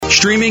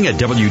Streaming at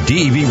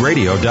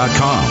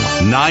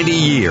WDEVradio.com. 90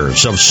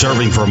 years of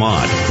serving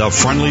Vermont. The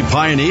friendly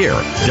pioneer,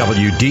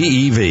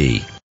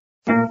 WDEV.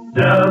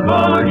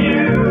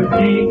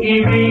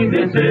 WDEV,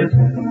 this is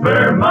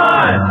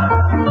Vermont,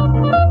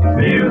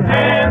 New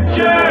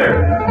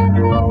Hampshire,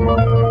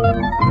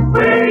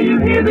 where you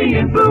hear the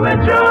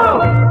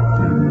influential.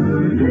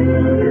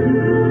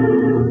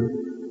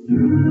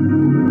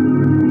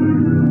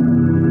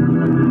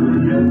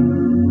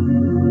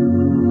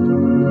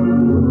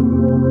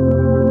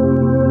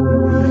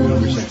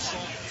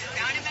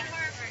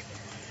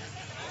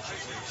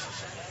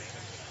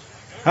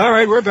 All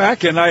right, we're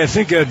back, and I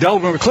think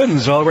Delbert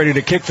McClinton's all ready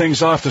to kick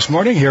things off this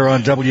morning here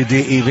on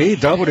WDEV.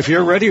 Delbert, if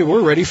you're ready,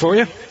 we're ready for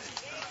you.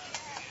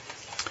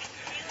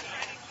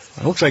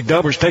 It looks like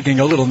Delbert's taking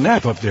a little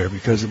nap up there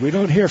because we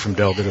don't hear from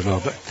Delbert at all.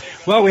 But,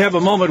 well, we have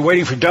a moment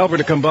waiting for Delbert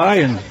to come by.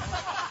 And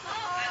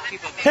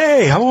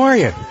hey, how are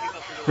you?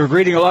 We're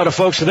greeting a lot of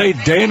folks today.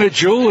 Dana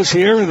Jewell is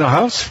here in the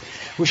house.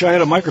 Wish I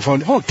had a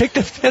microphone. Oh, take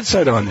the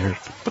headset on there.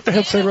 Put the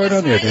headset right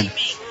on there, Dana.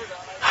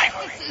 Hi,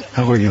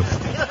 how are you?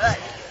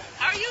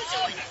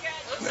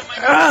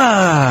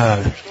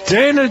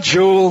 Dana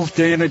Jewell.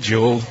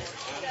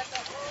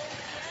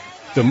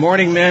 The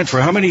morning man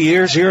for how many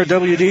years here at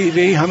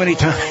WDEV? How many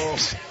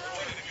times?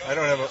 I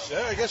don't have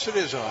I guess it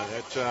is on.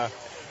 It's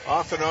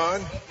off and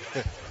on.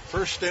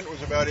 First stint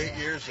was about 8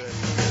 years.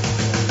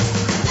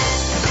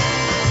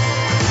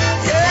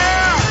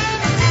 Yeah!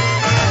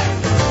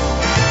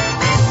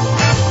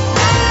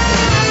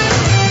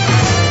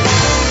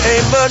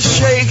 Ain't much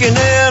shaking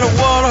in a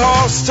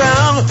one-horse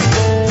town.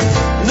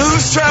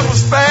 News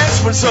travels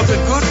fast when something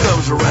good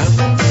comes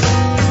around.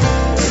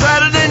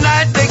 Saturday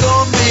night they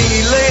gonna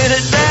be laying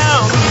it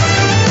down.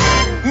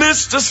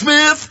 Mr.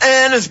 Smith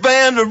and his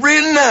band are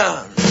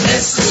renowned.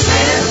 Mr.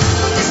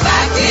 Smith is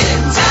back in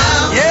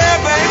town.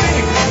 Yeah,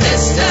 baby.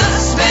 Mr.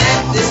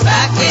 Smith is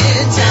back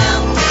in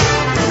town.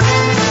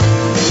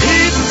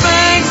 Heating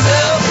things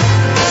up,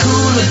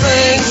 Cooling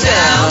things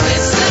down.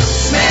 Mr.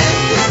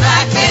 Smith is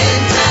back in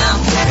town.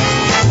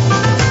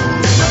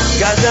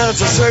 got down at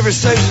the service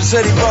station,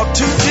 said he bought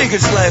 2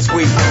 tickets last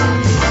week.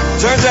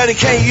 Turns out he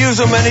can't use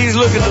them and he's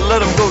looking to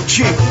let them go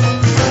cheap.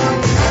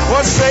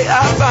 What say I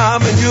buy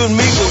him and you and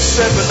me go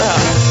stepping out?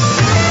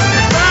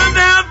 Find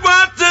out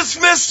what this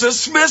Mr.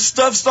 Smith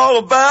stuff's all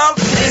about.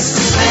 Mr.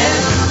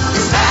 Smith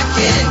is back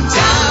in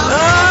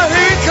town.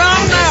 Here he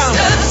comes now.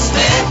 Mr.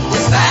 Smith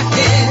is back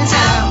in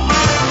town.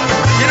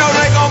 You know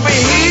they're gonna be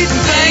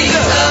heating things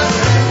up,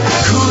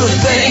 Cooling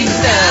things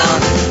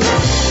down.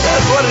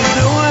 That's what he's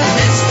doing.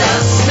 Mr.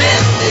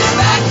 Smith is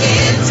back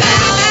in town.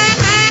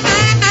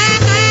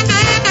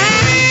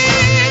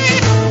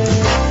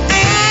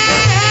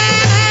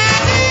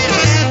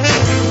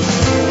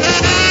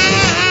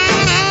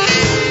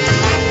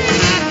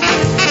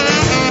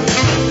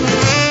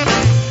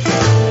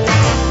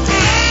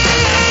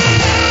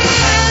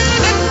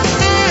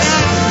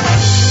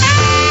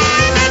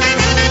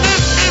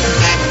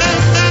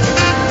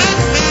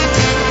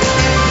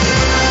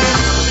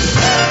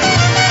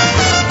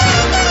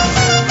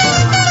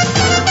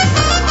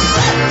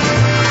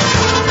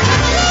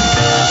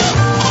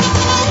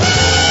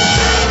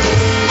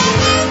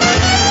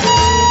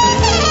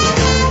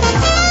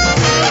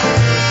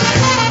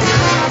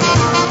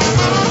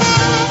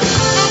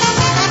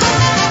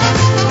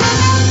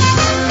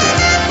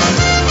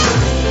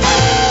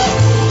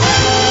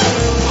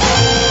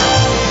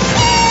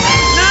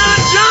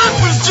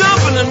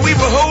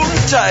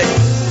 Tight.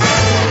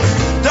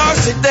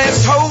 Darcy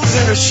danced holes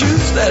in her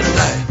shoes that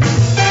night.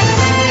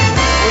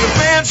 When the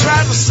band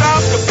tried to stop,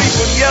 the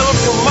people yelled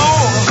for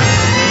more.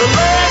 The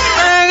last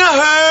thing I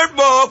heard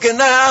walking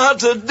out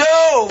the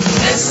door.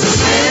 Mr.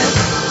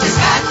 Smith is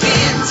back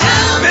in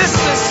town.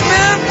 Mr.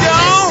 Smith,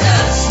 y'all.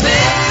 Mr.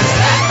 Smith is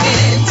back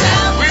in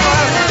town. We're gonna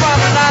have some fun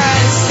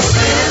tonight. Mr.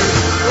 Smith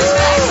is back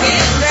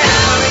in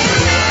town.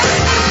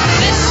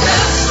 Mr.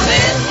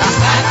 Smith is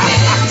back in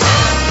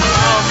town.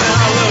 Oh man,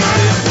 I love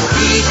this.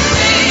 Heating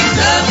things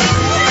up.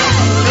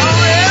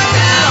 Cooling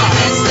down.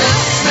 Mr.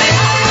 Smith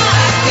is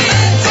back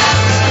in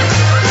town.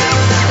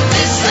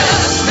 Mr.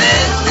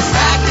 Smith is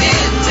back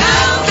in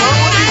town.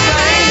 What do you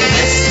say?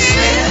 Mr.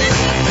 Smith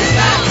is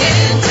back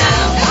in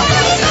town.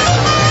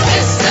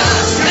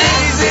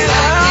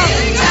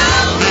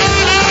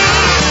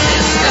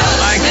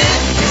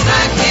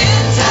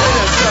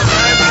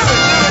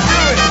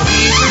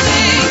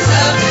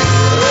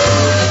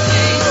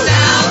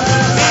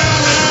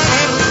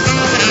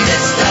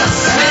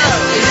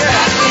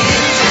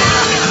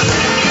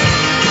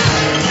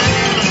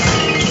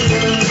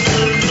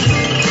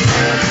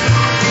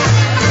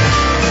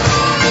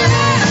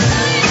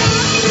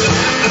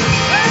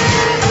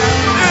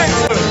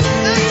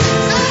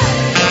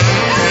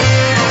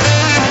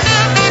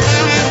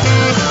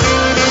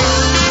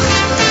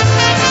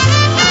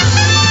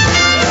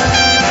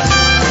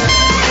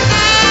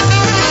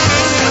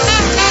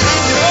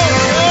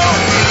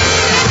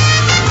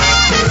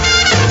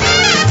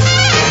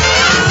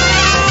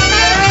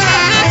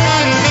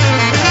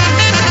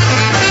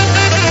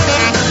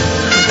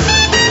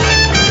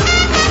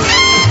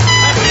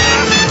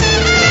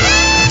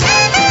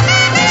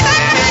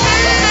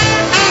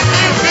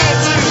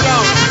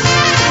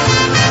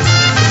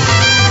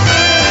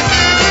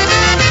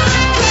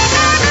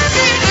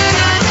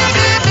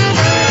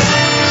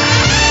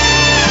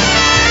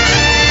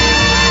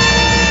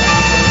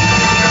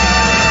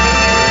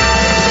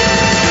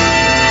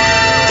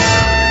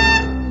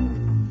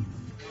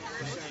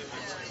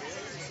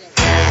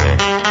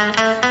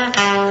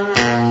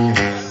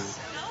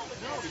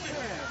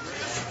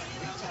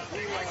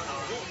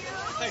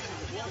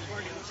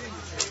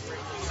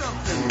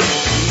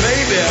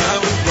 Maybe I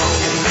was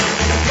wrong.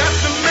 Got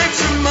to make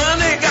some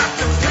money, got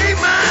to pay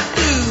my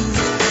dues.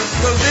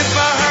 'Cause if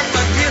I hurt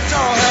my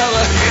guitar, how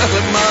the hell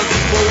am I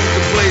supposed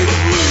to play the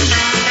blues?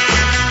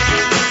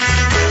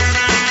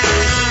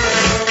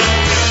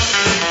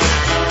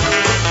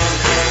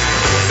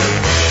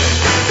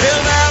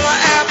 Filled out an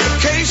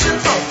application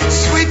for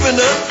sweeping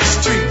up the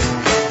street.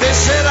 They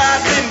said I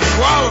didn't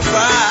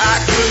qualify, I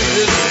couldn't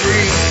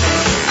disagree.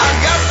 I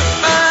got to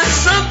find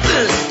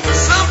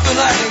something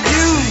I can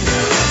use.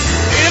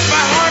 If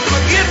I hurt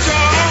my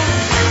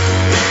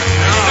guitar,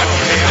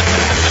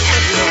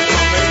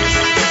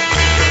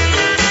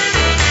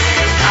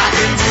 I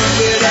can do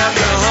without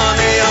the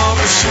honey or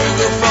the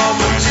sugar for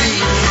my tea.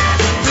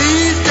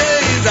 These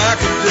days I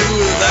can do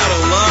without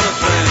a lot of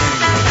things.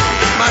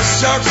 My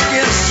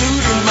sharkskin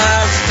suit and my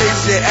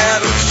Stacey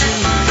Adams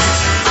shoes.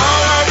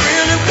 All I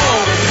really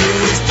want to do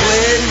is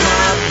play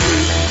my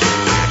blues.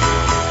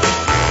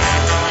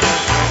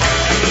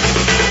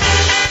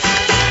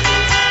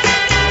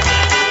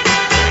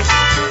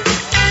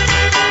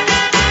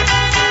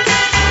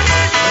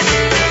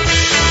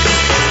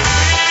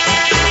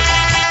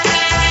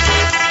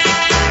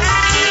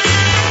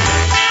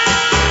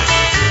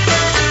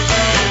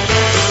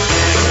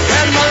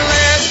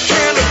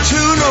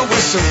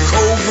 Some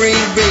cold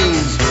green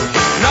beans.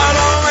 Not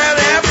all that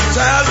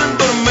advertising,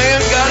 but a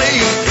man's gotta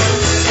eat.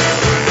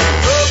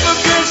 Up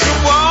against the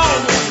wall,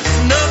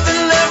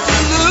 nothing left to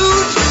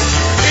lose.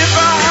 If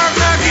I hurt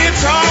my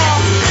guitar,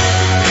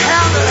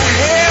 how the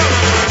hell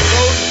am I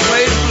supposed to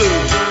play the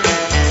blues?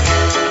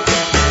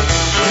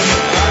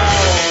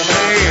 Oh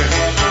man.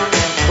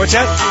 What's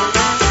that?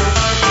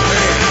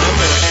 Man, I'm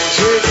in a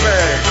sick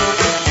bag.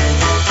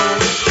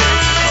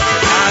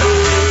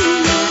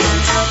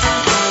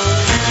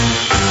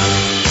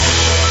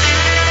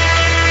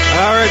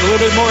 All right, a little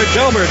bit more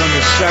Delbert on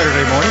this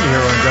Saturday morning here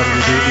on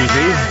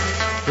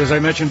WDEV. As I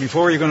mentioned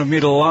before, you're going to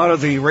meet a lot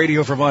of the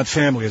Radio Vermont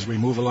family as we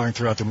move along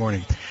throughout the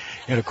morning.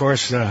 And, of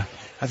course, I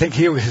think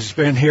he has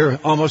been here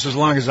almost as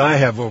long as I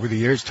have over the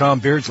years, Tom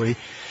Beardsley.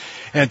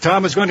 And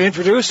Tom is going to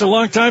introduce a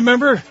longtime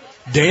member,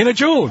 Dana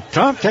Jewell.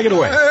 Tom, take it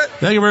away.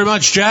 Thank you very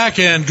much, Jack,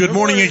 and good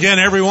morning again,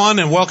 everyone,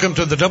 and welcome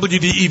to the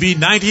WDEV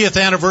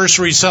 90th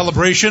anniversary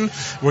celebration.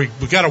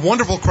 We've got a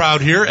wonderful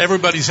crowd here.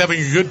 Everybody's having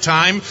a good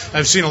time.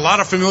 I've seen a lot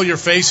of familiar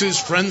faces,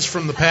 friends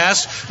from the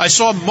past. I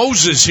saw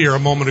Moses here a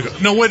moment ago.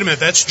 No, wait a minute,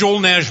 that's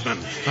Joel Nashman.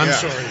 I'm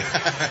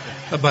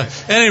sorry.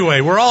 But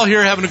anyway, we're all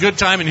here having a good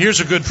time, and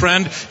here's a good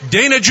friend,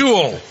 Dana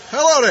Jewell.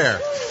 Hello there.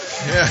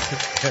 Yeah.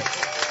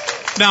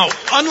 Now,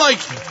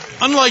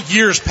 unlike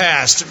years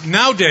past,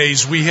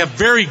 nowadays we have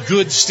very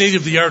good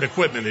state-of-the-art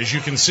equipment, as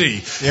you can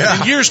see.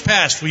 Yeah. In years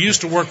past, we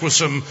used to work with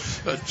some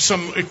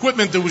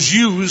equipment that was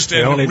used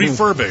and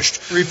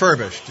refurbished.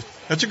 Refurbished.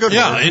 That's a good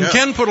Yeah, word. and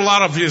Ken put a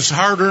lot of his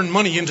hard-earned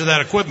money into that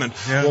equipment.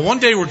 Yeah. Well, one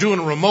day we're doing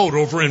a remote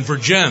over in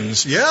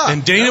Virgins. Yeah,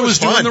 And Dana that was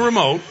doing fun. the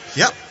remote.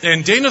 Yep.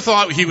 And Dana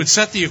thought he would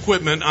set the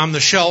equipment on the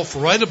shelf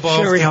right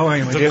above Sherry, how are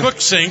you, my the dear?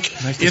 cook sink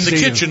Nice to in the see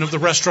you. kitchen of the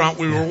restaurant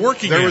we were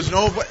working There in. was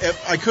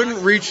I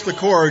couldn't reach the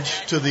cords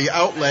to the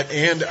outlet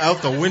and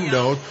out the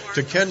window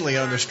to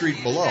Kenley on the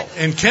street below.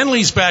 And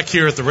Kenley's back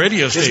here at the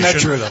radio station that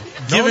true, though?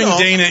 giving No.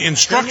 Dana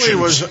instructions. Kenley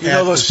was You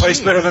know those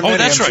places better than Oh, many,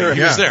 that's I'm right. sure.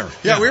 He was there.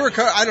 Yeah, we were.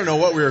 I don't know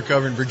what we were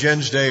covering,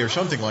 Virgin's Day or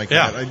something like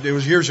Yeah. that. It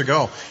was years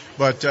ago.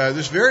 But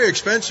this very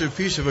expensive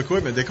piece of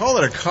equipment, they call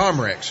it a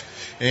Comrex,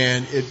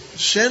 and it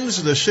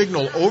sends the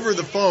signal over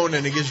the phone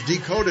and it gets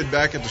decoded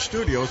back at the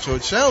studio, so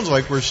it sounds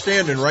like we're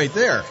standing right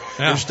there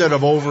instead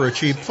of over a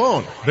cheap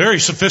phone. Very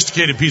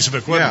sophisticated piece of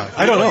equipment.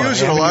 Yeah, I don't know.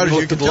 use it I a lot, haven't as you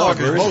looked can at the tell, log.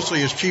 because Where is it?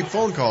 mostly it's cheap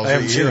phone calls I that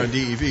haven't you hear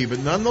seen on DEV. But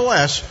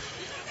nonetheless,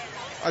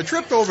 I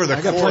tripped over the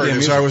I got cord plenty of as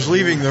music. I was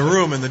leaving the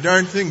room, and the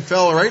darn thing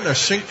fell right in a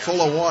sink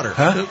full of water.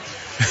 Huh?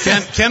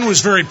 Ken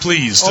was very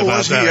pleased Oh, about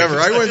was he that. ever?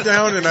 I went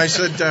down and I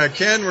said,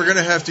 Ken, we're going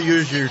to have to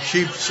use your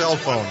cheap cell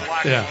phone.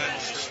 Yeah.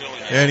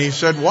 And he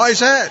said, why's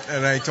that?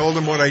 And I told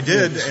him what I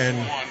did,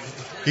 and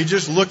he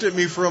just looked at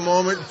me for a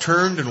moment,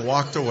 turned, and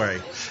walked away.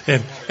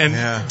 And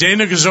Yeah.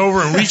 Dana goes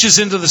over and reaches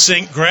into the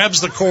sink,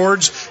 grabs the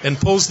cords, and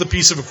pulls the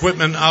piece of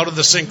equipment out of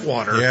the sink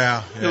water.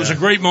 Yeah, It was a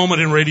great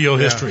moment in radio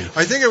Yeah. history.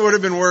 I think it would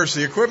have been worse.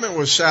 The equipment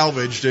was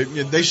salvaged.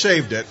 They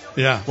saved it.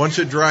 Yeah. Once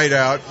it dried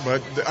out,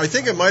 but I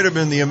think it might have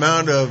been the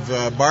amount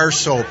of bar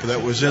soap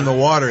that was in the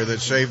water that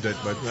saved it.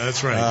 But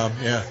That's right.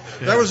 yeah,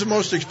 that was the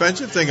most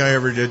expensive thing I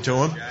ever did to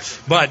him.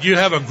 But you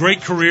have a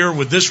great career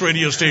with this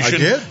radio station. I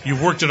did.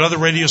 You've worked at other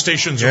radio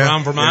stations Yeah,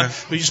 around Vermont. yeah.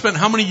 But you spent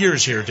how many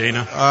years here,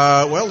 Dana?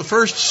 Well, the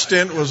first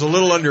stint was a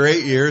little under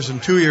 8 years,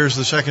 and 2 years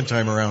the second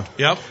time around.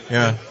 Yep.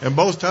 Yeah, and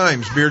both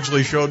times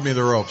Beardsley showed me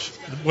the ropes.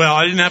 Well,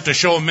 I didn't have to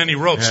show him many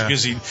ropes Yeah.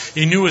 because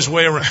he knew his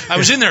way around. I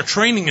was in there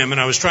training him,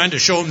 and I was trying to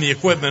show him the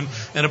equipment.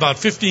 And about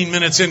 15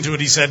 minutes into it,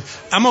 he said,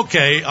 "I'm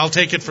okay. I'll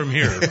take it from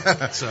here."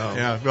 So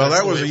Yeah, well,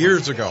 that was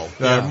years ago.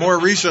 Yeah. More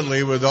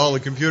recently, with all the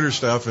computer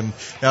stuff, and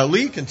now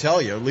Lee can tell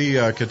you, Lee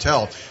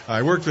Cattell.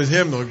 I worked with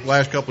him the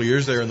last couple of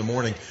years there in the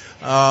morning,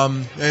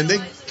 and they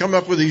come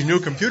up with these new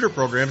computer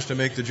programs to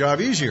make the job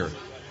easier.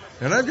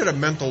 And I've got a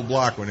mental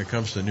block when it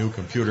comes to new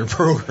computer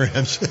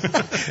programs.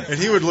 And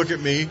he would look at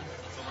me,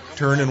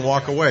 turn and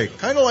walk away,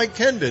 kind of like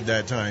Ken did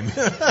that time.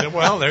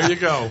 Well, there you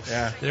go.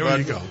 Yeah, there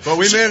you go. But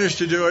we managed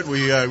to do it.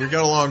 We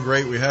got along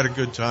great. We had a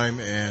good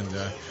time, and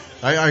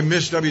I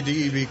miss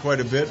WDEV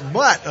quite a bit.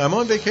 But I'm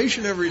on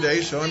vacation every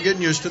day, so I'm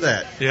getting used to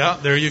that. Yeah,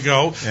 there you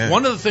go. Yeah.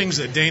 One of the things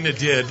that Dana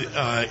did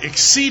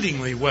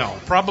exceedingly well,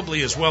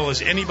 probably as well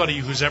as anybody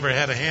who's ever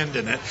had a hand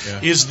in it,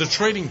 is the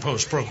Trading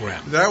Post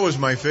program. That was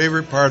my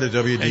favorite part of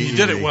WDEV. And you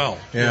did it well.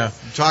 Yeah,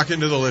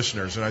 talking to the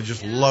listeners, and I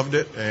just loved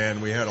it,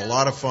 and we had a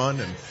lot of fun,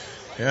 and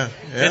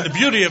And the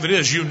beauty of it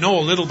is you know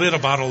a little bit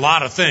about a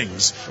lot of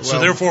things. So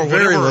Well, therefore,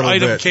 very whatever little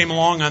item bit. came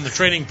along on the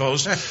Trading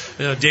Post,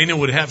 Dana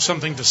would have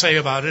something to say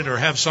about it or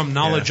have some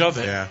knowledge of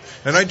it. Yeah,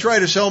 and I try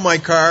to sell my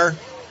car.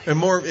 And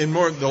more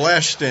the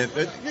last stint,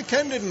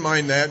 Ken didn't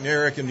mind that, and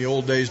Eric in the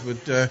old days,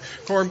 but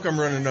Corm come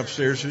running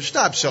upstairs, says,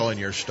 "Stop selling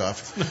your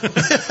stuff."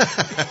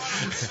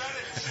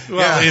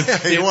 Well,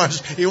 he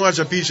wants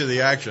a piece of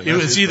the action. It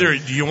was either,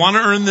 do you want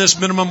to earn this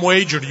minimum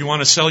wage or do you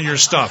want to sell your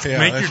stuff?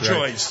 Make your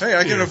choice. Hey,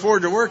 I can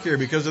afford to work here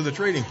because of the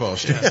Trading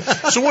Post.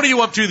 So what are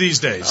you up to these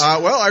days?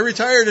 Well, I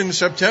retired in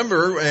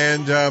September,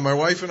 and my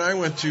wife and I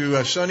went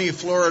to sunny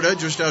Florida,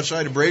 just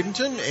outside of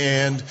Bradenton,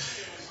 and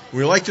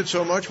we liked it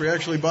so much we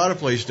actually bought a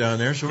place down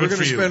there. So we're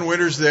going to spend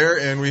winters there,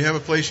 and we have a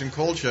place in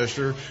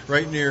Colchester,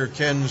 right near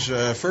Ken's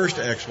first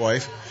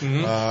ex-wife,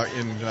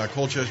 in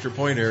Colchester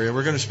Point area.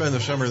 We're going to spend the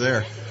summer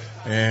there.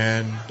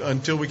 And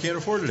until we can't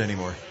afford it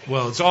anymore.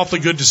 Well, it's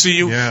awfully good to see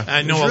you. Yeah.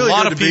 I know it's really a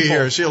lot good of to people. Be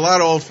here. I see a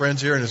lot of old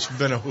friends here, and it's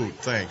been a hoot.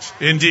 Thanks.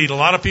 Indeed. A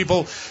lot of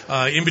people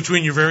in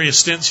between your various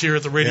stints here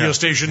at the radio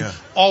station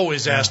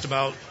always asked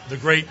about the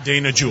great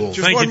Dana Jewell.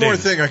 Just Thank one you, more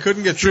Dana. thing. I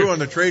couldn't get through on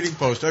the Trading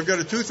Post. I've got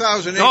a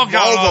 2008 Oh,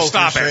 God, Volvo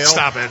stop for it. sale.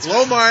 Stop it.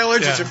 Low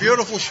mileage. Yeah. It's a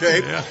beautiful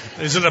shape. Yeah.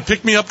 Is it a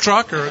pick-me-up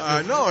truck?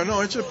 Or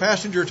No, it's a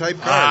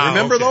passenger-type car.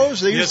 Remember those?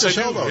 They used to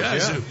sell those.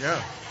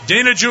 Yeah.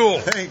 Dana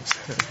Jewell. Thanks.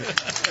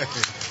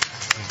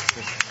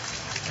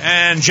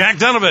 And Jack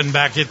Donovan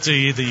back at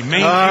the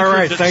main. All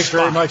right, spot. thanks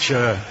very much.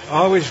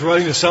 Always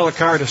willing to sell a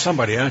car to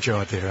somebody, aren't you,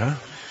 out there,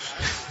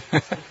 huh?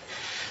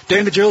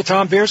 Dana Jewell,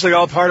 Tom Beardsley,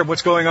 all part of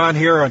what's going on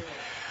here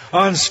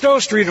on Stowe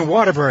Street in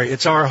Waterbury.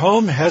 It's our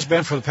home, has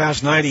been for the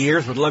past 90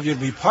 years. Would love you to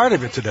be part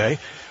of it today.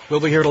 We'll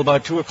be here till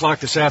about 2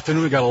 o'clock this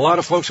afternoon. We've got a lot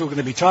of folks we're going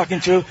to be talking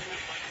to.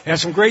 And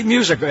some great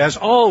music, as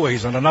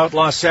always, on an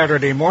Outlaw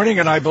Saturday morning.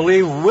 And I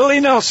believe Willie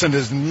Nelson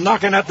is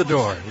knocking at the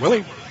door.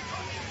 Willie?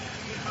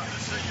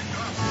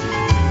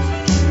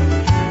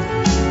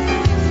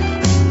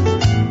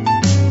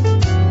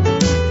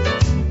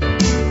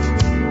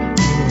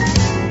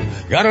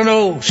 Got an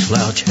old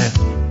slouch hat,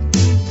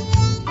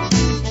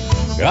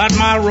 got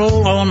my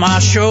roll on my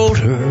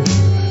shoulder.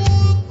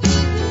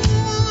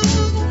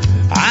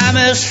 I'm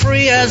as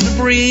free as the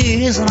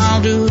breeze, and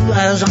I'll do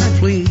as I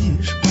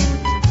please.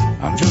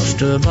 I'm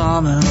just a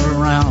bumming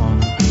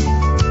around.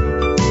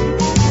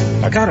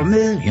 I got a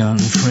million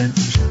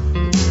friends.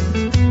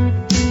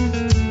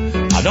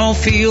 I don't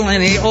feel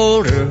any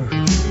older.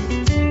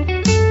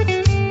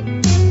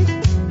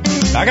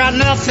 I got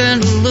nothing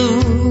to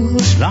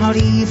lose, not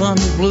even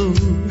the blues.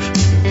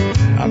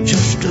 I'm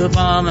just a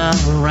bumming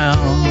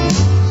around.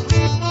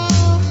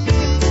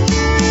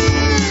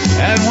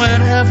 And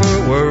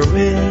whenever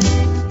worry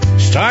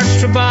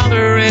starts to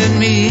bothering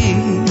me,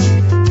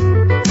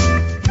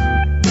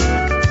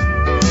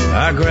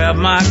 I grab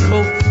my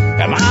coat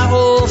and my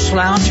old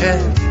slouch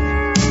hat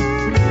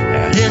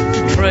and hit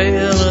the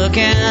trail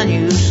again,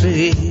 you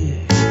see.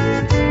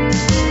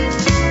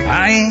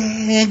 I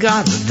ain't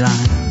got a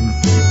dime,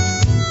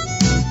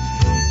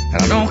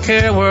 I don't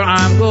care where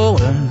I'm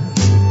going.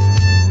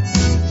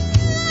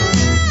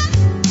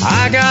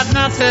 I got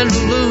nothing to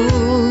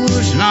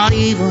lose, not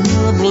even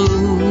the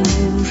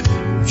blues,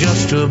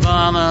 just a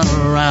bumming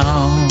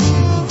around.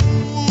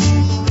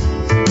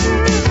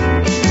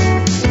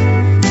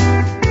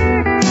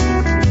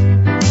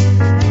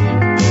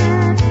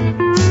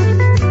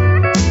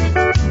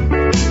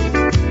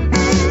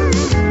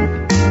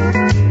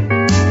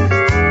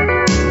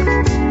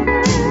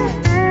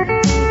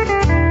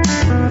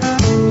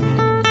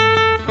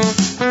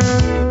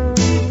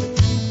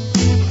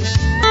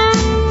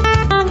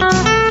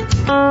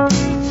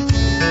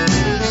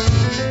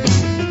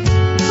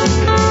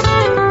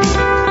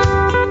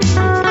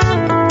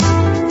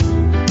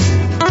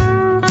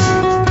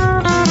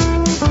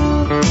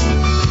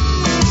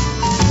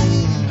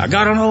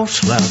 Got an old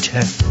slouch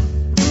hat,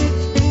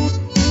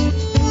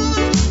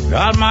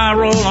 got my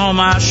roll on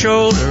my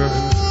shoulder.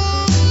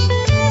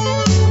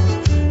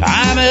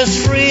 I'm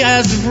as free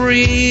as the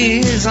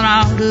breeze, and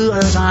I'll do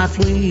as I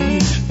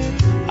please.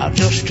 I'm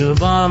just a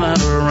bumming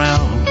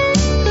around.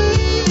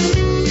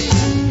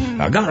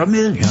 I got a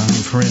million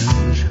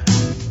friends,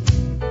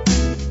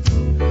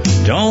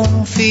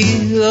 don't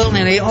feel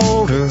any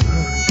older.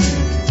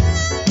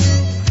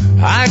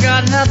 I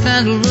got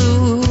nothing to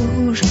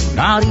lose,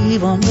 not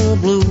even the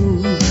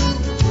blues.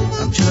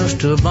 I'm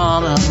just a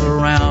bumming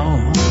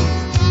around.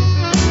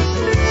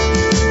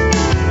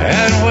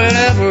 And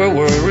whenever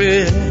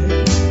worry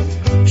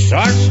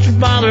starts to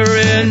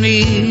bothering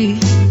me.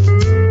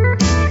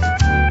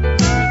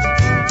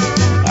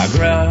 I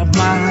grab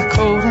my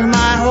coat and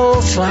my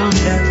old slouch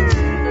hat.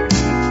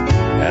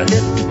 I hit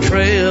the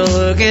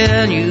trail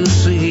again, you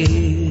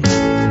see.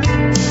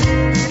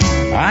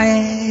 I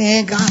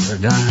ain't got a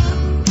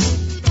dime.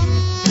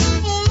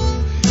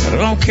 I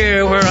don't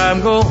care where I'm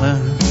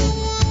going.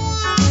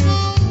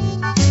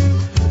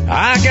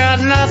 I got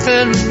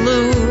nothing to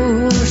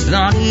lose,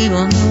 not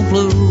even the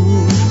blues.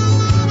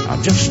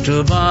 I'm just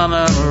a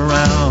bumming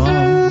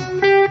around.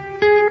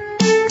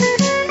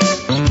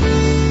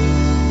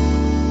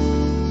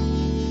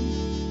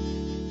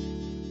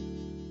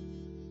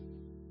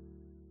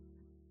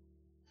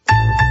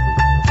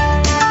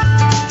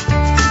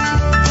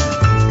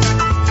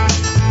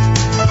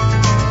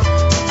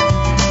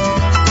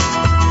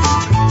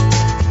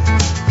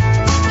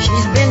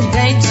 She's been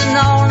dancing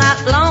all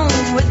night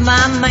long with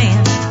my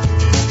man.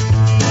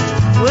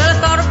 Well, I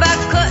thought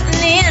about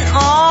cutting in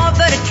all,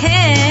 but I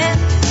can't.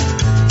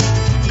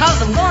 'Cause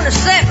I'm gonna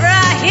sit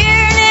right here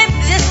and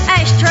empty this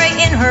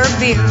ashtray in her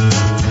beer.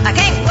 I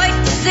can't wait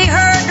to see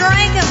her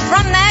drinking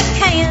from that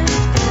can.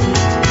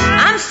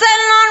 I'm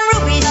sitting on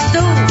Ruby's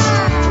stool,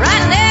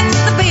 right next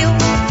to Bill.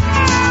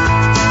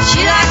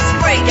 She likes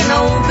breaking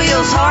old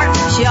Bill's heart,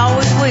 she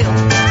always will.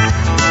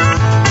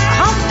 A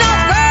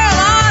honky-tonk girl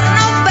ought to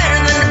know better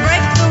than to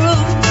break the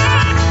rules.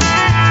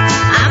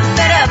 I'm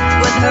fed up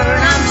with her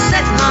and I'm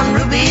sitting on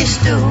Ruby's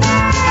stool.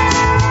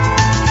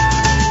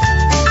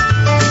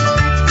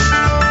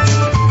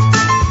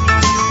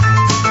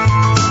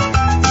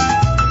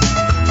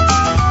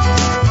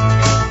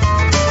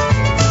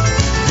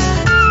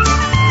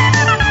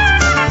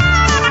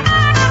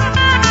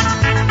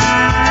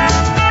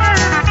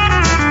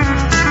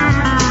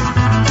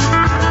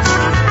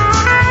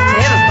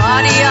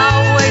 Everybody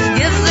always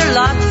gives her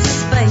lots of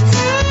space.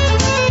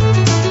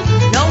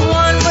 No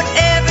one would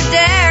ever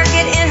dare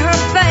get in her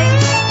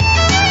face.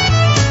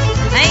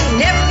 Ain't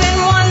never been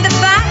one to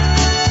fight,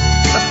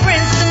 but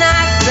friends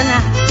tonight's the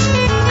night.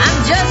 I'm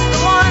just the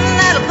one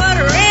that'll put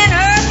her in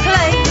her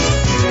place.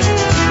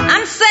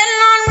 I'm sitting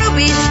on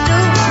Ruby's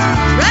stool,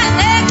 right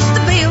next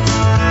to Bill.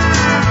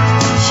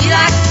 She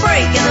likes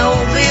breaking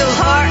old Bill's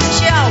heart, and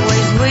she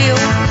always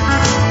will.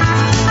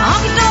 A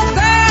honky-tonk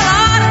girl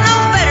ought to know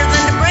better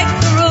than to break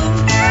the rules.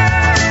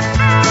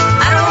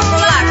 I don't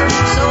like her,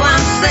 so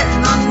I'm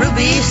sitting on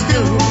Ruby's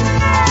stool.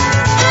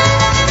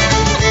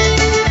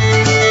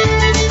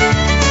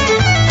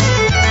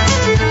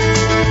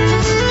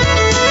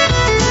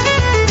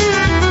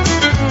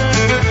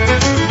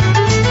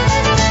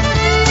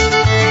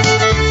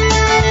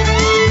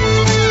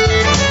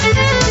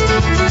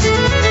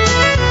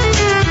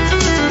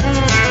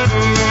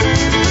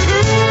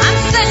 I'm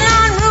sitting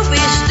on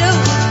Ruby's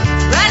stool,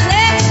 right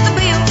next to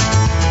Bill.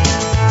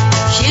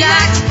 She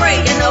likes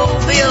breaking old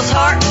Bill's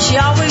heart, and she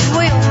always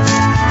will.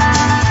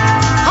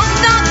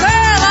 Honky-tonk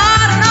girl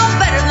ought to know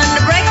better than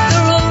to break the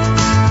rules.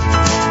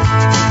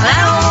 But I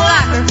don't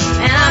like her,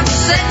 and I'm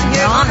sitting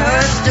here on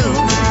her stool.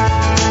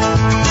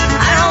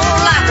 I don't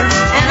like her,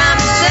 and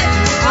I'm sitting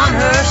on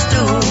her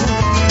stool.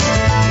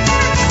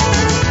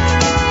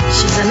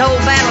 She's an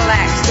old battle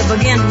axe to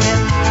begin with.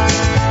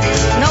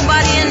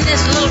 Nobody in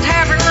this little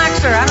tavern likes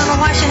her. I don't know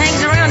why she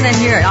hangs around in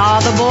here.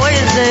 All the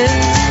boys do.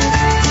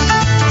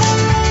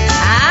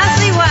 I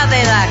see why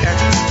they like her.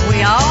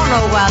 We all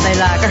know why they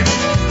like her.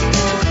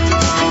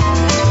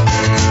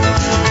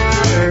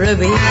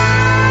 Ruby.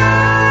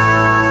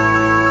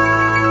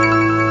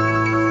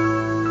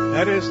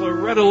 That is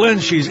Loretta Lynn.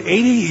 She's 80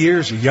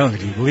 years young.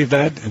 Do you believe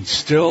that? And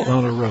still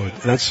on the road.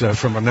 That's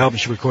from an album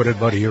she recorded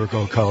about a year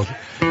ago called,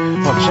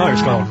 well, the song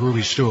is called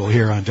Ruby's Stool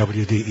here on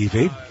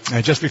WDEV.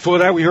 And just before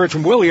that, we heard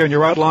from Willie on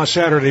your Outlaw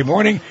Saturday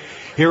morning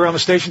here on the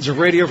stations of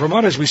Radio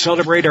Vermont as we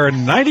celebrate our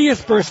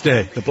 90th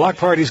birthday. The block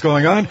party's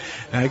going on.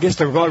 I guess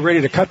they're about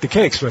ready to cut the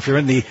cake. So if you're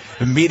in the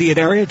immediate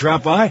area,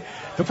 drop by.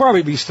 There'll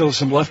probably be still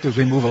some left as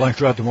we move along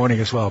throughout the morning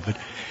as well. But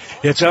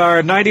it's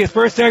our 90th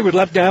birthday. We'd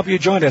love to have you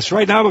join us.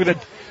 Right now, we're going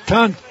to,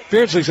 Tom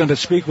Beardsley's going to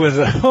speak with,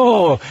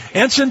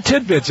 Ensign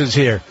Tidbits is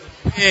here.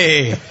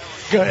 Hey,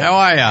 how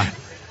are ya?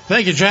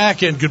 Thank you,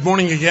 Jack, and good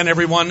morning again,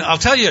 everyone. I'll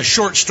tell you a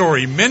short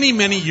story. Many,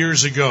 many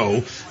years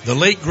ago, the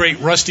late, great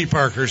Rusty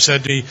Parker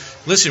said to me,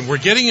 listen, we're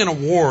getting an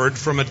award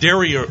from a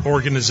dairy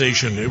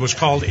organization. It was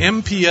called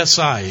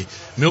MPSI,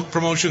 Milk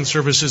Promotion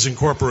Services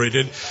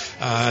Incorporated,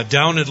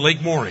 down at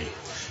Lake Maury.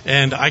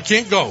 And I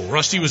can't go.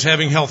 Rusty was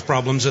having health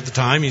problems at the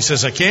time. He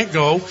says, I can't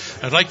go.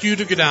 I'd like you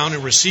to go down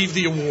and receive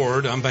the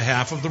award on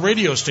behalf of the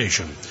radio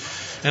station.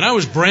 And I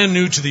was brand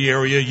new to the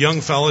area,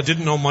 young fella,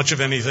 didn't know much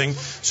of anything.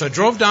 So I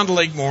drove down to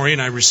Lake Maury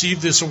and I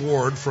received this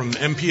award from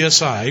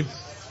MPSI,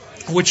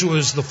 which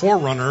was the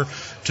forerunner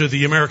to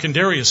the American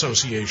Dairy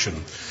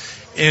Association.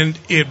 And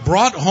it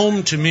brought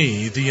home to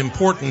me the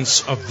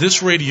importance of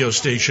this radio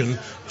station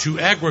to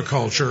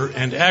agriculture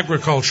and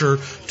agriculture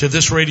to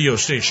this radio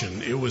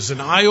station. It was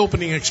an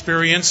eye-opening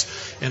experience,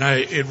 and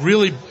it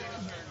really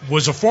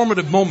was a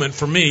formative moment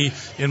for me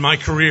in my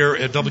career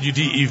at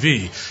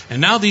WDEV. And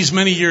now, these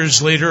many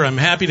years later, I'm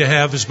happy to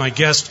have as my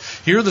guest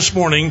here this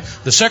morning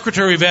the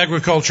Secretary of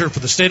Agriculture for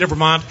the state of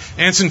Vermont,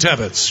 Anson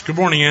Tebbetts. Good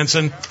morning,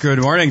 Anson. Good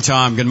morning,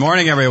 Tom. Good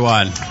morning,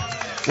 everyone.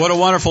 What a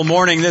wonderful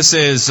morning this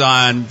is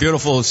on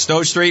beautiful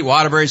Stowe Street.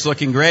 Waterbury's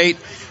looking great.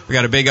 We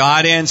got a big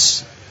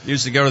audience.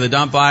 Used to go to the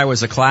dump by,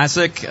 was a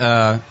classic.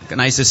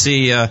 Nice to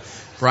see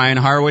Brian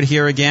Harwood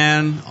here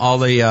again, all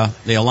the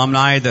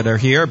alumni that are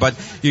here. But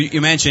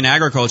you mentioned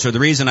agriculture. The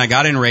reason I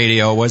got in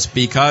radio was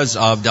because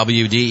of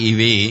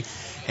WDEV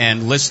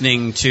and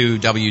listening to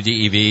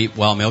WDEV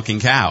while milking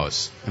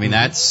cows. I mean,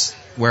 that's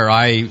where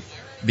I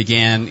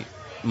began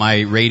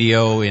my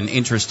radio and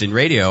interest in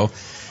radio.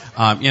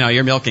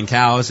 You're milking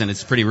cows, and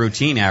it's pretty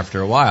routine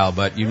after a while,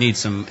 but you need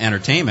some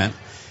entertainment.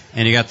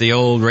 And you got the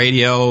old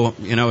radio,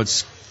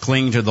 it's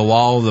clinging to the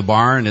wall of the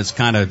barn. It's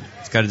got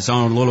its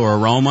own little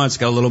aroma. It's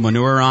got a little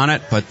manure on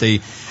it, but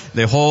the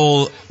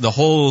whole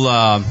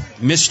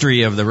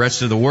mystery of the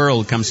rest of the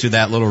world comes through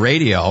that little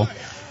radio,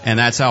 and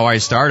that's how I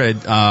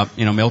started.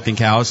 Milking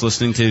cows,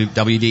 listening to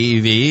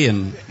WDEV,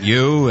 and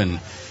you and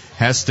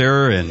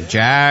Hester and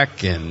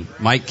Jack and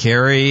Mike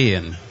Carey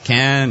and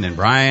Ken and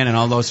Brian and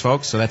all those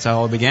folks. So that's how it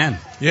all began.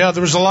 Yeah,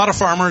 there was a lot of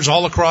farmers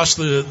all across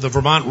the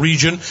Vermont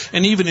region,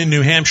 and even in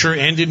New Hampshire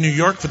and in New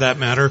York, for that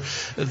matter,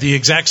 the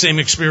exact same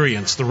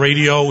experience. The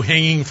radio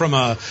hanging from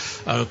a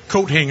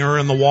coat hanger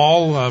in the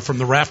wall from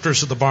the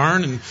rafters of the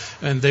barn,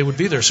 and they would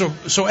be there.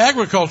 So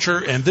agriculture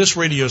and this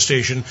radio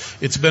station,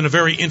 it's been a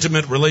very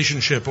intimate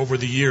relationship over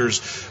the years.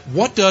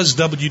 What does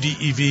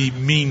WDEV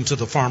mean to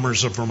the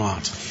farmers of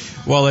Vermont?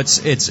 Well, it's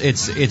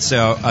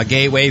a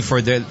gateway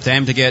for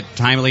them to get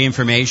timely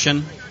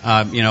information.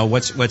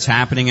 What's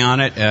happening on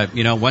it.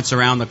 What's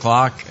around the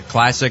clock.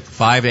 Classic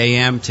 5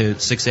 a.m. to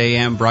 6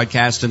 a.m.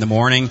 broadcast in the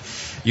morning.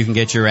 You can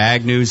get your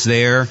ag news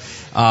there.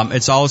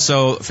 It's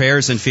also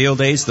fairs and field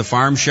days. The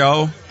farm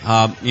show.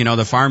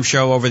 The farm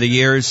show over the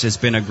years has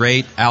been a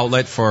great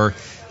outlet for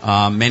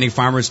many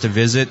farmers to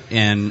visit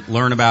and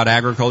learn about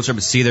agriculture,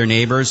 but see their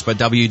neighbors. But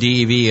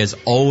WDEV has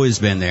always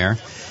been there.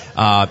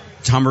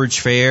 Tunbridge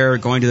Fair,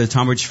 going to the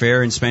Tunbridge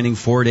Fair and spending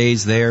 4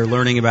 days there,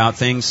 learning about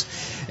things,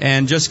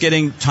 and just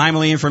getting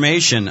timely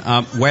information.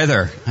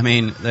 Weather. I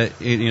mean,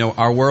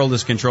 our world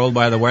is controlled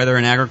by the weather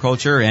in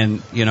agriculture,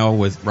 and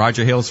with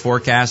Roger Hill's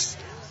forecast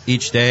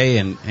each day,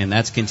 and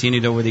that's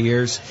continued over the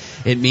years.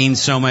 It means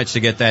so much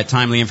to get that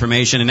timely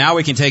information. And now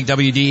we can take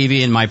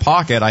WDEV in my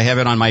pocket. I have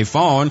it on my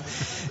phone,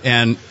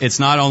 and it's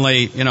not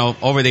only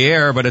over the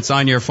air, but it's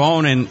on your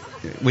phone, and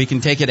we can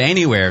take it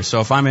anywhere.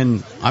 So if I'm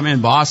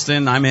in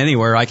Boston, I'm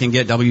anywhere, I can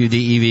get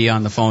WDEV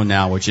on the phone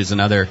now, which is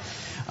another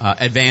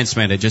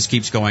advancement. It just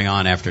keeps going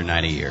on after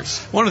 90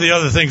 years. One of the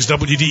other things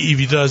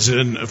WDEV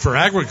does for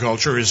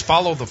agriculture is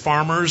follow the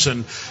farmers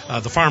and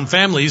the farm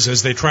families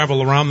as they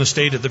travel around the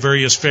state at the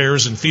various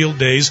fairs and field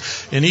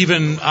days, and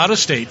even out of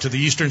state to the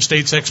Eastern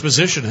States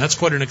Exposition. That's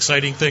quite an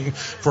exciting thing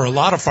for a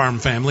lot of farm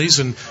families,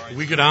 and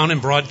we go down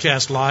and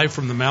broadcast live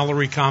from the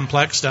Mallory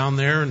Complex down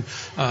there and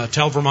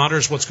tell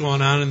Vermonters what's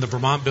going on in the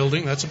Vermont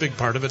building. That's a big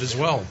part of it as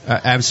well.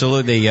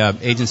 Absolutely.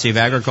 Agency of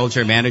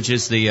Agriculture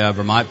manages the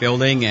Vermont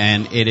building,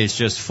 and it is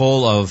just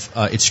full of,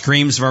 it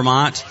screams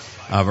Vermont,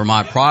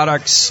 Vermont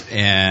products,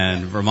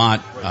 and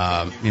Vermont,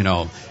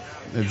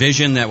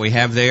 vision that we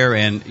have there.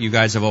 And you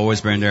guys have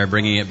always been there,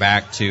 bringing it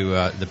back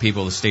to the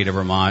people of the state of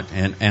Vermont,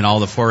 and all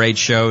the 4-H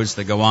shows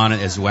that go on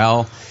as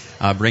well,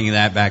 bringing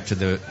that back to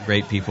the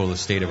great people of the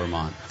state of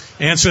Vermont.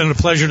 Anson, a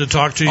pleasure to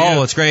talk to you.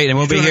 Oh, it's great, and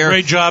we'll be here. You're doing a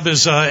great job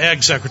as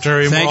Ag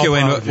Secretary. Thank you,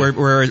 and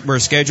we're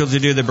scheduled to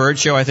do the bird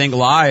show, I think,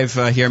 live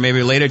here.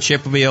 Maybe later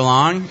Chip will be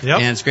along, Yep.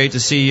 And it's great to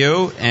see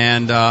you,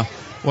 and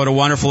what a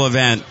wonderful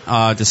event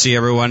to see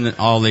everyone,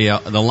 all the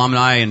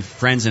alumni and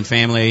friends and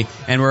family,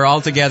 and we're all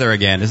together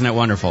again. Isn't it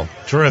wonderful?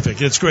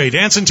 Terrific. It's great.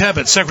 Anson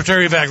Tebbetts,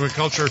 Secretary of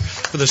Agriculture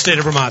for the state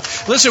of Vermont.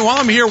 Listen, while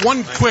I'm here,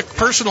 one quick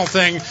personal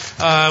thing.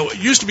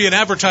 Used to be an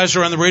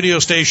advertiser on the radio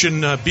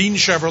station, Bean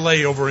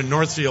Chevrolet over in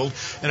Northfield,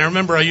 and I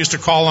remember I used to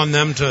call on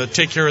them to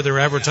take care of their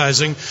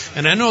advertising,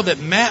 and I know that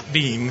Matt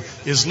Bean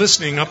is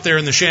listening up there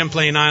in the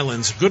Champlain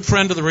Islands. Good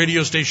friend of the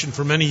radio station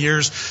for many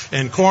years.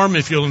 And Corm,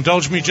 if you'll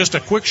indulge me, just a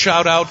quick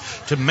shout out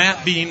to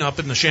Matt Bean up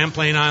in the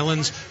Champlain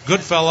Islands.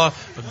 Good fella,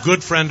 a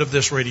good friend of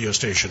this radio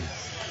station.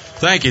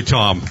 Thank you,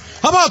 Tom.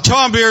 How about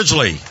Tom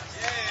Beardsley?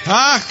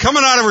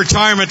 Coming out of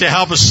retirement to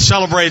help us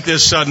celebrate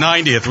this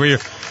 90th. We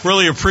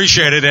really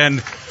appreciate it.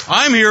 And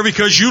I'm here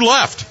because you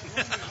left.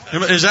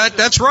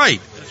 That's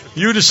right.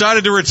 You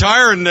decided to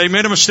retire, and they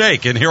made a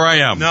mistake, and here I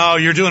am. No,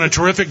 you're doing a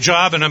terrific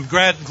job, and I'm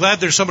glad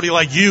there's somebody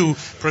like you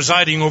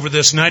presiding over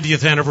this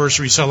 90th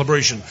anniversary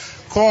celebration.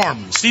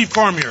 Steve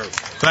Cormier.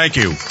 Thank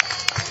you.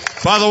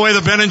 By the way,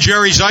 the Ben &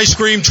 Jerry's ice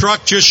cream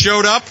truck just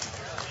showed up.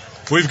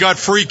 We've got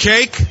free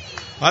cake.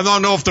 I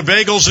don't know if the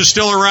bagels are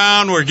still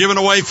around. We're giving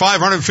away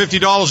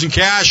 $550 in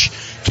cash.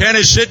 Ken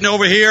is sitting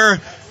over here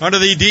under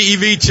the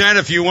DEV tent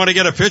if you want to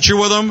get a picture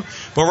with him.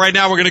 But right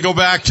now we're going to go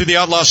back to the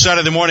Outlaw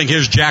Saturday morning.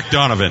 Here's Jack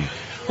Donovan.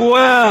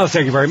 Well,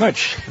 thank you very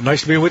much.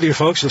 Nice to be with you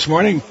folks this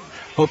morning.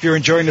 Hope you're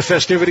enjoying the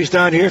festivities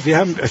down here.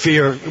 If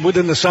you're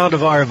within the sound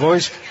of our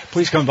voice,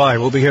 please come by.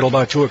 We'll be here till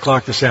about 2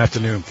 o'clock this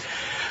afternoon.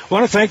 I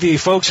want to thank the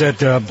folks at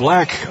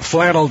Black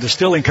Flannel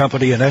Distilling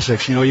Company in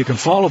Essex. You know, you can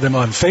follow them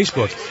on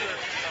Facebook,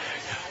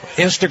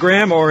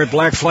 Instagram, or at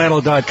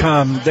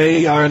blackflannel.com.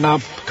 They are now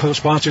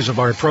co-sponsors of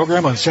our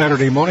program on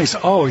Saturday mornings.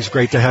 Always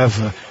great to have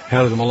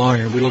them along,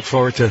 and we look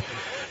forward to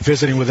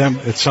visiting with them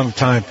at some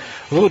time.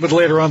 A little bit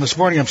later on this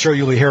morning, I'm sure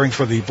you'll be hearing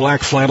from the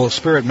Black Flannel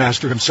Spirit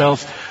Master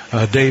himself,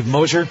 Dave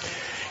Moser.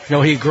 You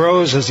know, he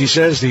grows, as he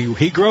says,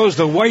 he grows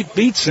the white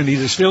beets and he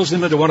distills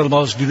them into one of the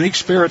most unique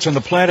spirits on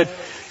the planet.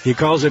 He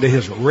calls it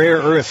his rare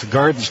earth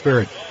garden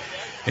spirit,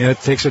 and it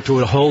takes it to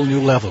a whole new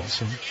level.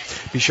 So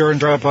be sure and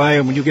drop by,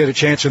 and when you get a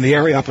chance in the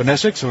area up in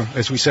Essex, or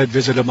as we said,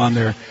 visit them on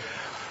their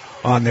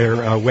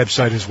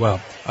website as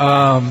well.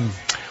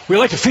 We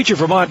like to feature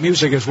Vermont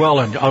music as well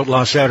on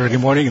Outlaw Saturday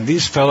morning, and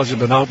these fellas have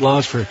been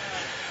outlaws for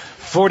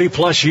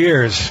 40-plus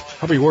years.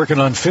 I'll be working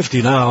on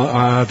 50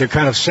 now. They're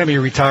kind of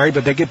semi-retired,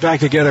 but they get back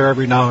together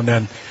every now and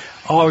then.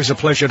 Always a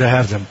pleasure to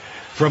have them.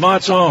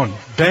 Vermont's own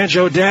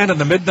Banjo Dan and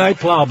the Midnight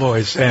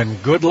Plowboys,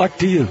 and good luck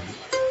to you.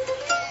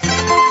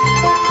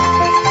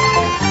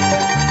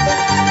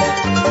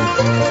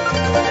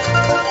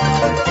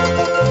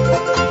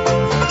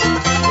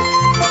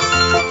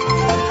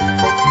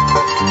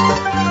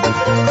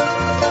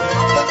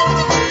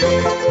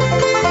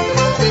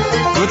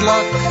 Good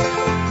luck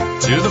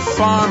to the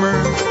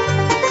farmer,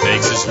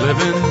 takes his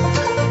living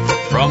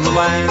from the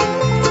land.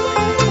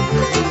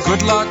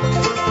 Good luck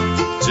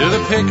to the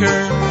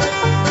picker,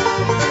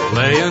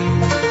 playing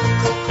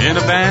in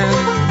a band.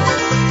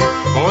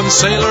 For the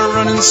sailor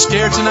running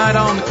scared tonight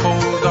on the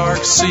cold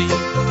dark sea,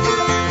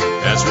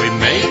 as we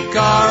make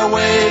our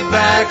way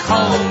back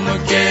home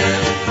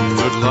again.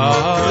 Good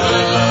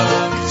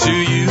luck to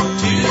you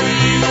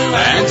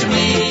and to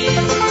me.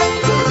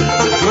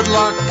 Good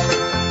luck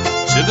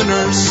to the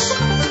nurse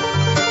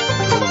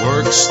who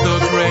works the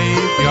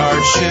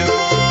graveyard shift.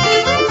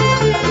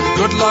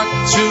 Good luck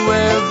to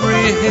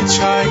every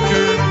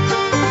hitchhiker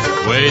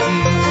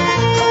waiting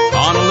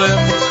on a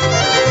lift.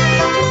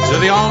 To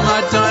the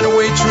all-night diner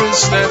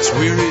waitress that's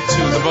weary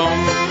to the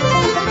bone.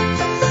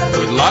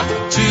 Good luck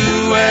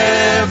to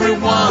every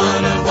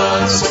one of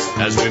us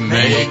as we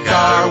make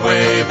our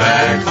way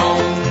back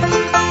home.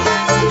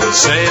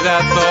 Say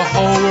that the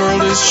whole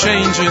world is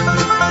changing,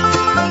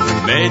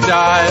 may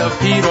die of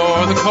heat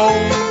or the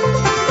cold.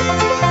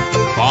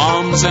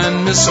 Bombs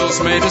and missiles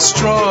may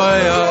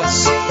destroy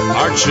us,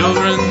 our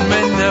children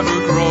may never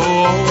grow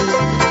old.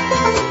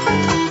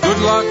 Good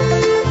luck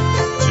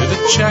to the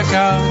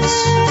checkouts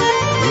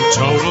who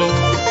total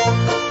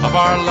of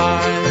our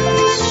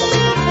lives.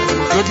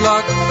 Good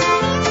luck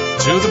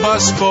to the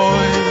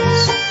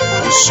busboys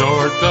who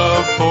sort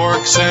the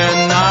forks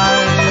and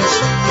knives.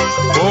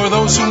 For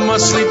those who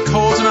must sleep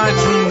cold tonight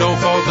through no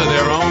fault of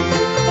their own.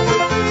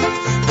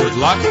 Good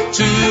luck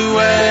to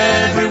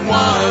every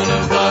one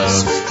of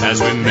us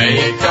as we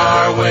make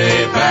our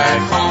way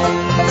back home.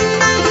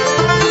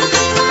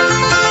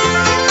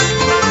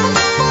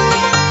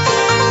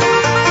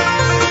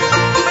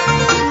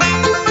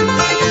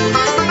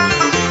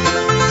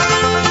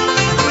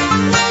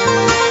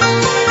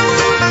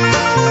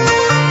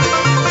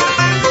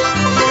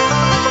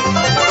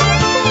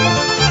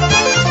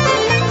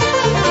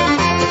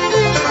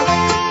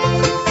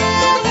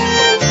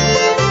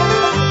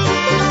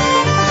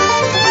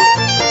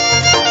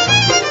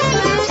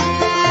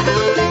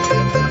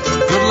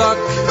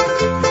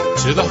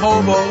 To the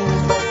hobo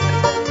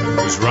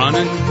who's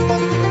running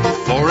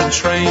for a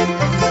train.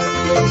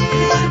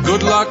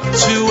 Good luck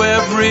to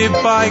every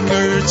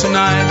biker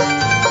tonight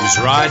who's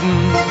riding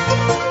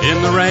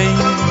in the rain.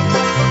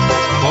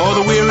 For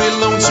the weary,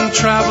 lonesome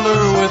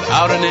traveler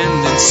without an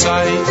end in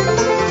sight.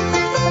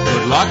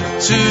 Good luck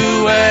to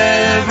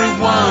every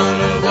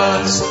one of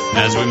us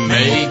as we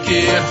make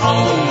it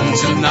home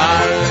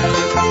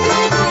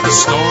tonight. The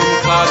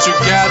storm clouds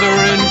are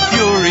gathering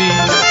fury.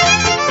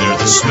 There's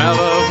the smell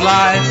of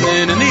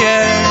lightning in the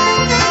air.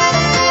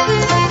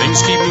 Things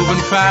keep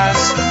moving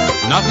fast,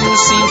 nothing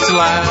seems to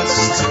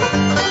last.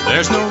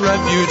 There's no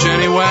refuge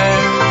anywhere.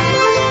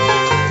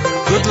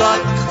 Good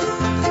luck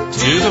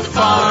to the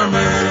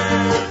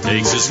farmer,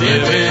 takes his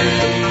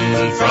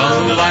living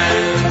from the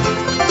land.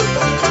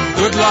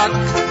 Good luck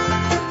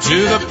to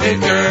the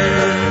picker,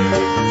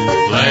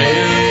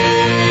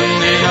 playing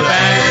in a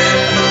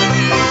band.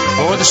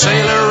 For the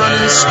sailor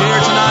running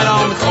scared tonight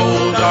on the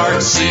cold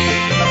dark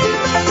sea,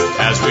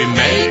 as we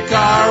make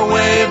our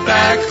way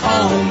back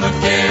home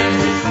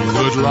again.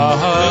 Good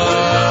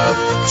luck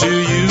to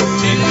you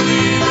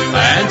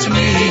and to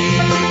me.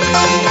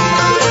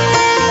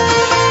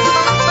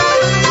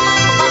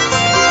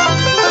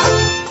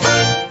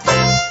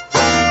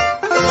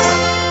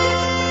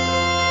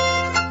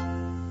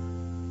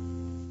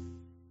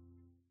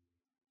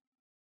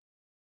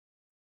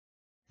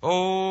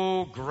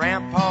 Oh,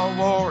 Grandpa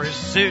wore his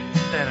suit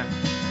and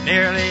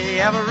nearly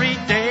every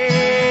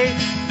day.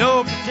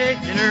 No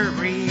particular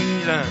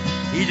reason,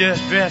 he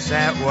just dressed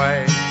that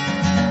way.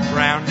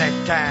 Brown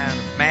necktie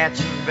and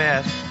matching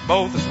vest,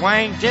 both his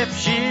wingtip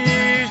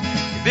shoes.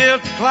 He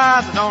built a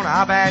closet on a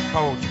high-back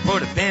porch,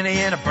 put a penny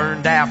in a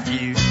burned-out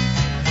fuse.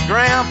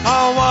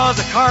 Grandpa was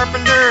a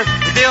carpenter.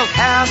 He built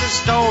houses,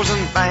 stores,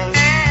 and things.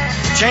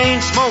 Chain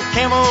smoked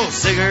Camel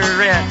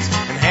cigarettes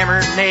and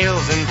hammered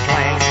nails and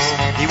planks.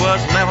 He was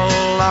level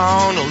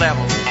on a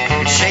level.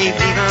 He shaved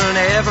even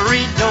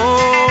every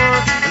door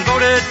and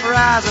voted for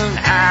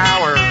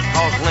Eisenhower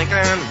 'cause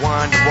Lincoln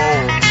won the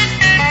war.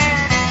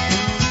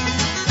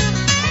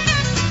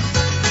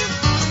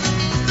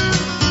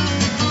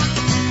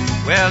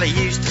 Well, he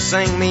used to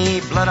sing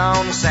me Blood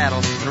on the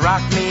Saddle and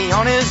rock me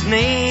on his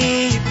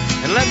knee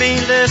and let me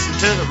listen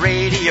to the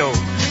radio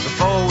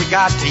before we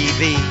got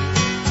TV.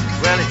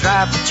 Well, he'd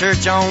drive to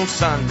church on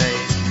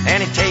Sundays,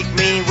 and he'd take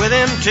me with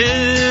him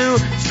too.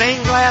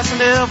 Stained glass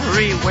in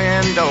every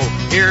window,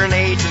 hearing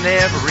aids in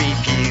every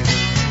pew.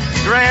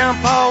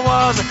 Grandpa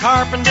was a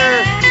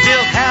carpenter, he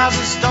built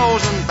houses,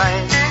 stores, and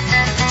banks.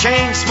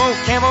 Chain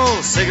smoked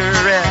Camel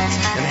cigarettes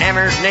and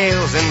hammered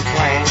nails and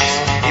planks.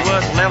 He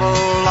was level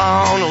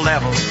on a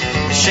level,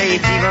 he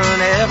shaved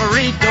even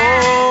every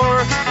door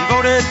and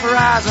voted for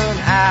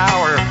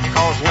Eisenhower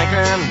 'cause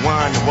Lincoln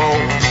won the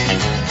war.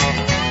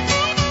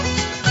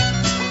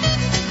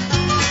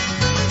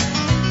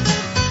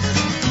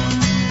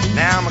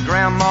 Now my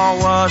grandma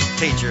was a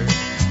teacher,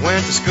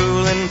 went to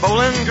school in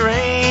Bowling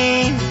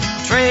Green,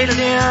 traded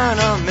in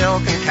a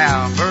milking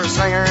cow for a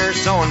Singer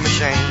sewing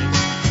machine.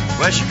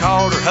 Well, she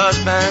called her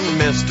husband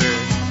Mister,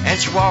 and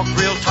she walked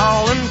real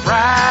tall and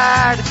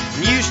proud,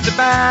 and used to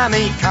buy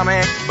me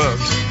comic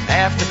books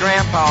after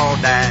Grandpa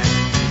died.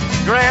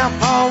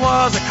 Grandpa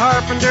was a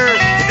carpenter,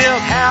 he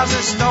built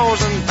houses,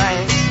 stores, and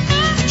banks.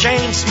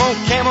 Chain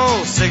smoked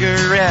Camel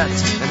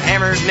cigarettes and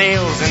hammered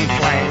nails and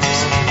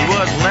planks. He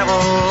was level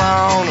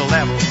on a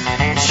level,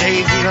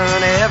 shaved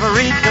even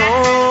every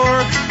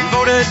door, and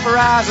voted for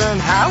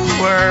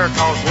Eisenhower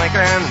 'cause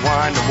Lincoln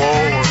won the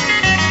war.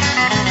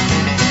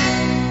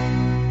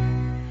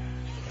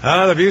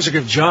 The music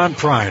of John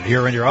Prine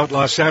here on your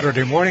Outlaw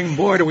Saturday morning.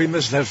 Boy, do we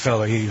miss that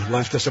fella. He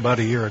left us about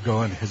a year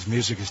ago, and his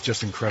music is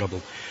just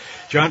incredible.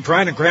 John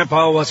Prine and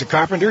Grandpa was a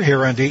carpenter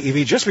here on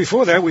DEV. Just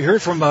before that, we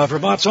heard from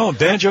Vermont's own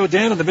Banjo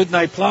Dan and the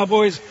Midnight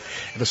Plowboys,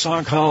 and a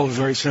song called,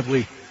 very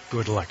simply,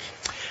 Good Luck.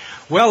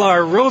 Well,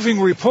 our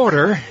roving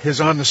reporter is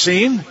on the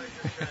scene.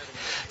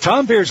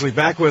 Tom Beardsley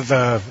back with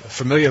a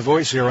familiar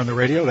voice here on the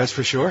radio, that's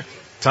for sure.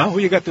 Tom, who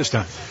you got this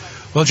time?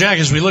 Well, Jack,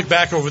 as we look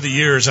back over the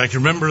years, I can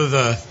remember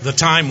the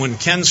time when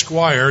Ken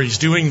Squire, he's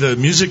doing the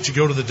Music to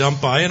Go to the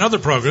Dump By and other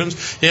programs.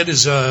 He had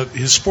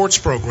his sports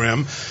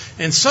program,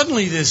 and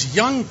suddenly this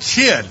young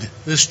kid,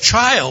 this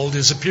child,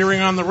 is appearing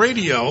on the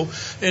radio,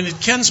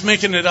 and Ken's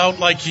making it out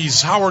like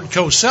he's Howard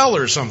Cosell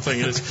or something.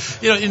 And it's,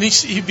 and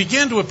he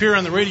began to appear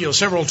on the radio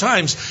several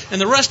times, and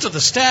the rest of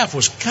the staff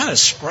was kind of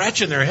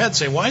scratching their heads,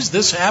 saying, "Why is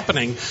this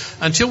happening?"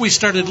 Until we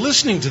started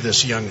listening to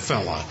this young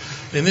fella,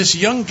 and this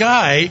young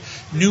guy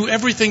knew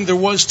everything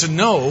there was to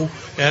know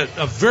at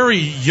a very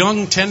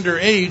young, tender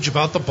age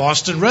about the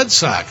Boston Red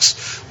Sox.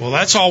 Well,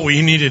 that's all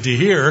we needed to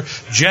hear.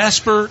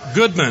 Jasper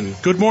Goodman.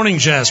 Good morning,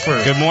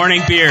 Jasper. Good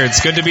morning, Beards.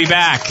 Good to be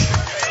back.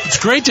 It's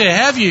great to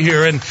have you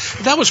here. And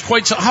that was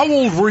how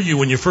old were you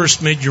when you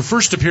first made your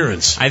first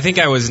appearance? I think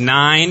I was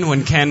 9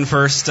 when Ken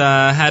first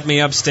had me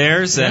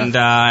upstairs, and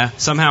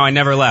somehow I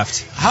never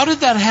left. How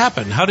did that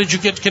happen? How did you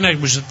get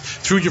connected? Was it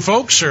through your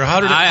folks, or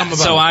how did it come about?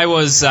 So I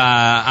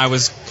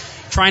was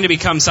trying to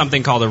become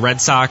something called a Red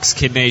Sox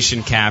Kid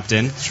Nation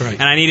captain. That's right.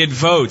 And I needed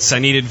votes. I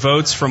needed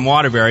votes from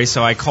Waterbury,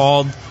 so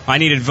I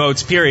needed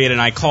votes, period,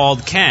 and I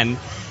called Ken,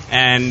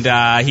 and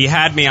he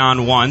had me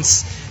on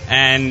once,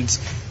 and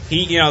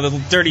he,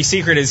 the dirty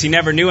secret is he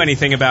never knew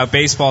anything about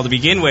baseball to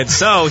begin with,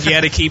 so he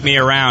had to keep me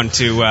around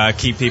to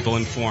keep people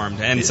informed,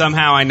 and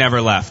somehow I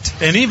never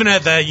left. And even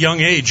at that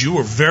young age, you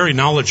were very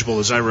knowledgeable,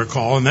 as I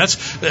recall, and that's,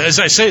 as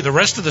I say, the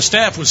rest of the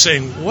staff was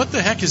saying, what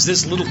the heck is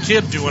this little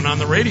kid doing on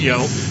the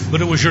radio?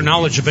 But it was your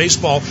knowledge of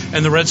baseball,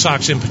 and the Red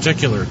Sox in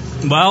particular.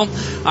 Well,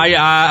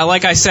 I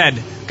like I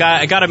said,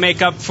 I got to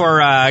make up for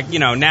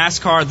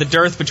NASCAR, the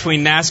dearth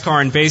between NASCAR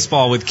and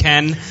baseball with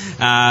Ken,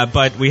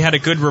 but we had a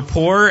good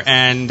rapport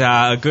and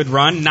a good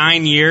run,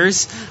 9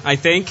 years, I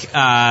think.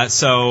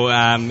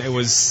 It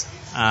was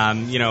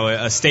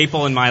a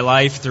staple in my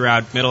life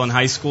throughout middle and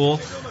high school,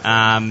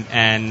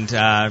 and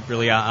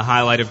really a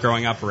highlight of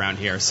growing up around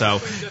here. So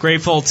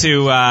grateful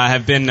to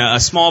have been a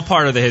small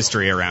part of the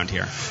history around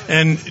here.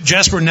 And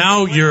Jasper,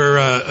 now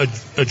you're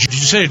did you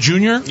say a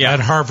junior? Yeah. At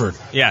Harvard.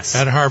 Yes.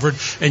 At Harvard,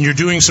 and you're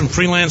doing some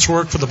freelance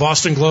work for the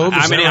Boston Globe.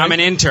 I'm an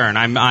intern.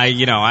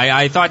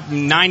 I thought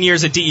 9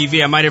 years at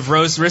DEV I might have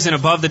risen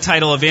above the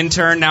title of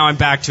intern. Now I'm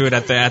back to it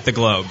at the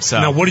Globe.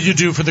 So now, what do you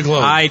do for the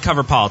Globe? I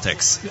cover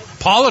politics.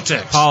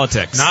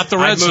 Politics. Not the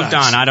Red Sox. I've moved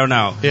on. I don't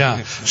know.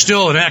 Yeah.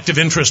 Still an active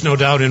interest, no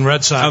doubt, in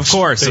Red Sox.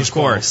 Of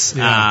course.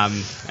 Yeah.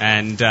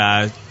 And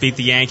beat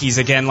the Yankees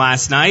again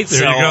last night.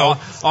 There you go.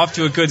 Off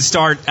to a good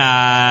start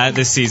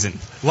this season.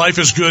 life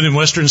is good in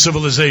Western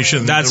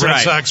civilization. That's the Red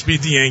right. Sox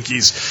beat the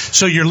Yankees.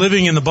 So you're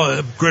living in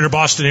the greater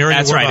Boston area?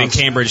 That's right, in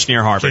Cambridge,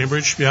 near Harvard.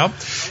 Cambridge, yeah.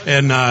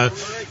 And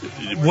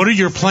what are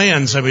your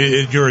plans? I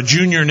mean, you're a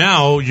junior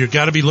now. You've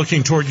got to be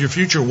looking toward your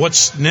future.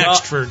 What's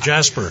next for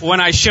Jasper? When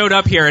I showed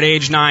up here at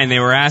age 9, they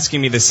were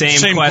asking me the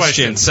same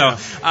question. So yeah.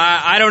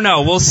 I don't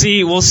know. We'll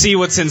see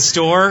what's in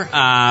store.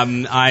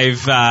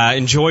 I've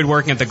enjoyed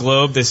working at the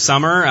Globe this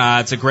summer.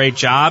 It's a great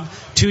job.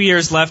 2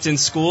 years left in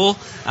school.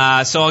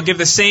 So I'll give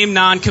the same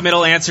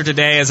non-committal answer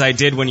today as I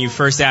did when you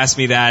first asked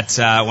me that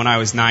when I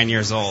was 9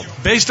 years old.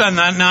 Based on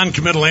that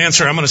non-committal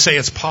answer, I'm going to say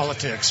it's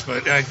politics,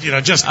 but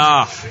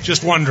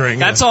just wondering.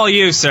 That's all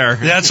you, sir.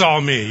 That's all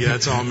me.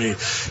 That's all me.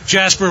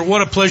 Jasper,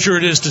 what a pleasure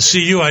it is to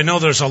see you. I know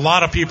there's a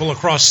lot of people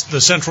across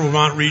the Central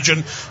Vermont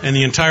region and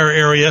the entire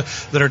area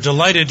that are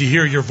delighted to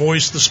hear your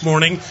voice this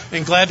morning,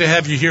 and glad to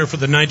have you here for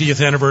the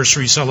 90th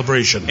anniversary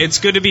celebration. It's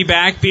good to be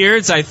back,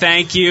 Beards. I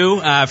thank you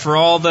for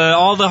all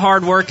the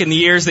hard work and the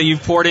years that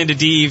you've poured into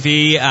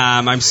DEV.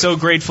 I'm so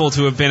grateful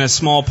to have been a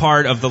small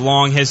part of the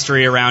long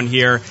history around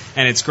here,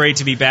 and it's great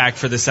to be back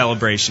for the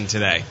celebration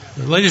today.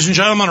 Ladies and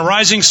gentlemen, a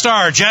rising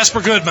star,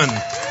 Jasper Goodman.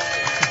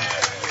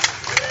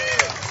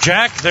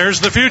 Jack,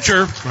 there's the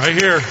future right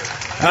here.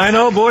 I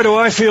know, boy, do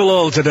I feel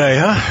old today,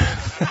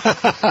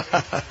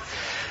 huh?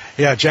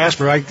 Yeah,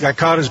 Jasper, I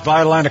caught his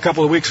byline a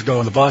couple of weeks ago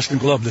in the Boston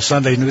Globe, the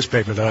Sunday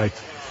newspaper that I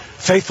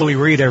faithfully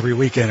read every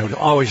weekend. It was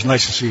always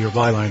nice to see your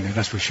byline there,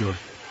 that's for sure.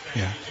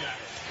 Yeah.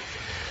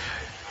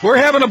 We're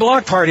having a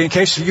block party in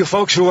case you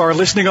folks who are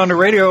listening on the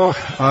radio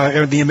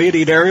in the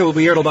immediate area will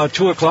be here till about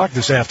 2 o'clock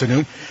this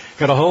afternoon.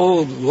 Got a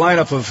whole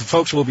lineup of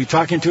folks we'll be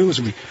talking to.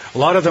 A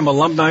lot of them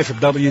alumni from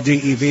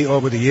WDEV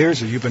over the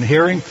years, as you've been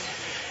hearing.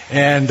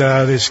 And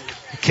this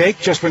cake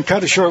just been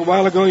cut a short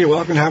while ago. You're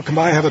welcome to come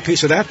by, have a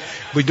piece of that.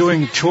 We're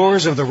doing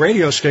tours of the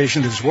radio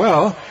station as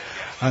well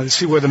to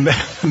see where the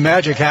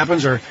magic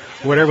happens or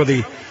whatever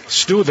the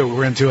stew that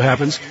we're into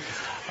happens.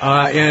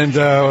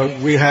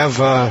 And we have...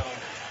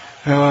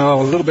 a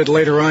little bit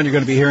later on, you're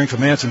going to be hearing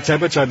from Anson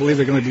Tebbets. I believe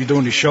they're going to be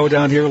doing the show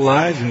down here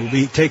live, and we'll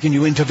be taking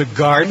you into the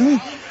garden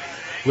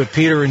with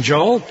Peter and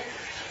Joel.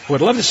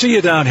 Would love to see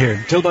you down here.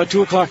 Until about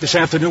 2 o'clock this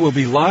afternoon, we'll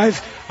be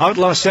live.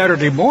 Outlaw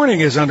Saturday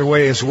Morning is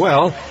underway as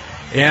well,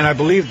 and I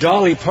believe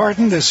Dolly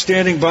Parton is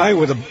standing by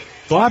with a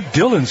Bob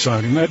Dylan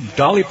song.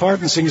 Dolly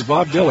Parton sings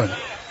Bob Dylan.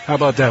 How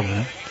about that one,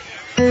 huh?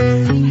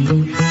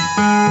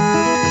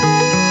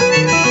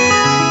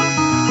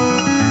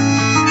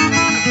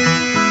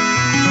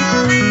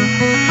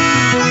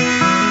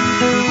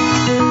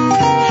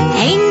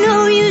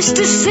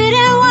 To sit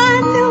and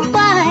wonder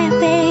why,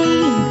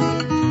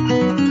 babe,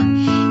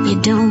 you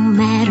don't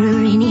matter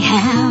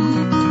anyhow.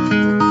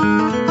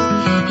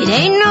 It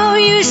ain't no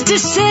use to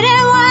sit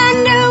and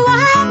wonder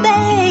why,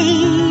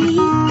 babe,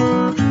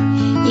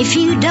 if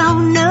you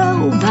don't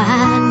know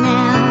by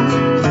now.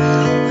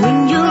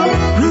 When your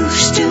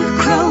rooster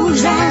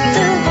crows at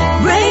the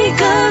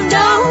break of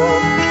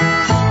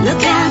dawn,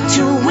 look out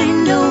your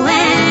window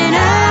and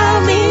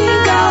I'll be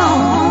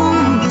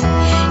gone.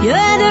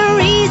 You're the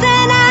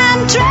reason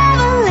I'm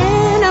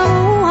traveling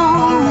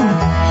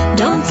on.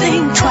 Don't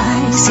think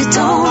twice, it's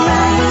alright.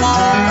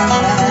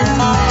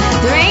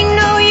 There ain't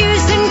no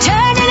use in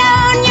turning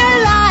on your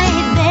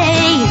light,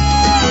 babe.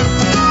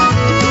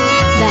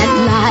 That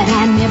light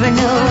I never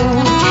know.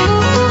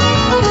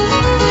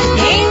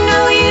 Ain't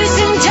no use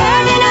in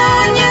turning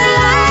on your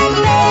light,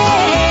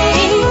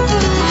 babe.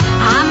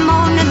 I'm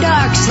on the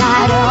dark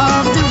side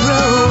of the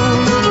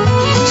road.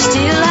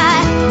 Still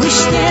I wish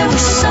there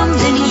was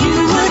something you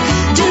would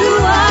do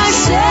or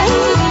say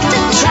to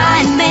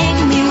try and make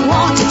me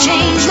want to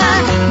change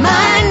my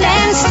mind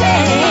and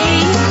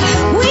stay.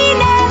 We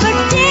never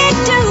did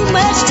too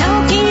much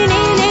talking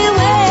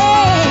anyway.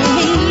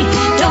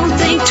 Don't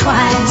think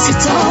twice,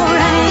 it's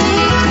alright.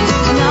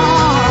 No.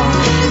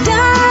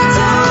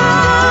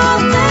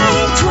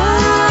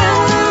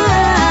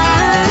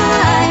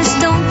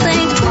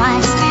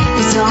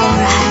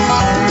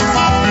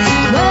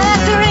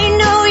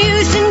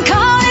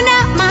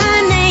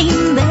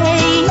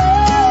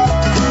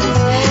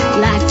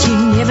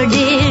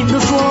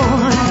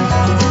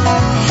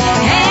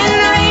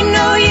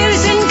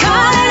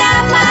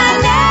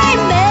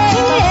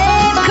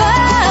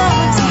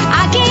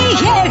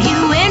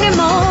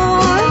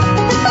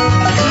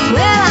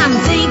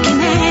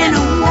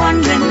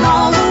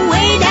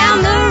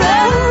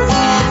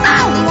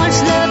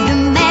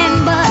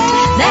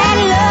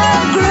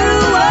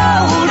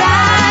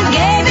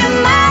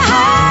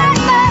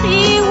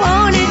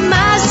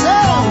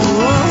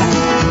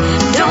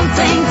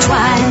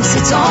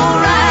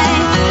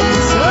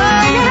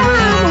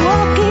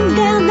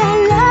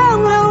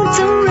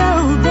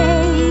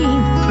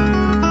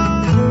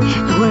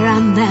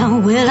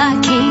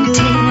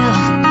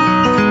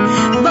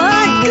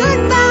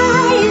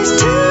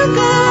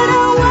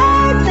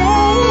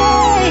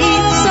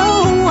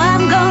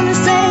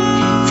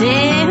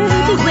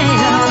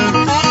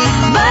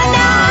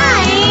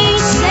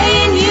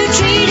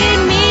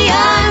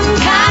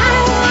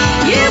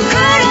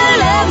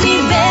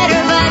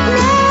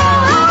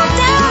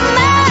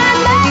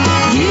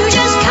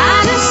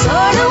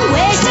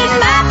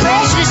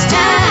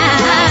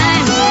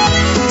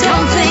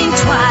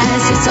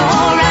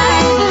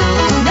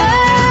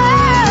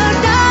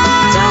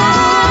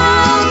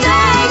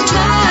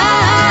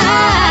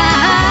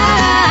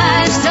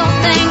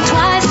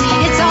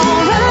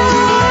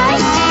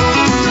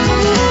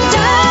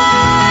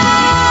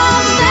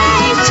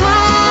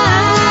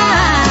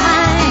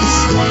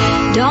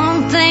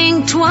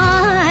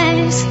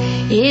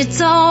 it's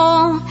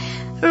all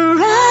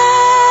right.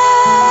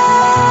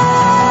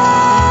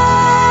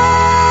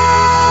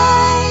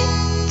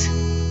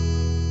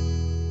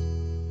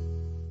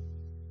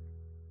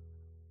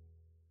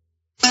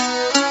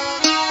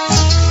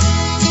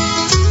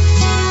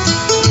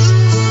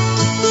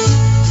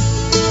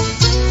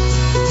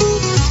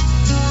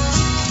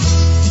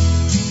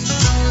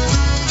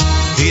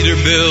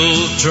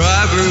 Peterbilt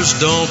drivers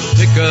don't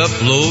pick up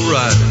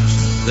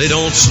lowriders. They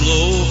don't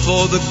slow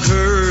for the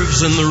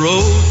curves in the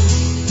road.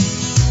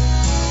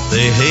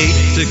 They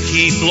hate to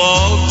keep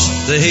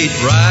logs. They hate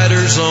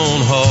riders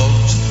on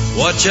hogs.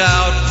 Watch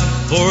out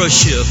for a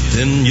shift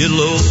in your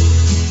load.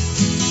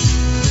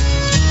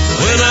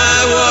 When I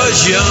was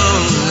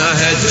young, I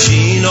had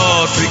Gene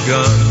Autry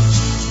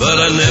guns, but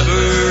I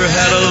never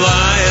had a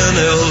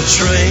Lionel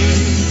train.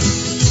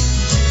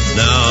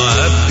 Now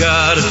I've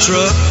got a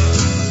truck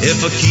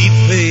if I keep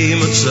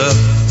payments up,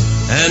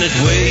 and it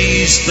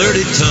weighs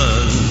 30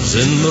 tons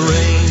in the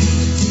rain.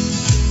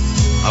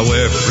 I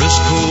wear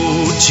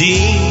Frisco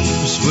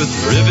jeans with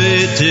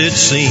riveted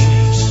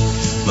seams.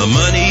 My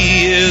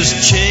money is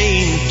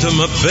chained to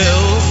my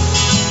belt.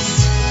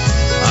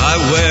 I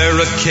wear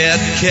a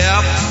cat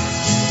cap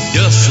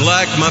just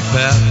like my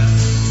pap.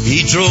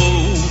 He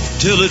drove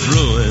till it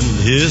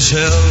ruined his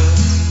health.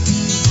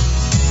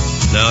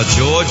 Now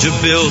Georgia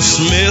Bill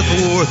Smith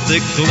wore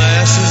thick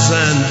glasses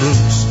and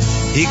boots.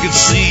 He could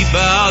see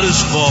about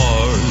as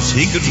far as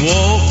he could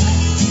walk.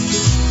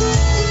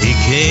 He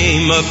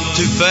came up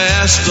too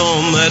fast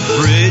on that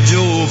bridge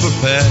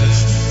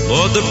overpass.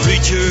 Lord, the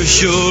preacher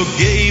sure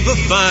gave a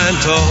fine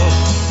talk.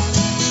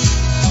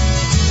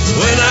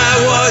 When I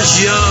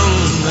was young,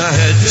 I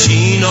had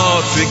Gene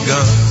Autry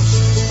guns,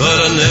 but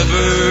I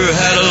never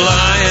had a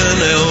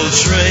Lionel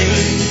train.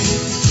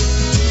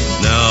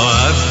 Now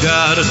I've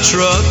got a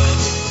truck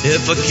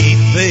if I keep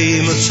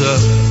payments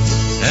up,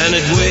 and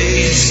it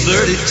weighs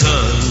 30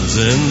 tons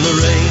in the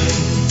rain.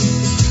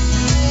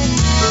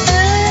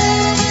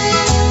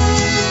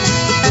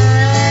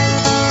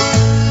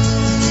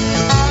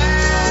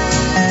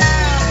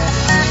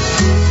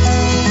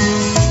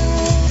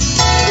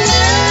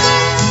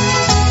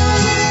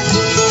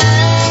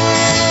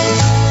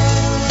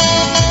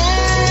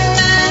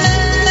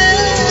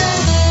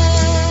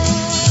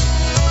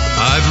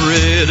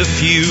 Read a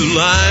few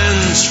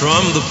lines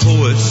from the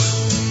poets,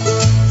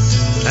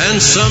 and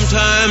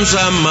sometimes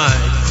I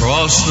might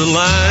cross the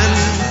line.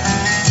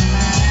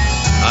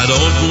 I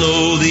don't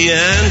know the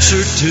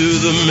answer to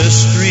the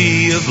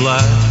mystery of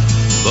life,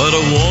 but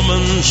a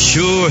woman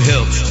sure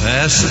helps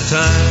pass the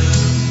time.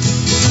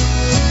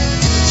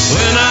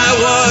 When I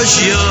was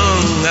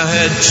young, I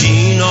had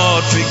Gene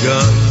Autry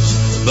guns,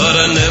 but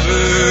I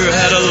never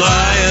had a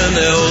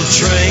Lionel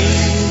train.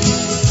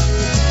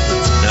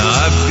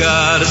 I've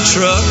got a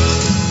truck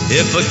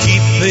if I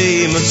keep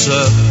payments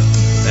up,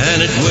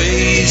 and it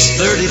weighs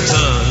 30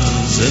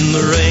 tons in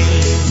the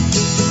rain.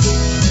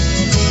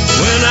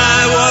 When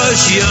I was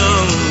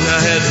young, I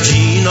had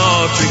Gene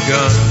Autry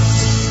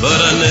guns, but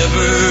I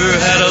never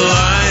had a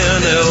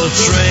Lionel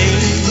train.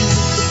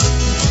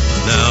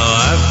 Now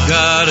I've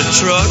got a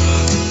truck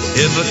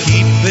if I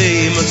keep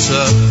payments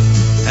up,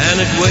 and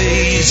it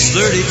weighs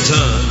 30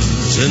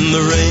 tons in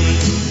the rain.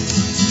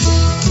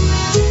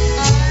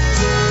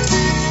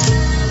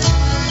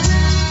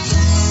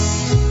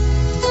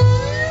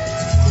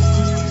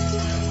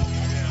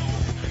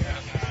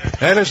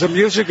 That is the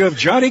music of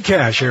Johnny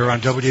Cash here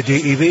on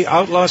WDEV.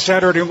 Outlaw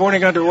Saturday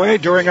morning underway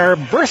during our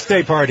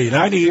birthday party,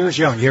 90 years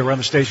young, here on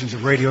the stations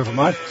of Radio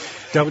Vermont,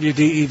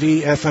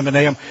 WDEV, FM, and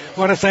AM. I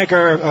want to thank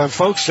our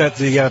folks at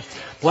the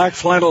Black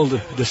Flannel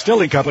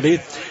Distilling Company.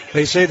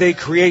 They say they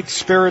create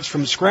spirits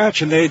from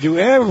scratch, and they do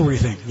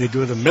everything. They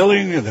do the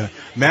milling, the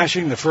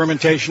mashing, the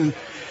fermentation,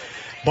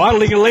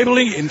 bottling and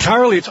labeling.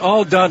 Entirely, it's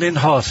all done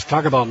in-house.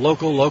 Talk about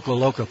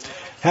local.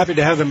 Happy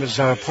to have them as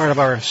part of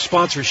our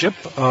sponsorship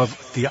of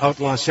the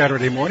Outlaw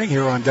Saturday morning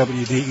here on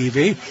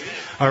WDEV.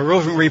 Our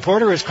roving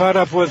reporter is caught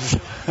up with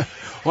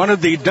one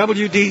of the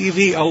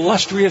WDEV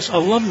illustrious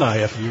alumni,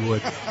 if you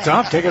would.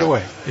 Tom, take it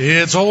away.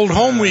 It's Old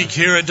Home Week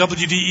here at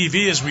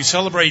WDEV as we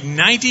celebrate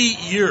 90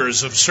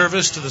 years of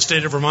service to the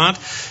state of Vermont.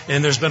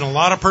 And there's been a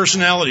lot of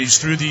personalities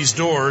through these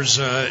doors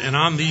and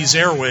on these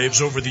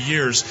airwaves over the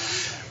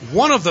years.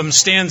 One of them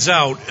stands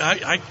out.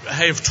 I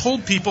have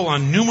told people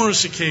on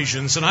numerous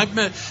occasions, and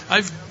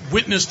I've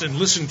witnessed and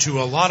listened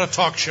to a lot of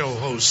talk show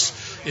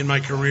hosts in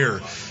my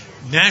career,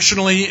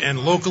 nationally and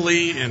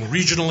locally and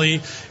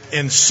regionally,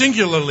 and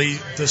singularly,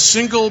 the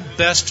single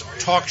best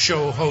talk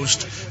show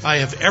host I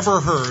have ever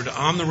heard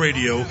on the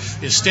radio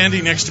is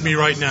standing next to me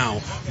right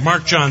now,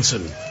 Mark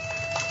Johnson.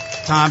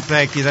 Tom,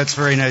 thank you. That's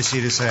very nice of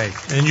you to say.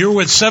 And you're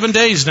with 7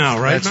 Days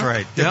now, right? That's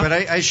right. Yeah. But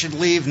I should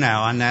leave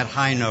now on that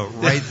high note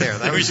right there.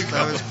 That was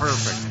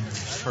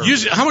perfect.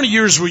 How many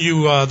years were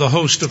you the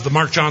host of the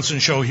Mark Johnson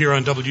Show here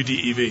on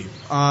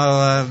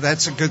WDEV?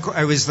 That's a good.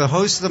 I was the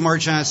host of the Mark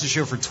Johnson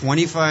Show for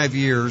 25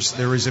 years.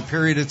 There was a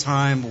period of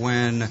time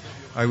when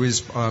I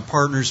was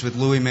partners with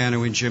Louis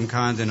Manu and Jim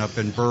Condon up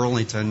in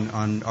Burlington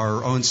on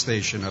our own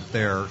station up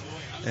there,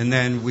 and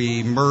then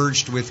we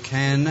merged with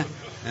Ken.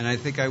 And I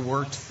think I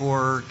worked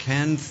for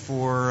Ken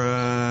for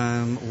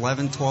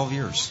 11, 12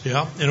 years.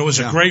 Yeah, and it was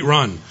a great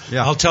run.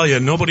 Yeah. I'll tell you,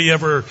 nobody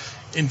ever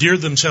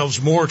endeared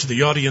themselves more to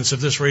the audience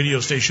of this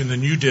radio station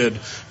than you did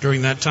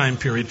during that time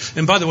period.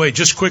 And by the way,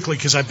 just quickly,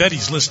 because I bet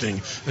he's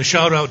listening, a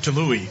shout out to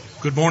Louis.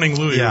 Good morning,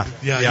 Louis.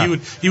 Yeah.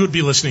 He would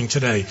be listening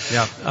today.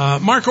 Yeah.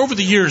 Mark, over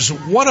the years,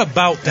 what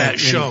about that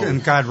show?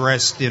 And God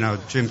rest,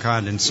 Jim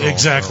Condon's soul.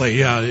 Exactly. So.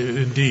 Yeah,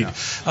 indeed.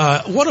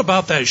 Yeah. What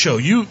about that show?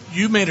 You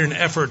made an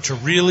effort to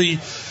really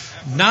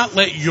not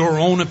let your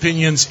own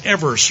opinions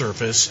ever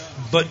surface,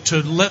 but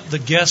to let the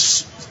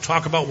guests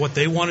talk about what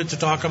they wanted to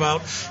talk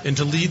about and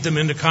to lead them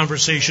into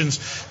conversations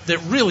that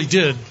really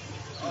did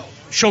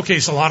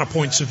showcase a lot of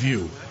points of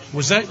view.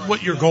 Was that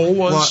what your goal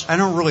was? Well, I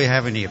don't really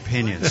have any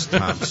opinions,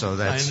 Tom, so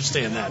that's... I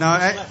understand that.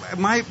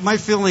 No, my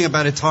feeling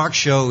about a talk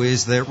show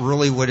is that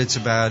really what it's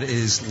about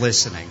is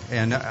listening.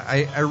 And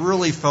I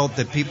really felt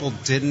that people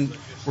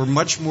were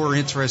much more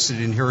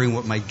interested in hearing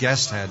what my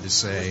guest had to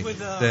say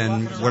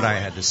than what I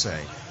had to say.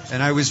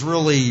 And I was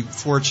really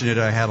fortunate.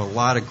 I had a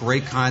lot of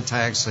great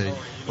contacts. I,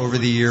 over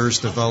the years,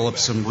 developed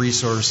some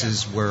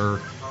resources where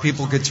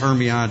people could turn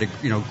me on to,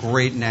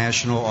 great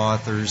national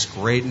authors,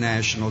 great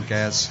national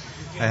guests.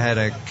 I had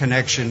a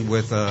connection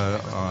with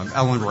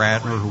Ellen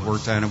Ratner, who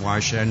worked down in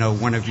Washington. I know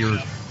one of your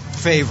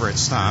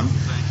favorites, Tom.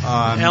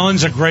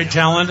 Ellen's a great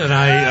talent,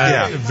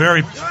 and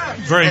very,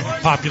 very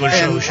popular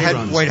show she had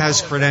runs. White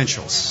House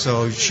credentials,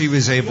 so she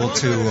was able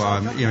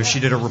to, she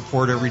did a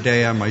report every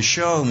day on my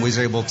show and was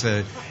able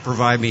to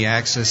provide me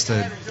access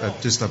to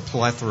just a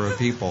plethora of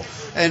people.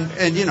 And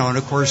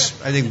of course,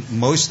 I think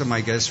most of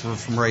my guests were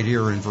from right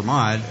here in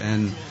Vermont,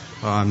 and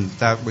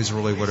that was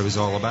really what it was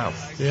all about.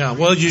 Yeah,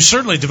 well, you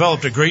certainly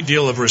developed a great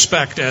deal of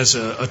respect as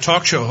a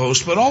talk show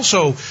host, but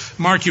also,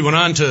 Mark, you went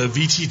on to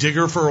VT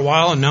Digger for a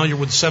while, and now you're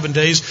with 7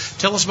 Days.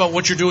 Tell us about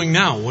what you're doing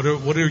now. What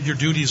are your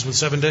duties with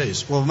 7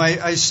 Days? Well,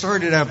 I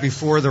started out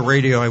before the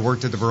radio. I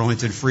worked at the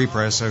Burlington Free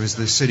Press. I was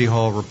the City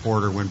Hall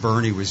reporter when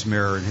Bernie was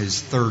mayor in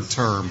his third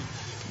term.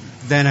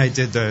 Then I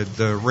did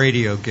the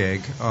radio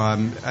gig.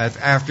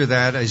 After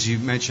that, as you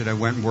mentioned, I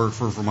went and worked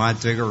for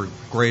Vermont Digger, a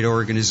great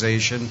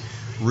organization.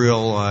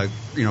 Real,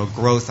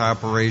 growth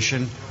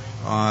operation.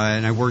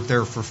 And I worked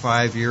there for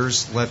 5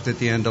 years, left at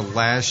the end of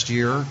last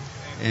year.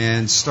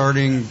 And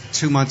starting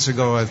 2 months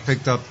ago, I've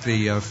picked up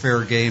the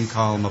Fair Game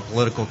column, a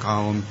political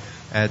column,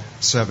 at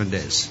 7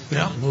 Days.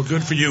 Yeah, well,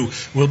 good for you.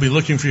 We'll be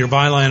looking for your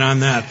byline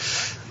on that.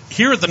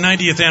 Here at the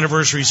 90th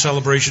anniversary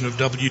celebration of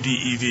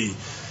WDEV,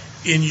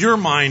 in your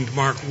mind,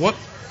 Mark, what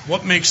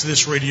makes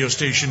this radio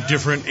station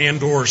different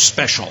and or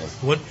special?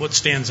 What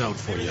stands out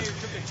for you?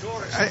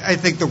 I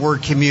think the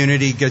word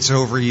community gets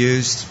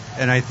overused,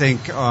 and I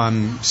think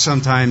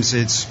sometimes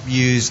it's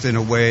used in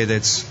a way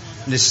that's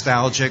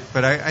nostalgic,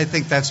 but I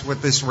think that's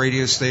what this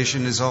radio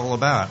station is all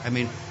about. I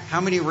mean, how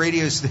many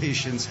radio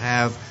stations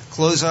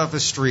close off a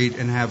street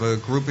and have a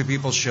group of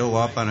people show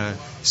up on a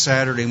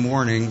Saturday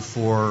morning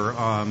for,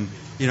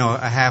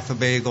 a half a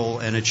bagel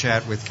and a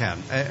chat with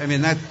Ken? I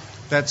mean,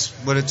 that's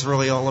what it's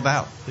really all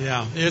about.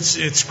 Yeah,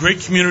 it's great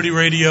community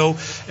radio,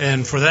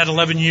 and for that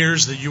 11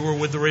 years that you were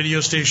with the radio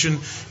station,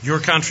 your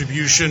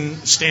contribution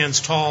stands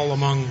tall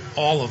among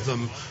all of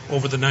them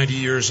over the 90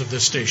 years of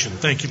this station.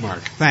 Thank you, Mark.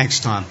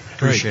 Thanks, Tom.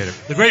 Appreciate it.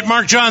 The great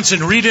Mark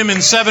Johnson. Read him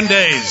in 7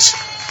 days.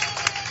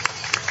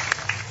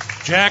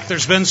 Jack,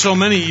 there's been so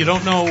many, you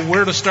don't know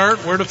where to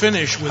start, where to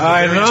finish with the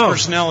various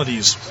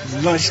personalities.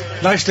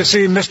 Nice to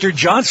see Mr.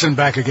 Johnson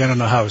back again in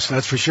the house,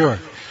 that's for sure.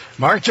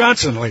 Mark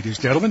Johnson, ladies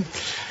and gentlemen.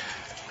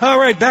 All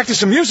right, back to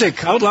some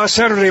music. Outlaw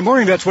Saturday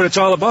Morning, that's what it's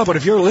all about. But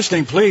if you're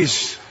listening,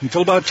 please,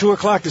 until about 2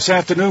 o'clock this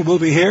afternoon, we'll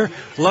be here.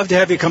 Love to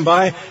have you come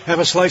by, have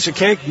a slice of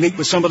cake, meet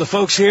with some of the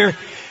folks here,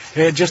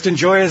 and just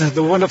enjoy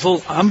the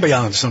wonderful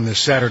ambiance on this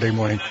Saturday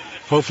morning.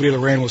 Hopefully the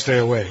rain will stay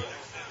away.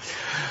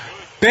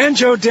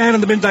 Banjo Dan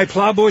and the Midnight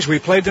Plowboys, we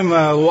played them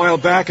a while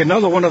back.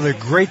 Another one of the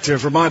great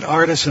Vermont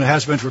artists, and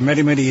has been for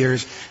many, many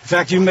years. In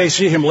fact, you may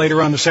see him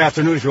later on this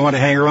afternoon if you want to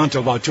hang around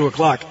till about 2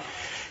 o'clock.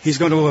 He's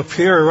going to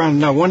appear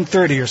around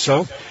 1:30 or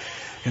so,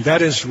 and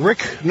that is Rick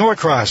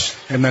Norcross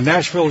and the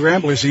Nashville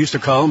Ramblers, they used to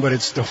call him, but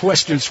it's the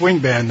Western Swing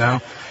Band now.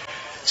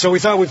 So we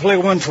thought we'd play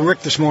one for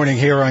Rick this morning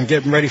here on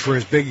getting ready for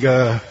his big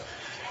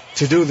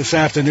to-do this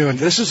afternoon.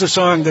 This is a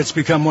song that's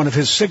become one of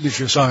his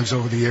signature songs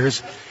over the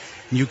years.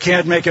 And you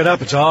can't make it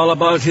up. It's all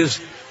about his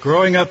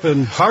growing up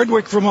in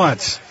Hardwick,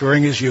 Vermont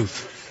during his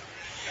youth.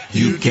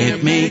 You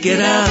can't make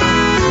it up.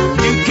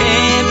 You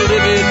can't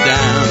live it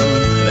down.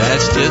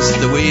 That's just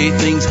the way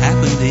things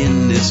happened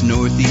in this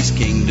Northeast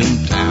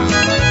Kingdom town.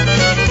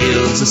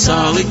 Hills are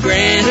solid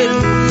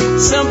granite,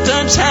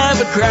 sometimes have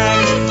a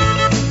crack.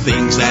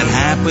 Things that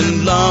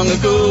happened long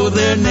ago,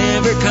 they're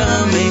never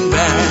coming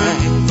back.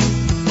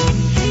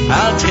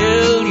 I'll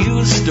tell you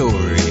a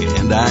story,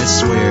 and I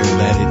swear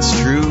that it's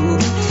true,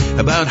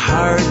 about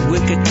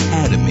Hardwick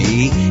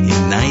Academy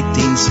in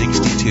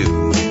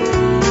 1962.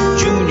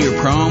 Junior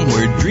prom,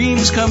 where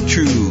dreams come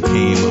true,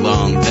 came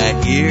along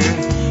that year.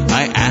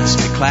 I asked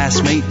a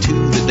classmate to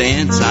the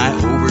dance, I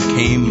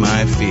overcame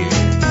my fear.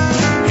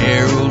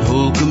 Harold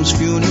Holcomb's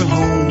Funeral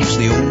Home's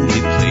the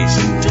only place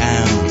in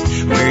town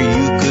where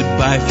you could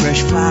buy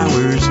fresh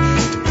flowers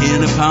to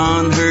pin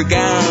upon her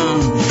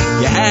gown.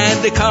 You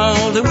had to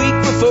call the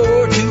week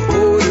before to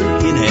order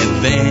in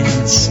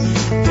advance.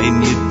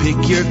 Then you'd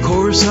pick your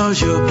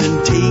corsage up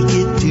and take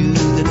it to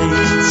the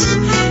dance.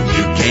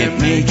 You can't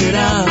make it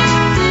up,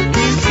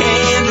 you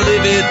can't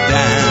live it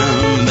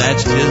down.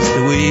 That's just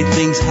the way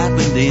things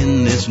happened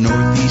in this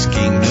Northeast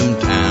Kingdom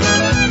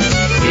town.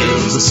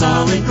 Hills of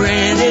solid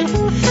granite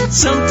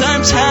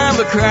sometimes have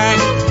a crack.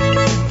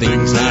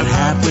 Things that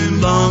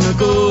happened long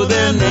ago,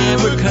 they're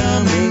never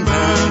coming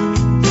back.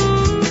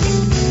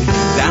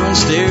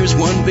 Downstairs,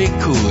 one big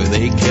cooler,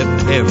 they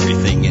kept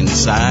everything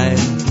inside.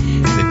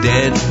 The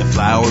dead, the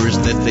flowers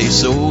that they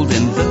sold,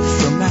 and the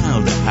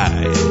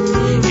formaldehyde.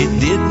 It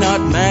did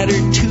not matter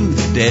to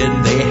the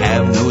dead, they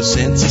have no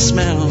sense of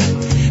smell.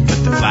 But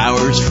the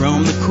flowers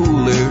from the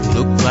cooler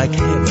looked like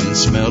heaven,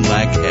 smelled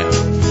like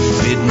hell.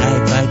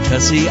 Midnight by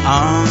Tussie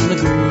on the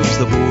girls,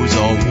 the boys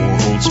all wore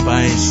Old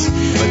Spice.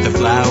 But the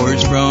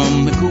flowers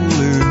from the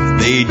cooler,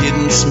 they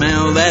didn't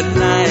smell that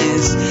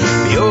nice.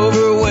 The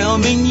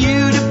overwhelming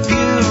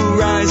U-to-pew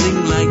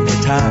rising like the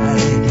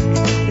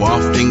tide,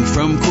 wafting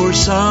from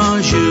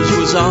corsages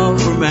was all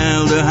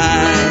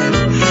formaldehyde.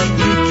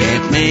 You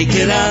can't make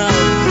it up,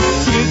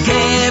 you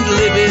can't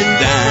live it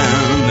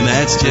down.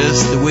 That's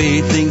just the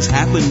way things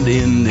happened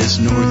in this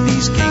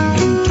Northeast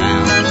Kingdom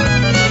town.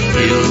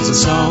 Hills of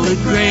solid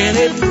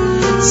granite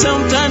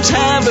sometimes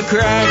have a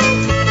crack.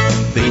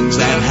 Things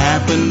that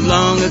happened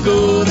long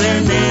ago,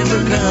 they're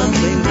never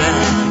coming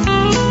back.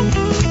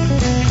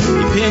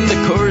 You pinned the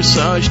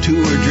corsage to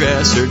her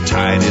dress or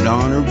tied it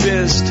on her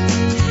wrist.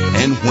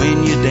 And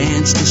when you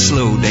danced a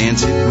slow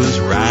dance, it was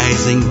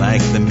rising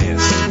like the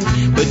mist.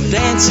 But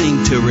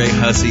dancing to Ray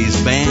Hussey's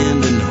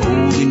band and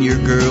holding your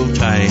girl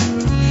tight,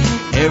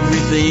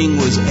 everything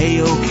was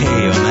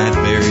A-OK on that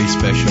very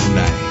special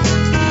night.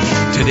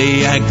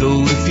 Today I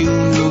go to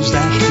funerals,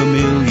 that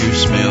familiar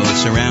smell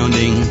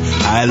surrounding.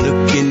 I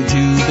look into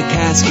the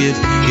casket,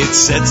 it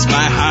sets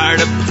my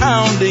heart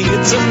a-pounding.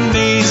 It's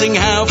amazing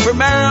how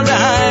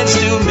formaldehyde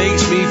still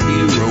makes me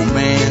feel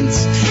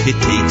romance. It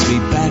takes me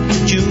back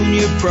to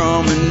junior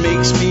prom and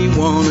makes me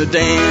wanna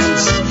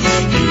dance.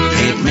 You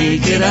can't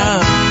make it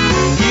up,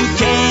 you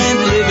can't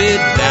live it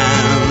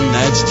down.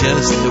 That's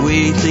just the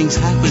way things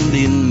happened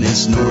in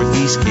this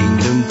Northeast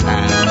Kingdom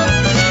town.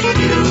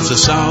 Hills of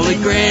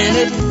solid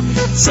granite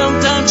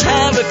sometimes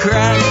have a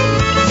crack.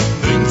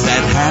 Things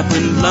that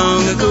happened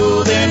long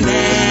ago, they're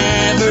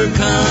never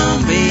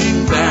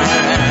coming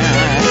back.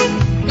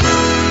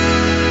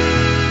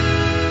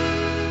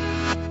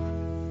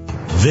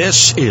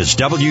 This is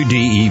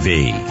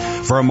WDEV,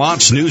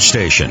 Vermont's news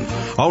station,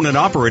 owned and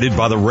operated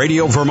by the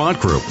Radio Vermont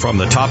Group. From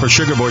the top of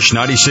Sugarbush,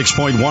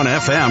 96.1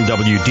 FM,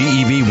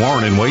 WDEV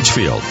Warren and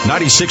Waitsfield,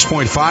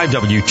 96.5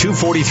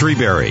 W243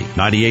 Barrie,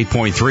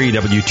 98.3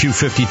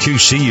 W252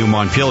 CU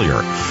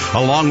Montpelier,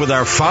 along with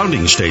our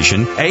founding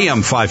station,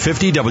 AM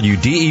 550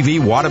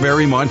 WDEV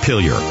Waterbury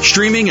Montpelier,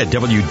 streaming at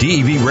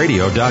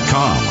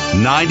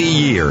WDEVradio.com. 90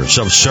 years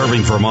of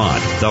serving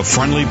Vermont, the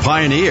friendly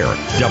pioneer,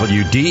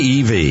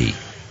 WDEV.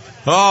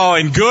 Oh,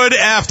 and good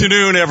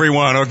afternoon,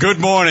 everyone, or good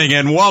morning,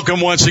 and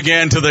welcome once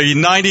again to the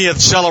 90th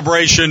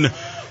celebration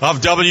of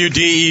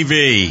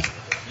WDEV.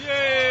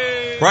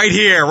 Yay! Right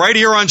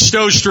here on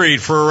Stowe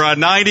Street for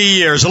 90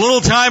 years. A little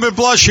time at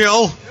Blush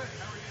Hill.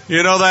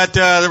 You know that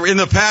in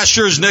the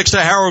pastures next to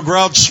Harold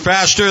Grout's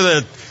pasture,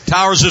 the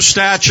Towers of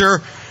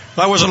Stature.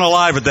 I wasn't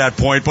alive at that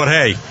point, but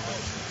hey.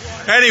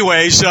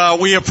 Anyways,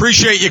 we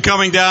appreciate you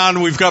coming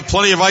down. We've got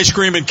plenty of ice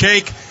cream and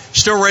cake.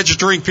 Still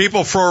registering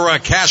people for a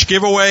cash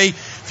giveaway.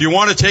 If you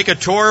want to take a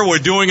tour, we're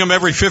doing them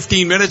every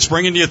 15 minutes,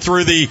 bringing you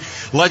through the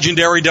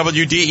legendary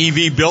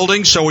WDEV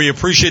building, so we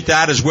appreciate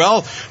that as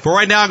well. But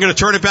right now, I'm going to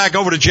turn it back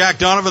over to Jack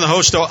Donovan, the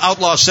host of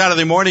Outlaw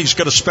Saturday Morning. He's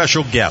got a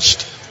special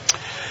guest.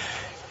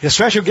 A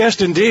special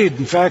guest indeed.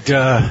 In fact,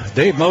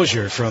 Dave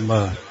Mosier from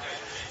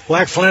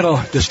Black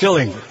Flannel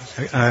Distilling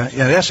in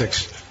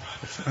Essex.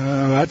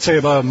 I'd say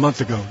about a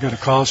month ago, got a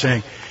call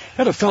saying,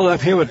 "Had a fellow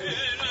up here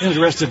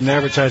interested in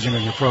advertising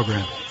on your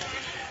program."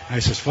 I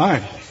says,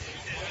 "Fine.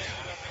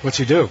 What's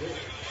he do?"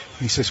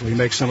 He says, "We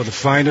make some of the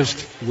finest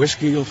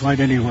whiskey you'll find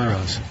anywhere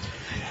else.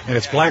 And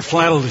it's Black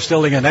Flannel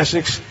Distilling in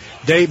Essex.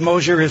 Dave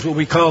Mosier is what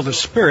we call the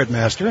Spirit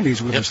Master, and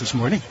he's with us this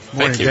morning.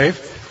 Morning, Dave.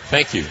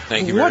 Thank you.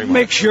 Thank you very much. What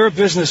makes your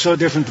business so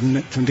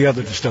different from the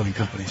other distilling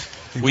companies?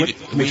 What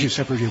makes you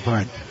separate you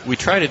apart? We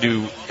try to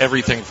do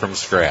everything from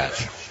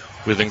scratch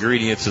with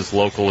ingredients as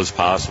local as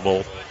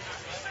possible,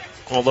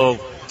 although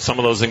some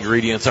of those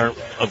ingredients aren't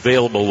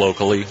available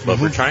locally, but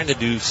we're trying to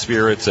do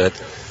spirits that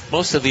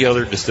most of the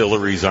other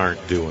distilleries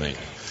aren't doing,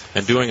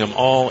 and doing them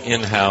all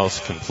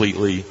in-house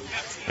completely.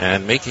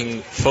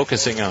 and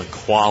focusing on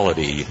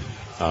quality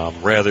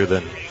rather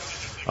than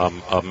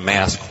a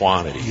mass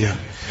quantity. Yeah.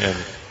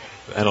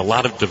 And a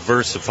lot of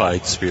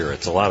diversified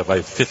spirits. I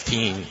have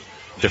 15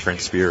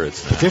 different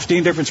spirits now.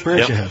 15 different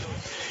spirits you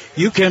have.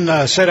 You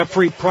can set up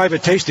free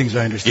private tastings,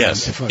 I understand,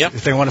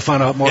 if they want to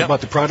find out more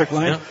about the product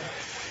line. Yep.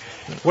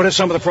 What are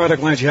some of the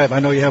product lines you have?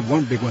 I know you have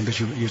one big one that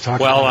you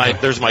talked about. Well,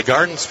 there's my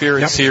Garden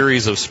Spirit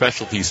series of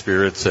specialty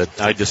spirits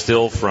that I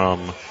distill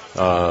from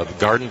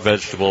garden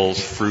vegetables,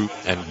 fruit,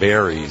 and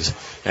berries.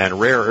 And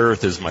Rare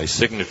Earth is my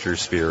signature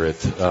spirit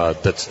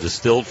that's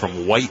distilled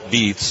from white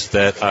beets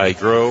that I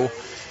grow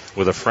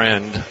with a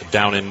friend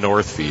down in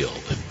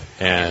Northfield.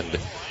 And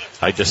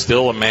I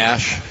distill a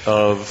mash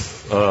of,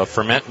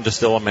 ferment and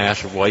distill a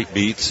mash of white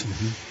beets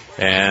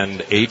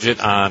and age it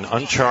on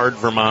uncharred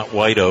Vermont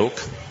white oak.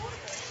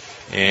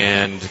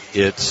 And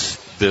it's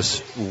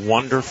this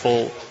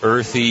wonderful,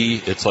 earthy,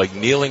 it's like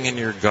kneeling in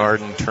your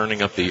garden,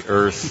 turning up the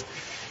earth,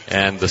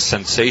 and the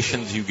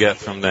sensations you get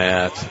from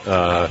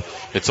that,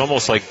 it's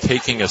almost like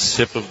taking a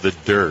sip of the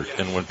dirt.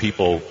 And when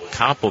people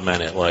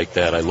compliment it like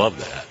that, I love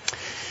that.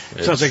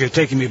 Sounds like it's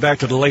taking me back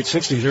to the late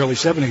 60s, early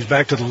 70s,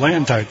 back to the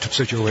land type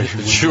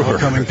situation. Sure.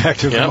 Coming back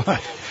to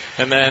Vermont.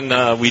 And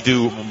then we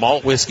do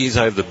malt whiskeys.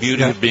 I have the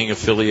beauty of being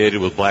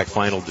affiliated with Black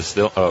Flannel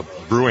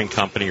Brewing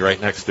Company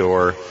right next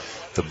door,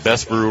 the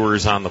best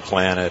brewers on the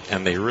planet,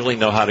 and they really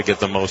know how to get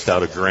the most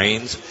out of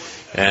grains.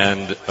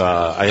 And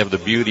I have the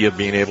beauty of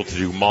being able to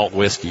do malt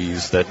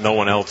whiskeys that no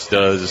one else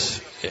does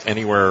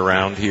anywhere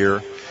around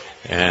here,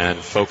 and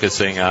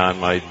focusing on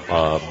my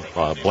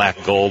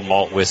Black Gold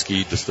malt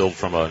whiskey distilled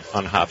from an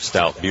unhopped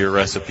stout beer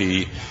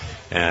recipe,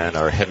 and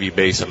our heavy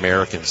base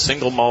American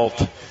single malt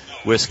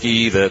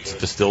whiskey that's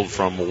distilled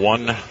from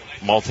one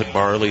malted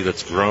barley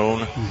that's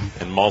grown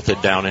and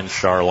malted down in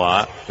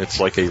Charlotte. It's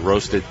like a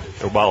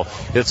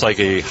it's like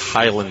a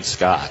Highland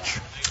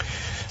Scotch.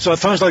 So it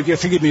sounds like you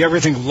give me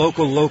everything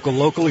local,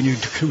 and you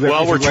do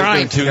Well, we're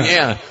trying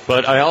to,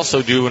 But I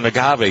also do an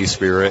agave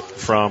spirit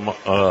from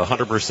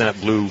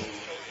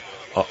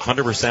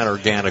 100%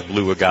 organic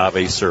blue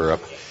agave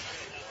syrup.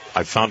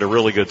 I found a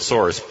really good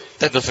source.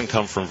 That doesn't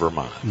come from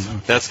Vermont.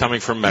 That's coming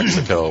from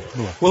Mexico.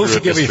 We'll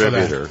forgive you for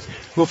that.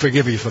 We'll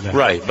forgive you for that.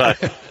 Right, but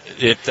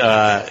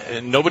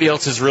nobody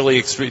else is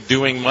really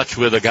doing much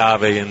with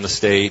agave in the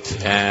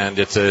state, and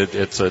it's a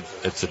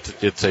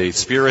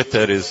spirit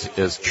that is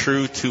as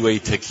true to a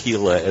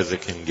tequila as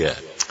it can get.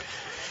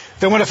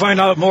 They want to find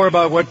out more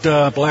about what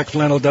Black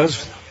Flannel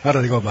does. How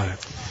do they go about it?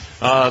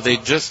 They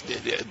just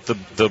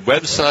the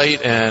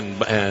website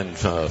and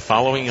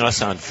following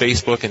us on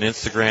Facebook and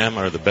Instagram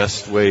are the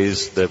best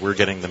ways that we're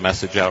getting the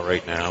message out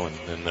right now,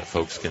 and that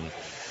folks can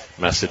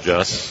message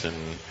us. And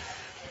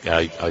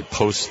I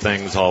post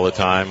things all the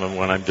time and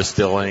when I'm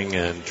distilling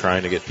and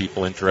trying to get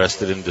people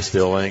interested in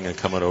distilling and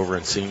coming over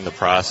and seeing the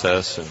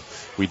process, and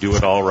we do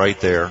it all right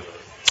there.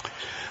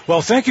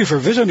 Well, thank you for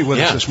visiting with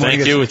us this morning.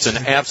 Thank you. It's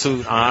an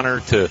absolute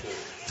honor to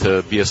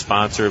be a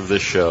sponsor of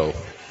this show.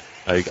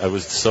 I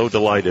was so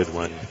delighted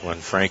when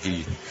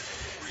Frankie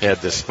had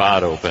this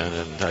spot open,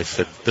 and I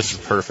said, this is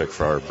perfect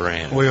for our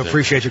brand. We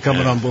appreciate you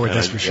coming on board,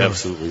 that's for sure.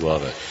 Absolutely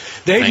love it.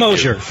 Dave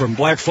Mosier from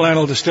Black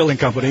Flannel Distilling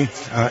Company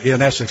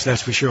in Essex,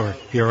 that's for sure,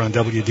 here on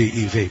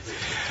WDEV.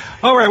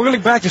 All right, we're going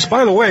to back this.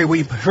 By the way,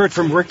 we heard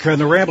from Rick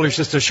and the Ramblers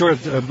just a short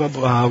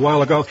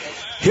while ago.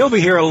 He'll be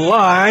here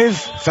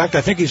live. In fact,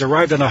 I think he's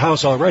arrived in the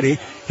house already.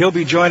 He'll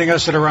be joining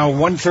us at around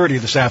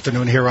 1:30 this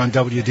afternoon here on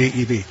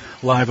WDEV,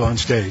 live on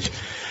stage.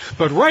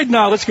 But right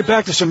now, let's get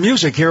back to some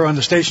music here on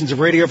the stations of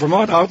Radio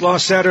Vermont. Outlaw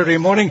Saturday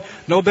morning.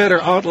 No better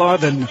outlaw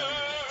than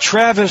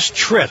Travis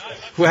Tritt,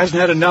 who hasn't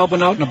had an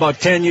album out in about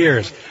 10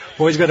 years.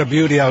 Boy, he's got a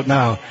beauty out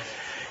now.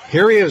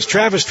 Here he is,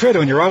 Travis Tritt,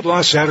 on your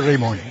Outlaw Saturday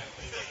morning.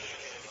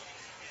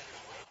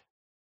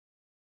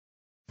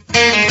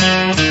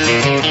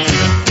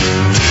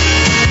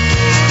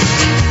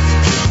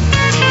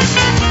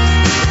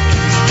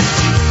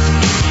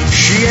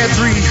 She had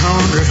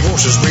 300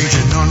 horses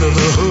raging under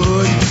the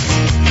hood.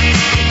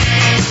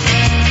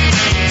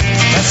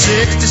 That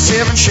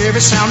 67 Chevy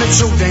sounded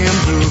so damn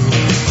good.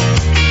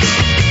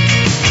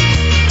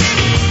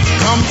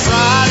 Come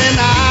Friday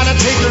night, I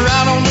take her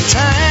out on the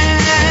town,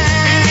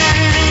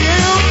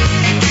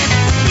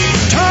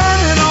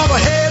 turning all the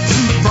heads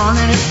and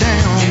burning it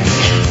down.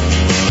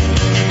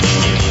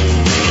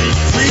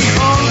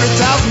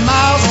 300,000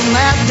 miles on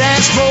that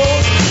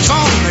dashboard.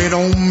 Some they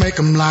don't make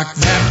them like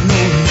that no more.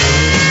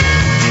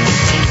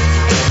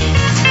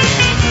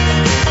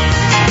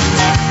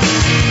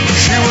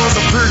 She was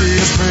the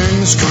prettiest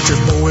thing this country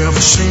boy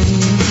ever seen.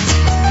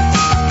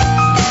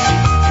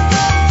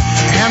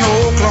 An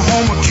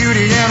Oklahoma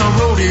cutie and a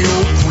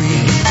rodeo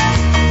queen.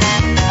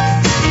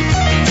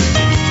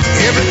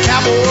 Every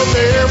cowboy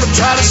there would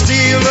try to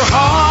steal her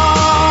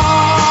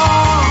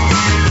heart.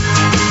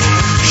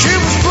 She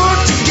was put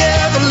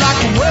together like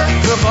a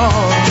work of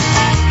art.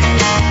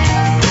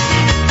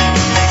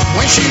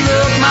 When she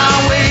looked my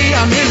way,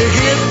 I nearly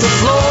hit the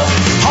floor.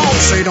 Oh,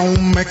 say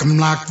don't make them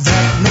like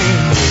that no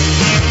more.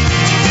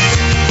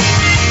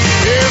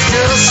 There's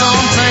just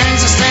some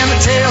things that stand the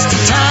test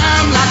of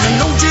time, like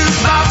an old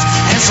jukebox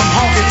and some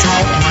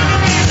honky-tonk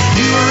wine.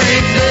 Newer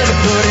ain't better,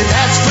 buddy,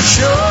 that's for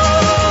sure.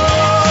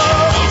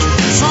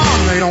 Son,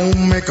 they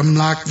don't make 'em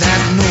like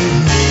that no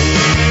more.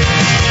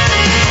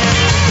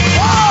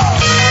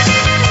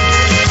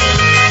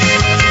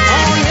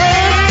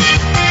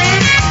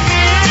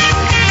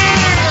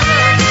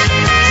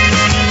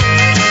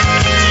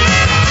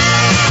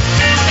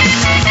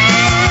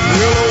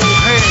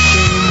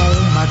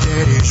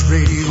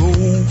 Radio.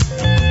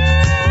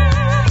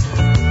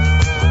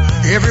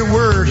 Every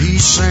word he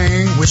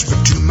sang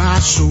whispered to my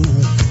soul.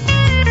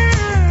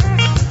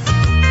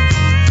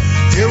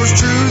 There was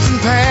truth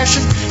and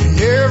passion in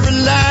every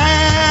line.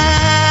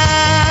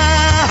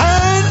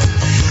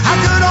 I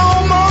could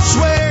almost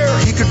swear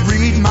he could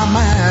read my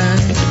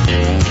mind.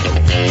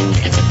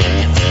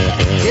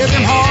 Yeah,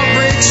 them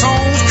heartbreak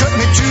songs cut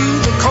me to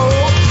the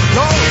core.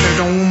 Lord, they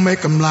don't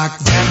make 'em like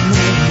that no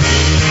more.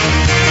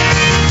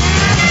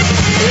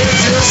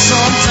 There's just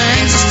some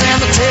things that stand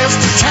the test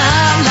of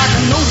time, like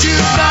an old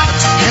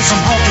jukebox and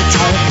some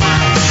honky-tonk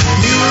wine.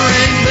 Newer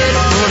ain't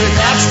better, buddy,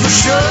 that's for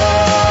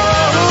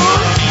sure.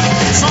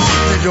 Some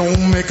they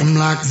don't make 'em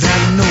like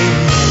that no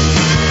more.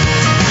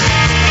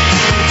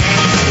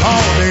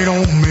 Oh, they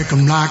don't make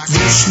 'em like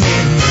this no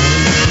more.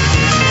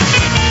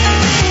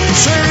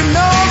 Say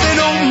no, they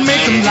don't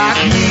make 'em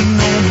like me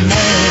no more.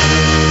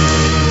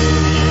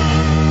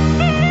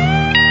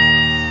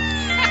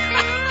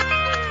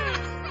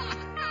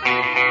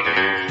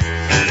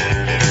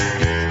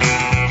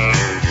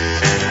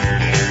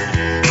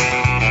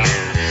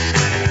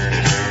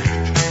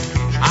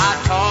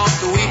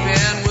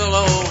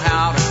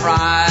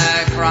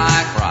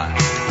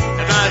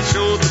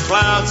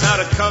 Clouds had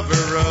a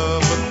cover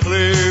of a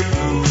clear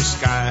blue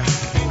sky,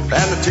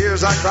 and the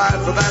tears I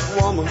cried for that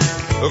woman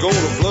are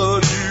gonna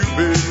flood you,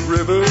 big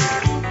river,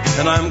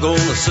 and I'm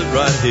gonna sit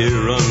right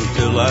here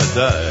until I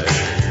die.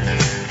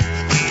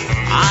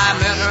 I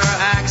met her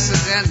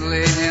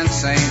accidentally in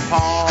St.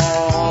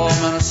 Paul,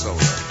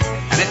 Minnesota,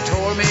 and it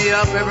tore me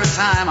up every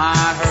time I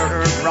heard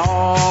her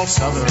drawl,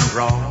 southern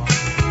drawl.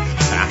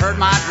 And I heard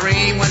my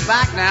dream went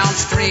back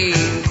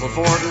downstream,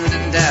 Cleforton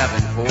and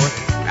Davenport,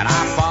 and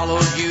I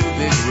followed you,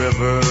 big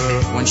river,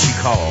 when she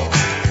called.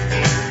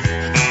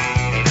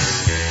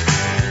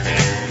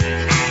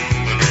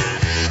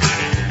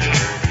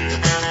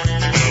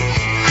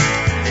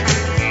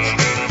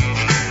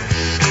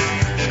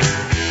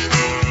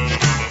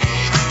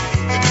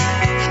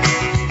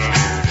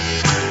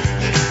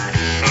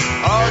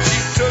 Oh, she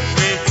took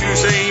me to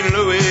St.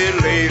 Louis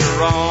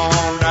later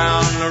on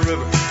down the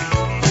river.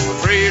 The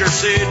freighter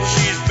said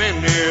she's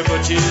been here,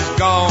 but she's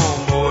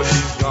gone, boy,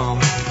 she's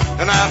gone.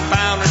 And I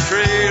found a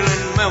trail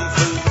in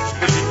Memphis,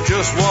 but she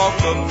just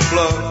walked up the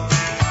bluff,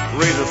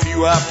 raised a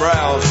few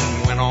eyebrows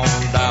and went on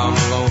down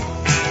alone.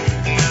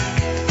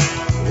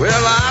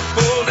 Well, I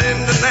pulled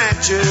into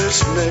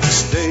Natchez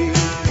next day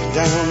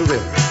down the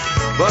river,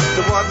 but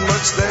there wasn't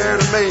much there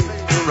to make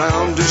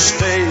around to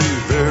stay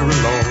very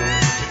long.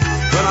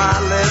 When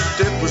I left,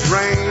 it was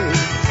raining,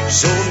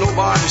 so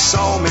nobody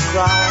saw me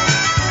cry.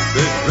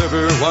 Big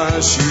river,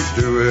 why's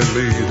she doing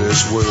me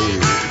this way?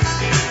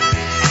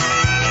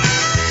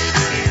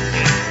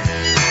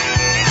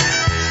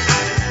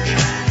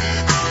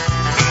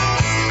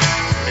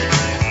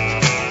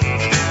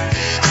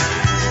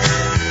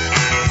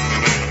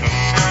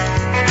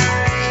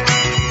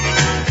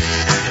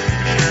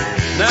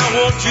 Now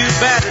won't you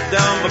bat it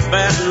down by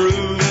Baton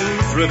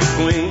Rouge, River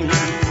Queen,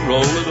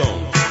 roll it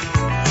on.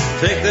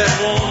 Take that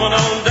woman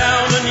on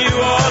down to New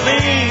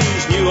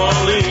Orleans, New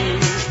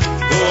Orleans.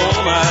 Go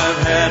on, I've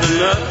had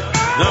enough,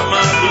 done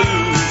my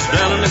blues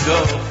down in the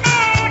Gulf.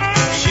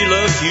 She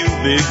loves you,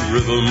 big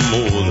river,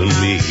 more than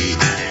me.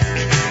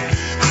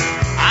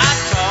 I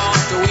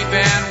taught the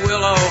weeping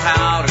willow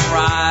how to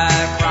cry,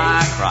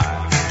 cry, cry.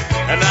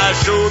 And I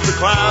showed the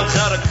clouds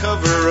how to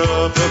cover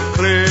up a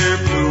clear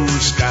blue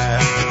sky.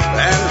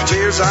 And the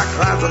tears I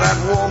cried for that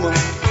woman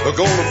are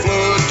gonna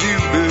flood you,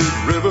 big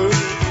river,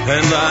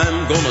 and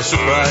I'm gonna sit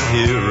right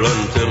here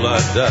until I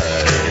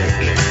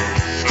die.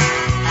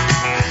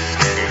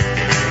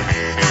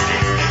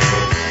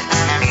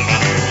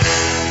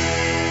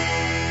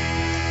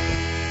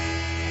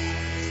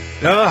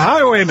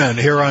 Highwaymen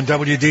here on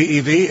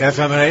WDEV,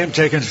 FM and AM,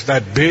 taking us to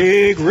that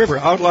big river.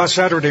 Outlaw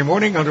Saturday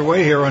morning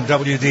underway here on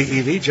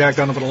WDEV. Jack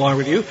Donovan along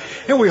with you.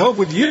 And we hope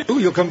with you,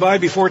 you'll come by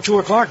before 2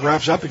 o'clock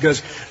wraps up,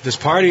 because this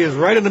party is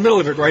right in the middle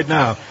of it right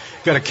now.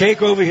 Got a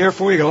cake over here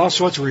for you, got all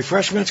sorts of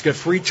refreshments, got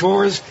free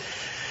tours,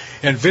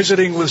 and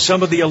visiting with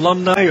some of the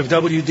alumni of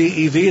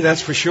WDEV,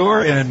 that's for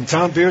sure. And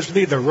Tom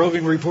Beardsley, the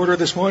roving reporter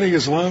this morning,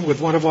 is along with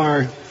one of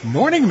our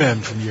morning men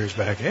from years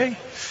back, eh?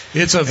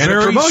 It's a and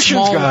very a promotions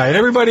small guy, and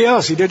everybody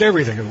else. He did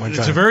everything at one time.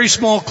 It's a very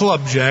small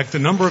club, Jack. The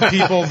number of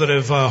people that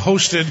have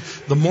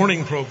hosted the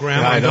morning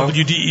program on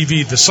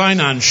WDEV, the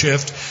sign-on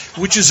shift,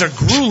 which is a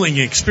grueling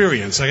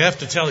experience, I have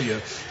to tell you.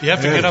 You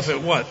have to get up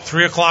at,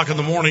 3 o'clock in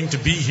the morning to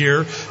be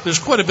here. There's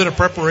quite a bit of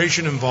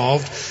preparation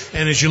involved.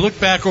 And as you look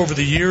back over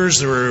the years,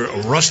 there were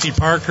Rusty Jesse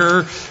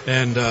Parker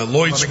and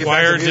Lloyd Want me to get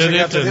Squire back to music did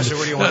it, after this, or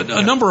what do you want? and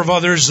a number of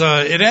others.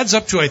 It adds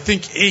up to, I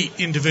think, 8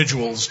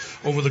 individuals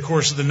over the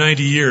course of the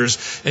 90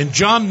 years. And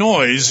John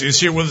Noyes is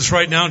here with us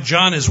right now.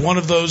 John is one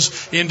of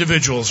those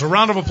individuals. A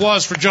round of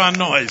applause for John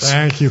Noyes.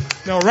 Thank you.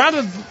 No, round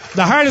of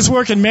the hardest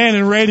working man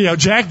in radio,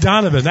 Jack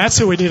Donovan. That's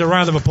who we need a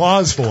round of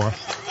applause for.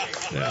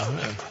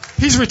 Yeah.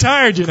 He's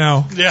retired, you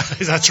know. Yeah,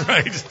 that's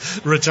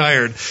right.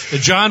 Retired.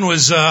 John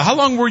was, how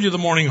long were you the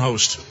morning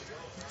host?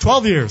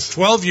 12 years.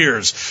 12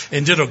 years.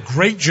 And did a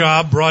great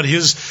job, brought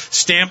his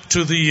stamp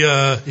to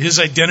his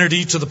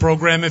identity to the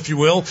program, if you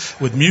will,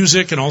 with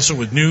music and also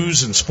with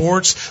news and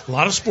sports. A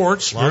lot of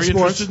sports. Very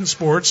interested in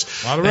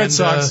sports. A lot of Red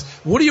Sox.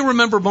 What do you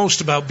remember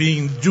most about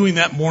doing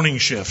that morning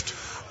shift?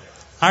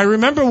 I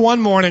remember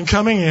one morning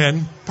coming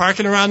in,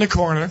 parking around the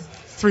corner,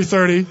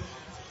 3:30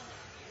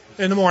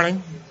 in the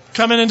morning,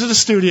 coming into the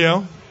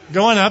studio,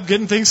 going up,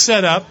 getting things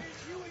set up,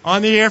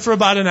 on the air for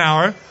about an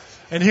hour,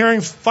 and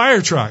hearing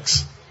fire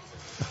trucks.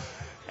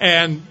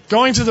 And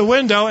going to the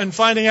window and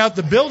finding out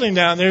the building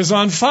down there is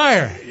on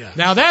fire. Yeah.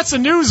 Now, that's a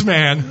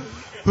newsman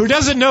who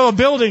doesn't know a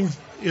building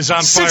is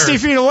on 60 fire.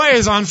 feet away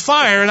is on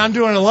fire, and I'm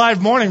doing a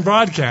live morning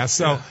broadcast.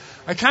 So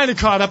I kind of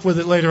caught up with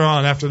it later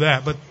on after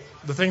that. But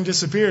the thing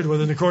disappeared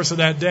within the course of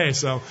that day.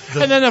 So,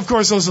 and then, of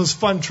course, those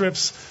fun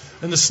trips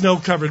in the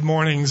snow-covered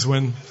mornings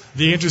when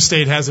the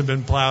interstate hasn't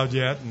been plowed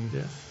yet.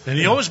 And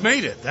he always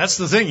made it. That's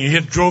the thing. You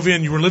drove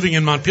in. You were living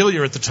in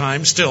Montpelier at the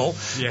time, still.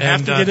 You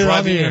have to get it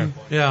on the air.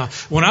 Yeah.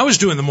 When I was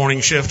doing the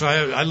morning shift,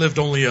 I lived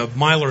only a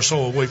mile or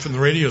so away from the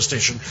radio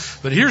station.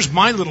 But here's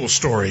my little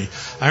story.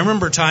 I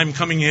remember a time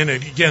coming in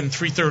at, again,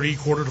 3:30,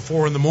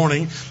 3:45 in the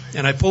morning,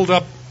 and I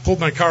pulled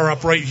my car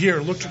up right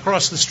here, looked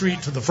across the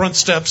street to the front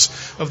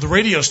steps of the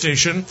radio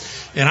station,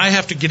 and I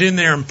have to get in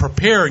there and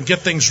prepare and get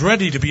things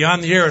ready to be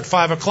on the air at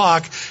 5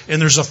 o'clock, and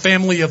there's a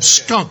family of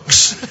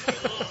skunks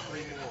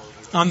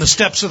on the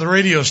steps of the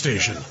radio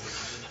station.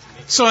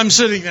 So I'm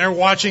sitting there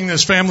watching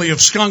this family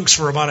of skunks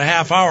for about a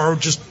half hour.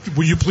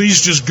 Will you please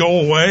just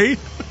go away?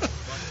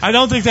 I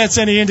don't think that's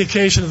any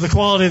indication of the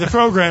quality of the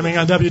programming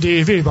on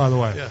WDEV, by the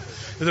way. Yeah.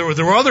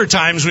 There were other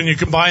times when you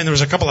combine, there was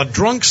a couple of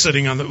drunks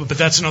sitting but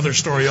that's another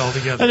story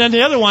altogether. And then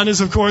the other one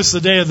is, of course, the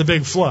day of the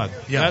big flood.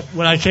 Yeah.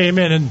 When I came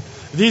in, and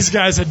these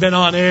guys had been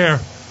on air,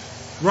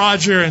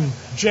 Roger and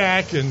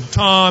Jack and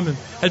Tom, and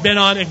had been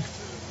on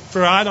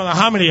for I don't know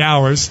how many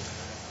hours.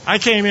 I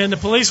came in, the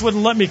police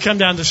wouldn't let me come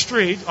down the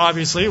street.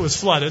 Obviously, it was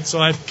flooded, so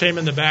I came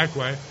in the back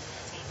way.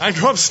 I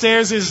go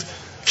upstairs, there's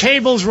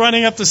cables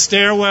running up the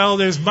stairwell,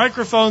 there's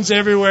microphones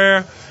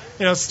everywhere.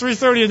 It's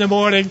 3:30 in the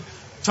morning.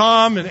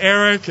 Tom and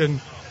Eric and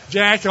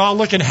Jack all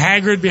looking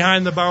haggard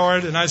behind the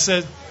board, and I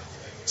said,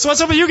 so what's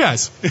up with you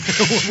guys?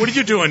 What are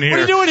you doing here? What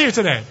are you doing here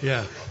today?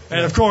 Yeah.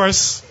 And, of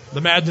course,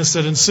 the madness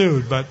that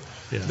ensued. But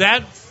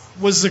that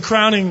was the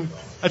crowning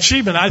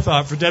achievement, I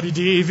thought, for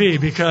WDEV,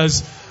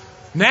 because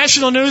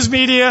national news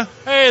media,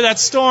 hey, that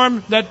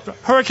storm, that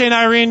Hurricane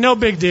Irene, no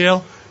big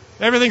deal.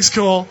 Everything's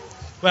cool.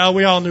 Well,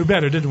 we all knew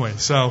better, didn't we?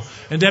 So,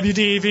 and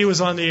WDEV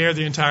was on the air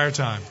the entire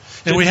time.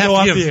 And we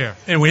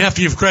have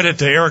to give credit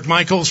to Eric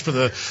Michaels for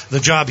the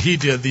job he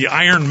did, the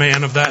Iron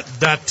Man of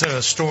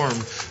that storm.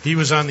 He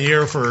was on the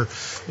air for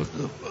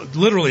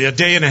literally a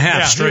day and a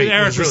half straight.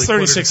 Eric was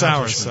 36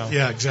 hours. So.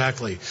 Yeah,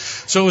 exactly.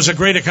 So it was a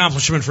great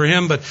accomplishment for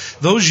him. But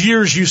those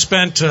years you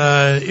spent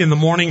in the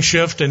morning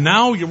shift, and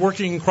now you're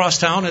working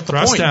crosstown at the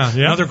Point,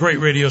 another great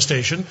radio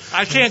station.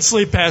 I can't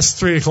sleep past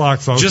 3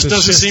 o'clock, folks. Just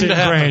doesn't seem to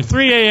happen.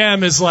 3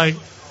 a.m. is like,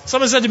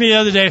 someone said to me the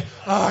other day,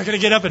 I got to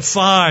get up at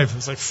 5.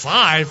 It's like,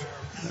 5?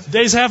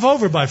 Day's half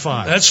over by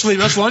 5. That's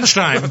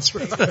lunchtime.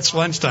 That's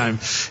lunchtime.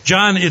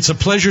 John, it's a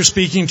pleasure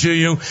speaking to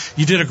you.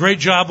 You did a great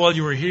job while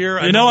you were here.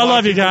 I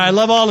love you guys. I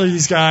love all of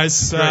these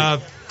guys.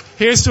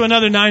 Here's to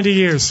another 90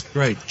 years.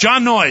 Great.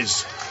 John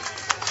Noyes.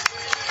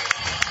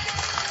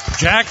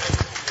 Jack?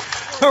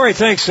 All right,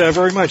 thanks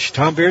very much.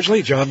 Tom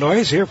Beardsley, John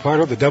Noyes here,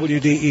 part of the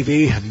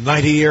WDEV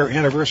 90-year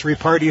anniversary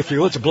party, if you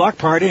will. It's a block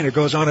party, and it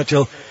goes on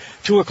until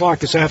 2 o'clock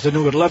this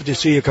afternoon. We'd love to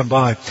see you come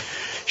by.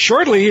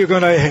 Shortly, we're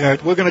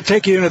going to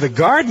take you into the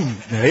garden.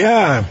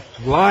 Yeah,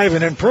 live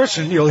and in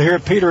person. You'll hear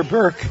Peter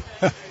Burke.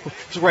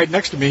 He's right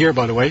next to me here,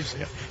 by the way.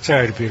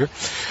 Sorry to Peter.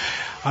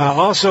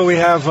 Also, we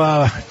have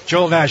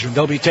Joel Nashman.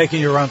 They'll be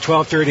taking you around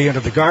 12:30 into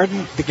the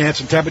garden. The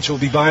Ganson Tempich will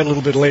be by a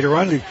little bit later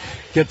on to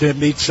get to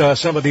meet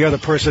some of the other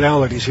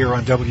personalities here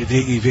on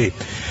WDEV.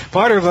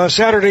 Part of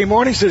Saturday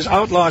mornings is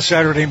Outlaw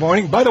Saturday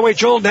morning. By the way,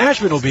 Joel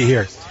Nashman will be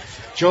here.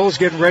 Joel's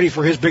getting ready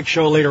for his big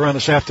show later on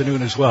this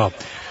afternoon as well.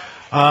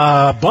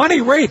 Bonnie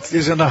Raitt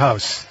is in the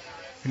house.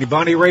 Any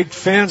Bonnie Raitt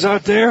fans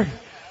out there?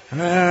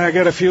 I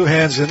got a few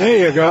hands, and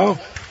there you go.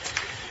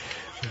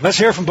 Let's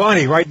hear from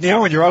Bonnie right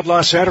now on your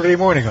Outlaw Saturday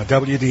morning on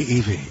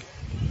WDEV.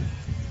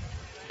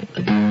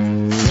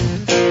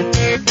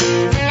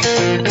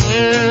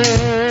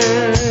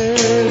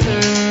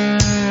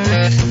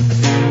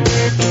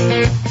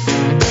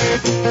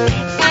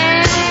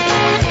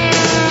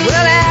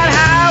 Well, that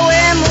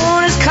highway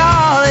moon is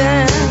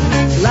calling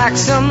like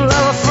some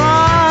lover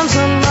from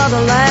some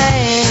other land.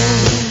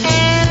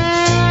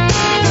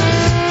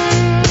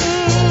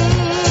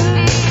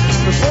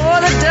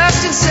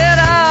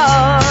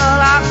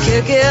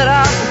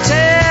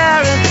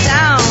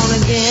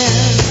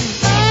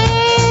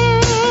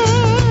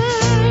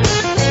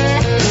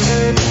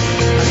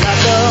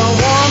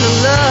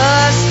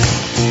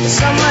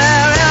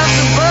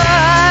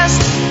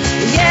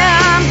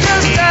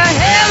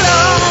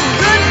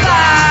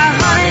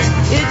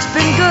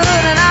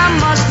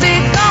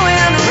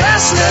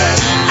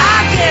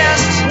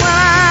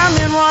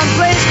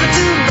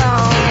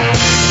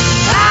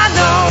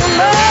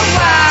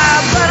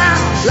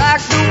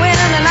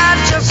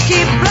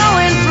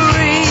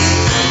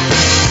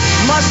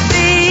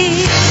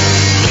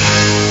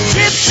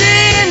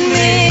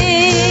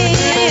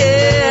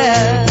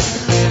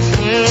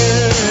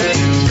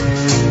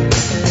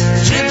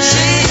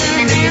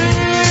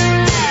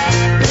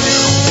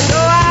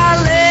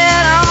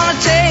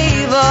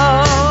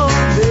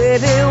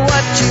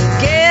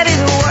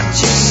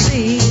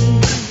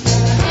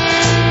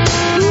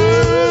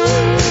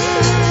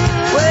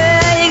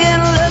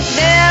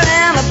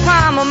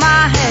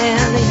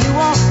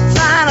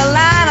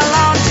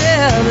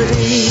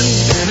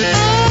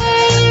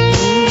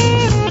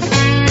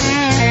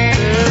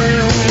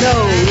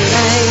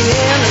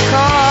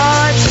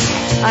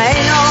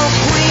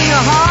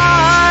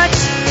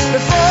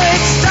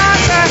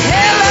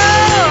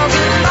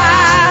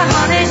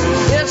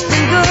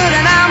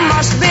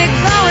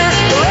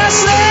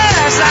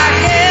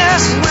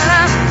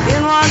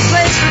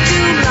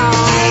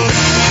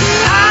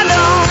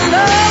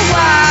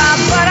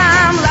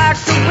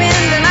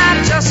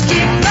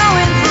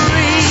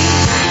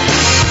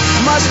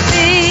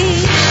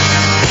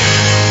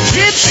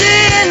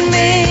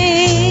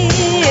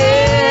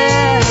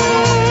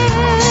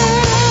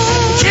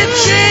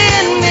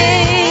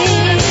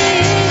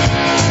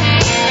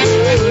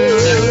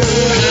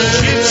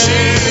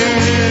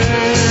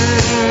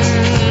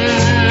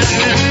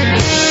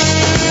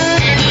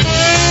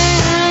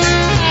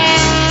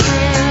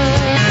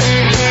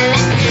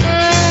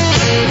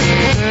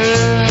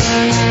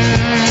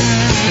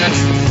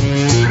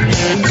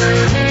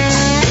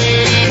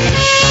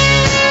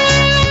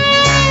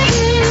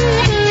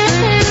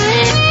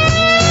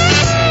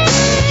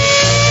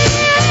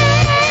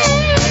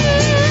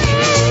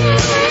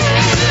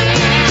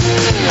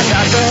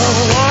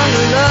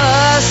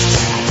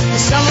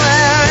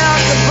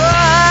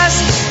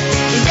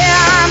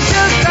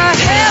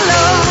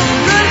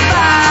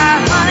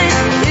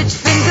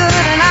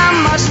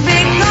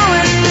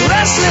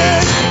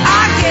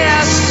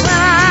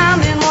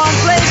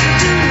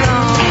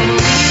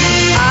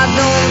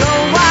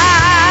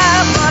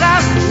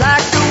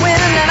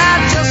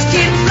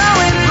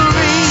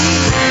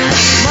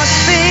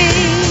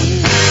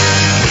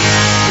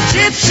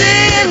 gypsy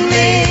in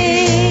me,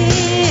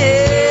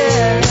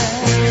 yeah.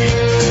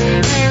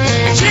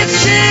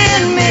 Gypsy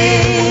in me,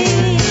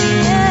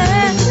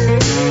 yeah.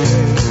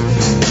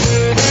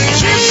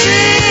 Gypsy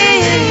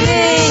in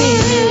me,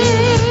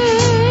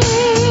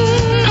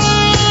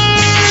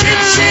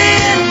 gypsy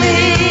in me,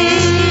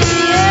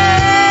 yeah.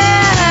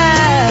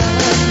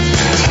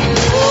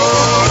 Oh,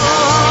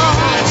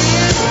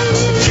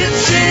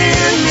 gypsy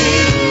in me,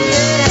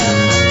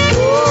 yeah.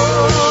 Oh,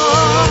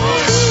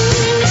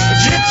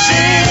 gypsy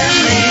in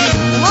me.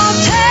 I'm gonna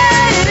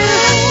tell you,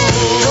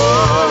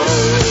 oh,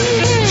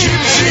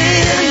 gypsy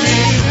in me.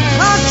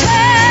 I'm gonna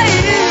tell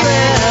you,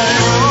 yeah.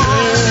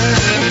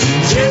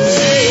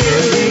 Gypsy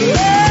in me,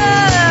 yeah.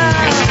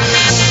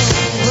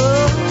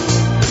 Oh,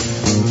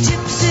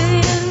 gypsy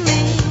in me,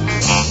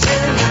 yeah. Oh,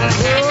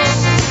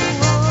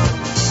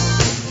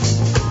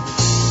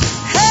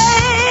 hey,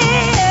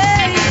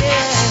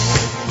 yeah.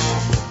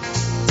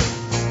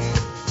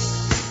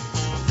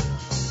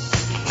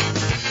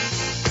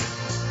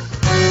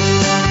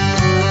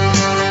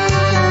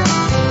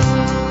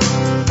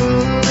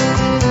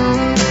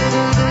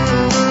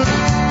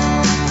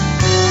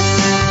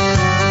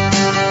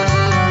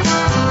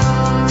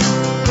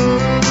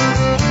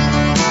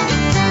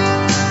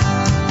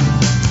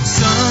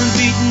 Sun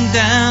beating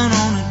down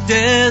on a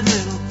dead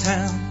little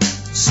town,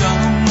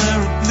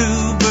 somewhere a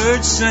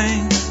bluebird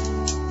sings.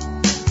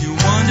 You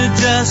wonder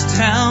just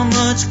how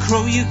much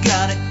crow you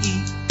gotta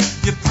eat.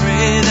 You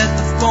pray that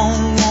the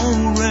phone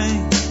won't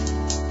ring.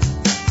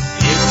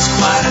 It was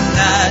quite a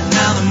night,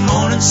 now the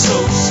morning's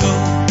so-so.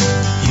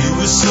 You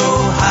were so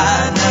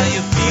high, now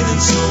you're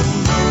feeling so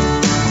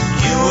low.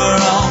 You were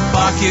all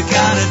bark, you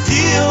gotta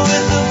deal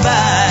with the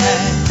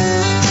bite.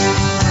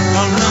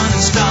 A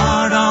running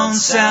start on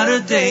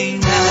Saturday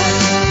night.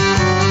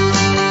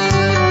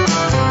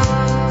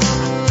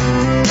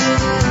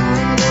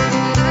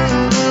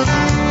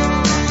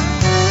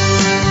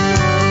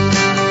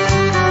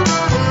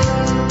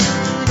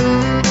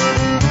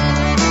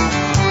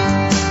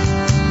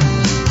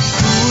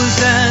 Who was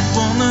that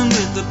woman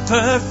with the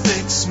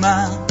perfect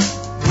smile?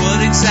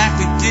 What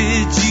exactly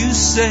did you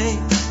say?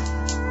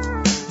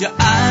 Your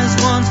eyes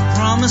once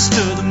promised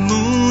her the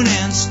moon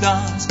and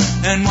stars,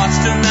 and watched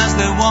her as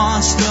they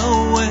washed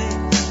away.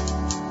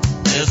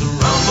 There's a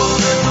rumble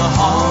in the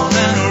hall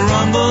and a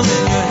rumble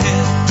in your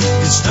head.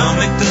 Your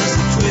stomach does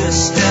the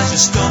twist as you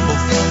stumble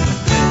from the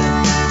bed.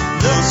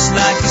 Looks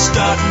like you're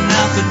starting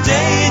out the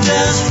day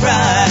just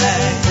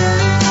right.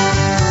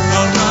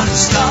 A running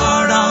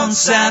start on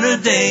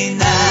Saturday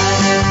night.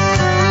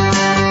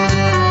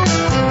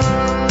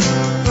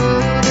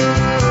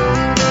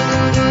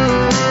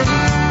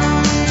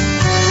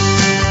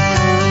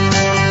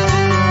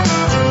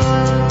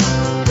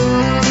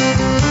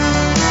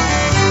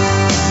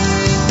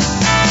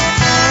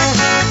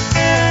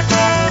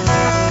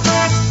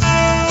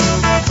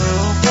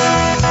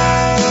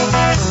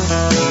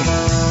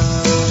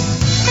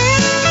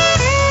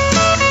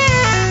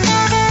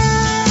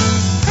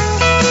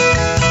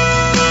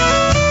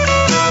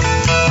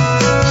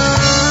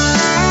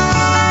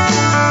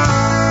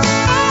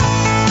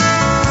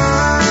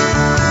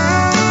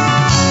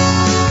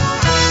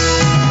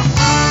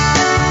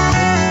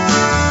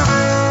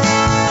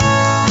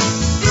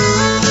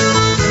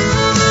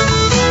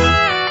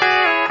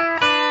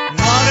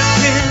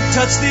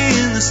 Touch the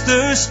endless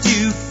thirst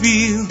you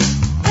feel,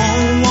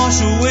 won't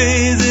wash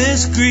away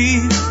this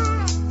grief.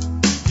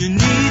 You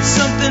need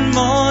something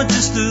more,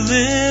 just a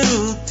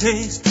little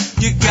taste.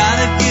 You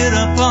gotta get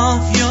up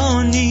off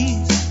your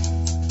knees.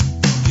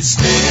 You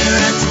stare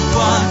at your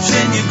watch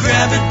and you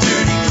grab a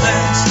dirty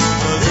glass.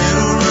 A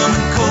little rum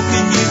and coke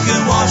and you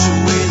can wash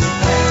away the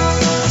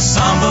past. A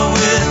samba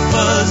with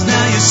buzz,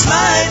 now you're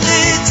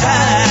slightly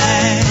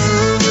tight.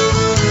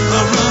 A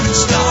running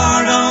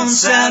start on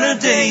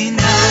Saturday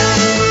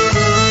night.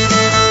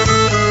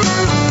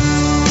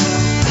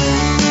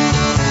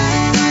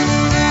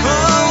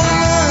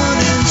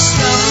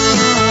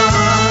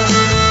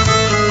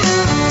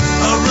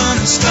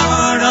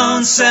 Start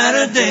on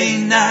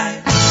Saturday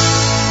night.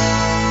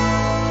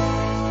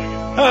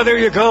 Oh, there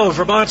you go.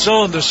 Vermont's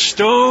own, the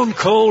Stone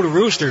Cold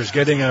Roosters,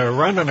 getting a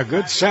run on a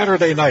good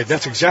Saturday night.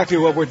 That's exactly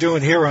what we're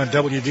doing here on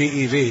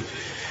WDEV.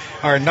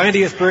 Our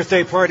 90th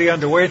birthday party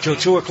underway until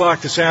 2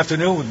 o'clock this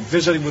afternoon,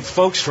 visiting with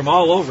folks from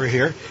all over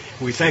here.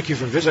 We thank you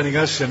for visiting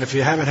us, and if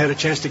you haven't had a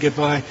chance to get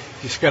by, you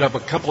just got up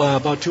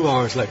about 2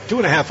 hours left,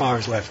 2.5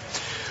 hours left.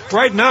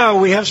 Right now,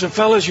 we have some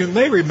fellas you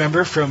may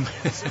remember from...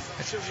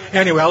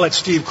 Anyway, I'll let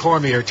Steve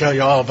Cormier tell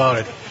you all about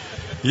it.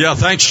 Yeah,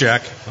 thanks,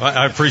 Jack.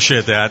 I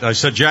appreciate that. I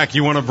said, Jack,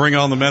 you want to bring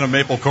on the men of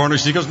Maple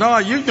Corners? He goes, no,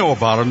 you know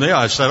about them. Yeah,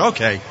 I said,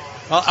 okay,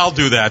 I'll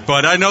do that.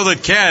 But I know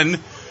that Ken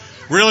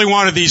really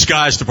wanted these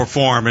guys to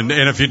perform. And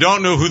if you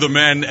don't know who the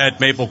men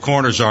at Maple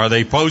Corners are,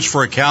 they posed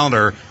for a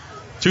calendar.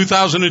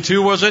 2002,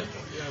 was it?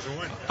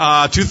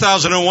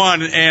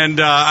 2001, and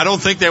I don't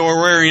think they were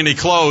wearing any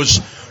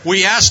clothes.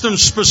 We asked them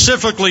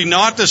specifically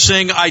not to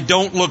sing I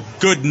Don't Look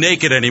Good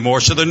Naked anymore,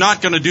 so they're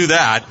not going to do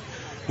that.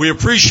 We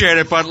appreciate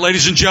it, but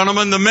ladies and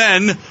gentlemen, the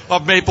men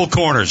of Maple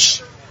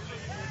Corners.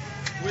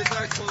 With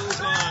our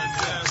clothes on,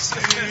 yes.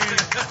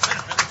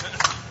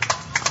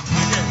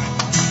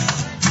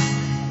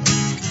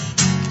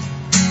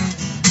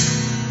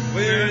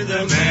 We're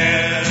the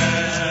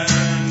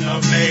men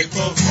of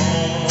Maple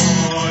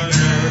Corners.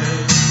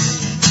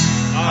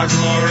 Our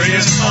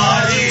glorious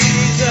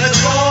bodies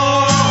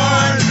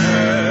adorn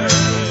her.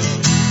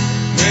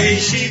 May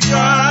she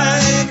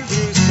thrive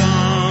through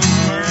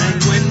summer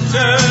and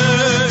winter,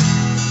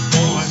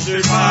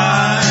 fostered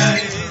by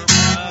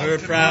her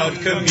proud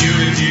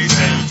community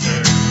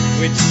center,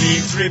 which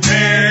needs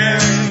repair.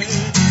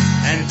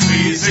 And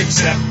please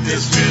accept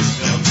this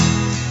wisdom.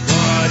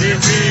 What it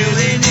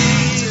really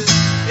needs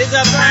is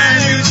a brand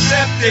new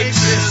septic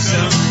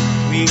system.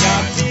 We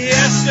got the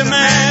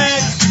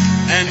estimates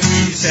and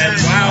we said,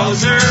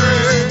 wowzer.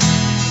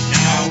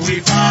 Now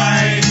we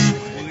find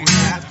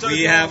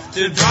we have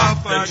to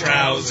drop the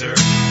trouser.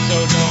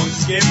 So don't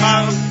skip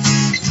out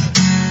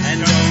and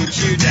don't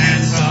you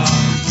dance off.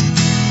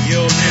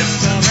 You'll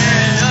miss the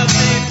men of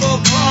Maple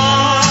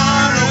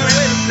Corner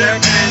with their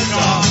pants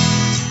off.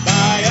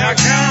 Buy our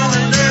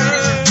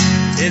calendar,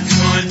 it's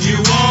one you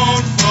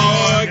won't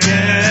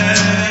forget.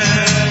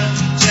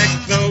 Check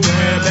the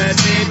web at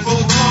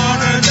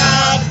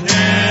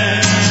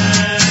maplecorner.net.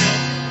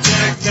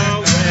 Check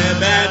the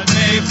web at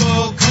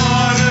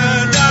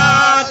maplecorner.net.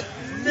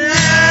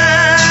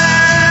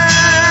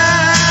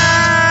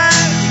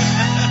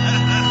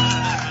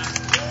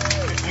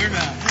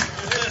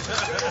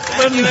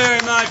 Thank you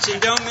very much, and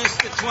don't miss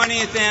the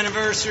 20th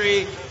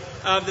anniversary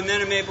of the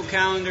Men of Maple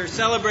Calendar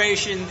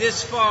celebration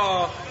this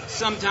fall,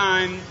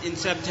 sometime in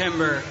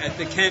September, at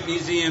the Kent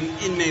Museum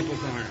in Maple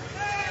Corner.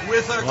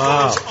 With our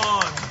Wow. clothes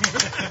on.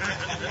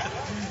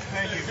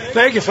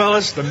 Thank you,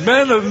 fellas. The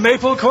Men of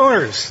Maple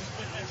Corners,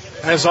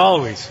 as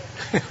always.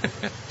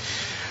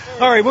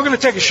 All right, we're going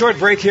to take a short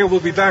break here. We'll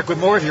be back with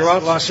more of your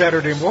Outlaw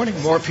Saturday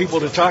morning, more people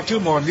to talk to,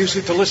 more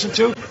music to listen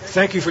to.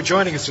 Thank you for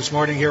joining us this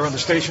morning here on the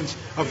stations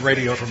of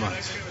Radio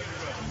Vermont.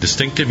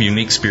 Distinctive,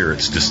 unique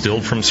spirits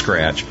distilled from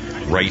scratch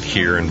right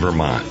here in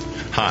Vermont.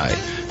 Hi,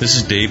 this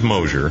is Dave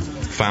Mosier,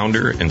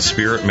 founder and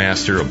spirit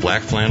master of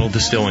Black Flannel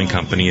Distilling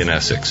Company in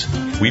Essex.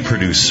 We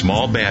produce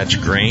small batch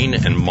grain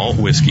and malt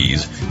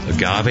whiskeys,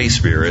 agave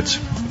spirits,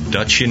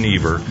 Dutch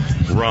Genever,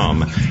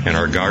 rum, and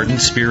our Garden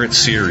Spirit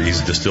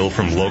series distilled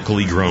from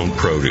locally grown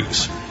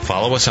produce.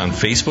 Follow us on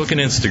Facebook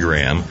and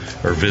Instagram,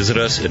 or visit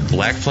us at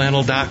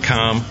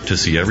blackflannel.com to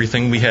see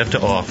everything we have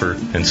to offer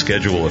and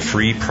schedule a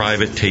free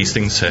private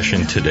tasting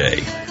session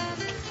today.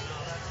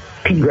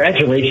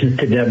 Congratulations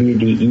to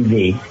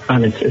WDEV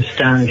on its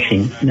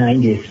astonishing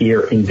 90th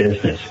year in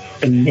business.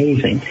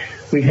 Amazing.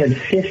 We've had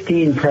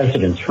 15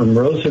 presidents, from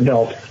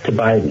Roosevelt to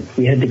Biden.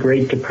 We had the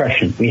Great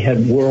Depression. We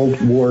had World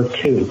War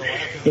II.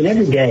 And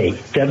every day,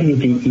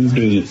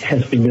 WDEV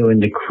has been doing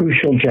the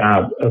crucial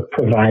job of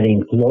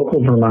providing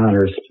local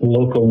Vermonters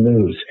local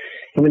news.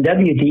 And when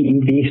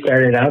WDEV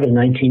started out in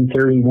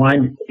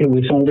 1931, it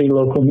was only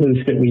local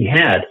news that we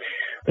had.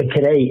 But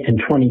today, in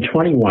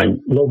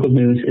 2021, local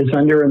news is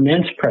under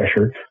immense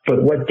pressure,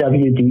 but what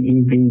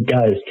WDEV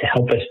does to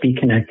help us be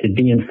connected,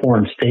 be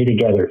informed, stay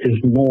together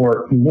is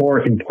more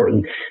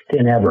important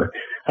than ever.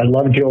 I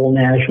love Joel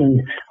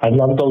Nashman. I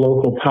love the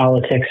local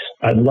politics.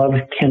 I love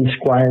Ken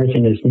Squires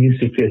and his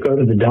music. Go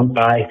to the dump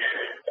by.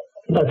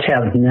 Let's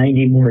have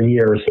 90 more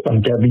years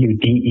of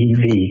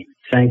WDEV.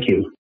 Thank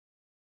you.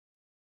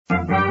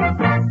 Where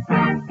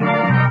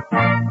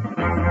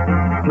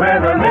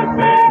the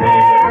listening is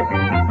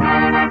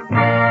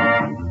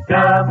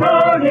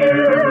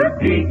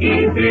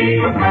WDEV.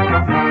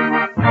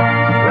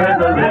 Where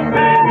the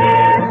listening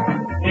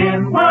is in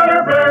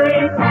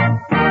Waterbury.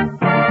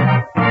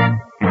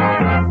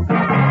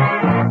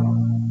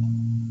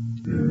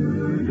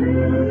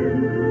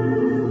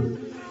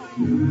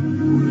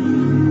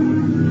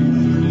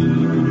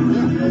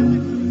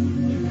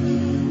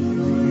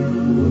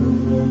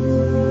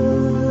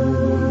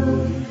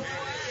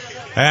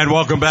 And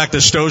welcome back to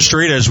Stowe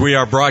Street as we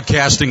are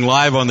broadcasting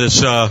live on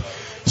this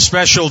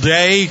special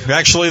day.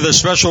 Actually, the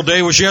special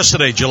day was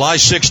yesterday, July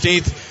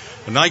 16th,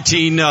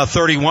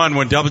 1931,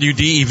 when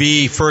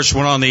WDEV first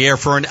went on the air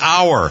for an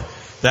hour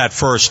that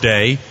first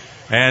day.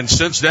 And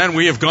since then,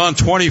 we have gone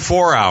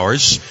 24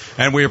 hours.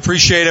 And we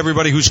appreciate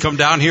everybody who's come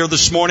down here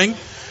this morning.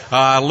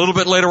 A little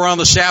bit later on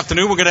this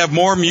afternoon, we're going to have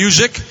more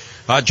music.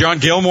 John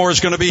Gilmore is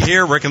going to be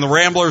here. Rick and the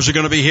Ramblers are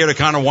going to be here to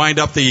kind of wind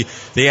up the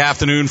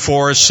afternoon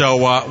for us.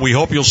 So we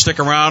hope you'll stick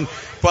around.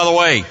 By the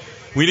way,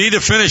 we need to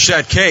finish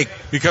that cake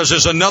because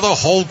there's another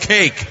whole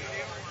cake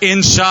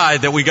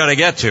inside that we got to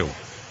get to.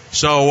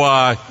 So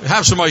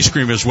have some ice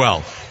cream as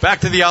well. Back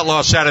to the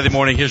Outlaw Saturday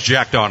morning. Here's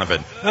Jack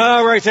Donovan.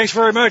 All right, thanks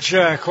very much,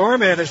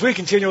 Corm. And as we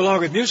continue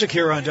along with music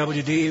here on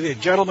WDEV, a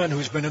gentleman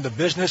who's been in the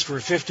business for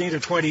 15 to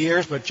 20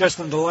 years, but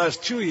just in the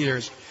last 2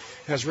 years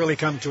has really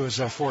come to his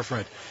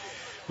forefront.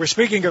 We're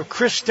speaking of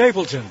Chris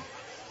Stapleton,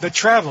 the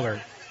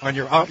Traveler, on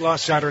your Outlaw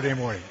Saturday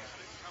morning.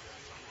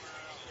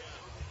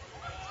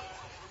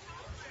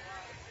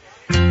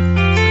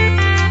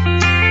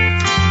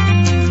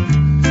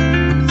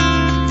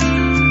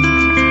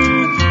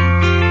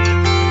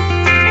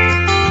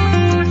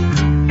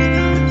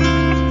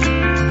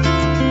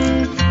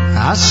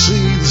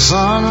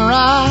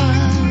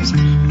 sunrise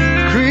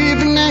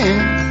creeping in.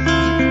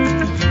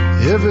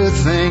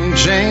 Everything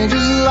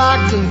changes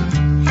like the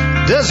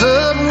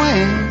desert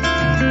wind.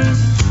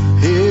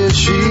 Here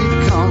she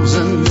comes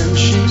and then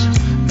she's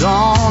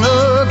gone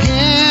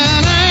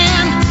again.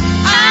 And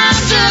I'm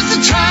just a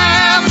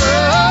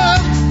traveler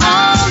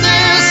on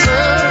this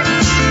earth.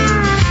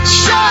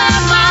 Sure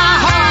as my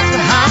heart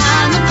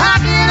behind the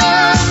pocket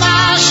of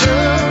my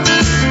shirt.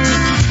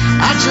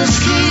 I just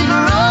keep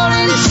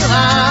rolling till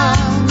I'm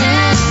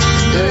in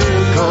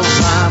there, 'cause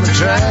I'm a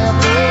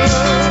traveler.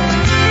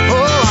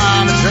 Oh,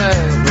 I'm a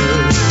traveler.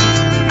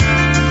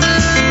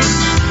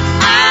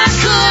 I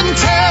couldn't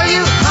tell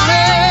you,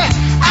 honey,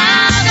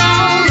 I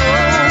don't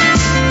know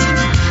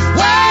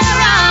where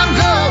I'm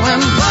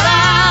going, but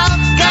I've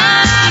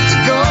got to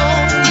go.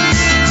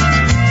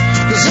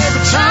 'Cause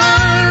every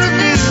turn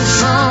reveals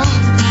some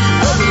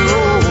of the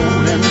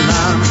road, and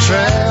I'm a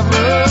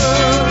traveler.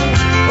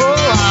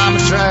 Oh, I'm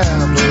a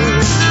traveler.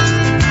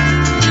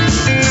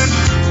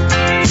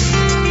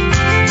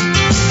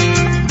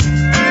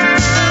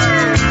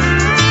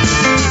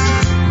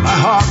 My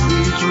heart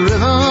beats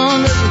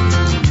rhythm, every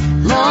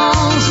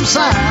lonesome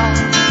sound,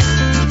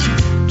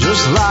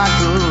 just like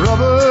the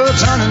rubber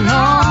turning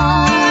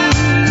on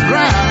the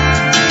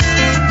ground.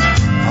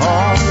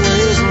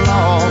 Always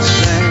lost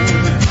and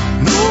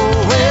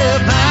nowhere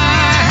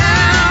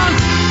bound.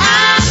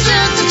 I'm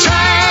just a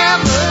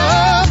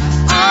traveler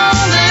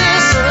on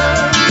this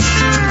earth.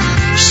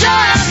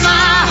 Sure as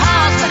my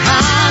heart's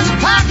behind the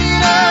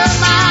pocket of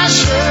my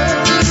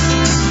shirt.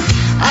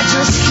 I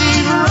just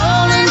keep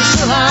rolling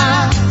till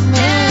I'm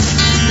in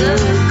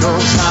there,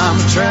 'cause I'm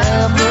a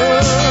traveler.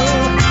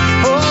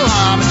 Oh,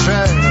 I'm a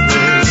traveler.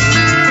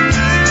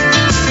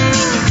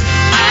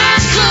 I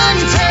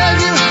couldn't tell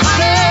you,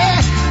 honey,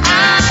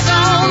 I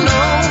don't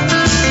know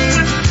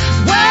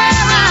where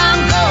I'm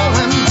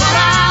going, but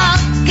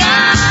I've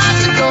got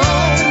to go.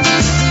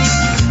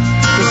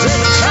 'Cause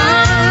every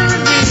turn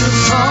reveals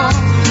some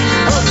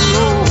of the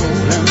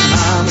road, and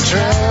I'm a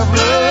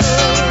traveler.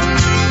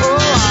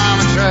 Oh, I'm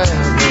a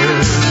traveler.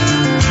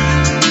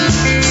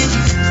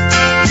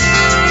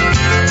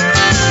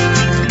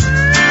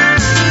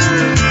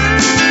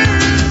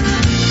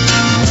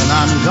 When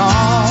I'm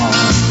gone,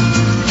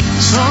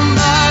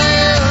 somebody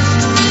else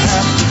will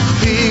have to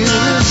feel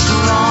this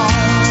wrong.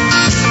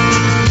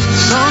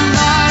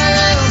 Somebody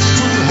else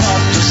will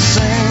have to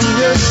sing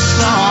this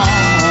song.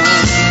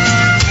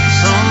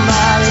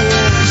 Somebody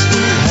else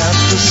will have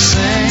to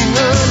sing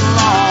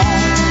along.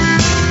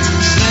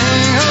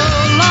 Sing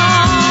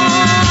along.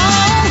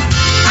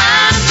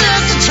 I'm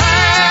just a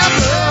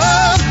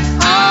traveler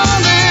on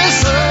this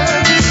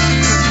earth.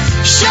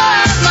 Sure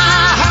as my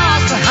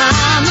heart's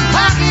behind the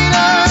pocket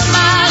of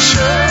my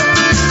shirt.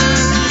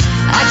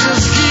 I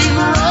just keep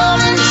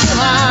rolling till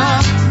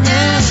I'm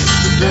in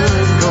the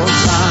dirt,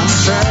 'cause I'm a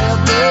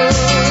traveler.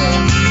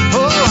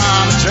 Oh,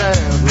 I'm a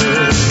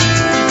traveler.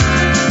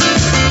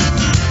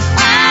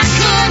 I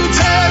couldn't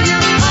tell you,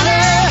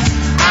 honey,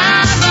 I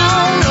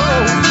don't know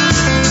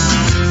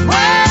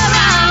where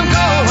I'm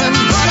going,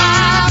 but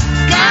I've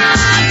got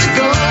to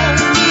go.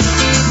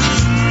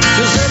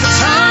 'Cause every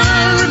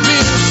time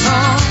reveals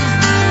some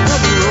of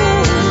the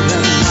road,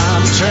 and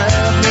I'm a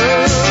traveler.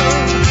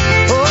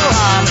 Oh,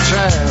 I'm a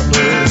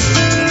traveler.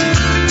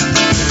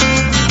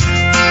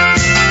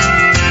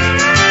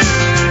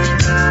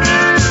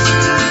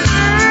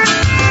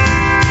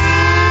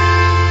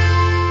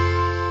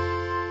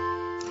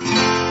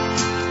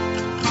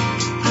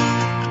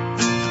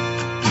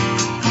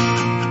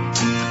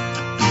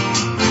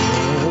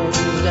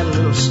 We got a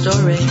little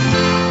story.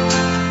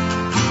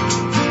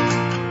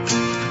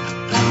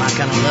 Not my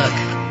kind of luck.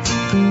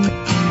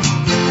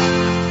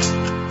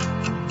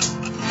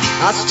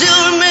 I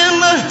still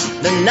remember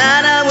the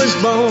night I was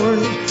born.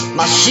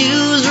 My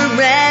shoes were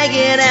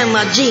ragged and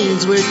my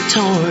jeans were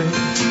torn.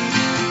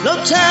 No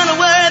time to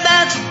worry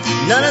about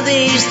none of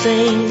these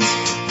things.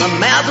 My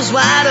mouth was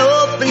wide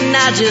open,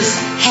 I just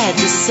had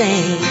to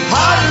sing.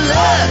 Hard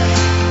luck,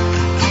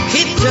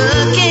 keep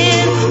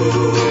trucking.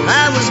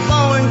 I was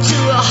born to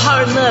a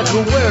hard luck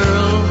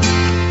world.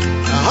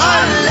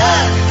 Hard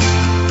luck,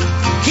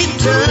 keep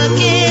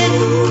trucking.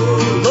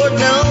 Lord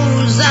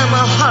knows I'm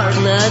a hard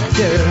luck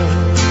girl.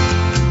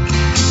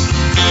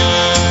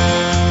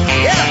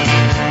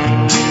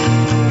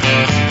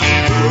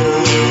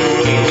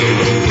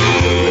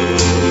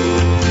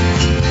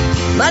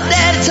 My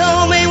daddy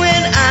told me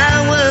when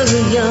I was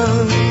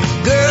young,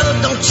 girl,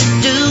 don't you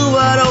do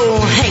what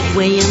old Hank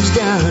Williams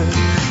done.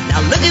 Now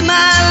look at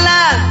my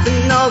life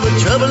and all the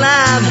trouble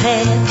I've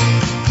had.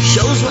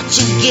 Shows what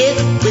you get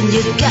when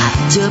you got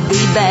to be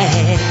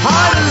bad.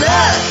 Hard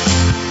luck,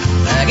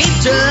 I keep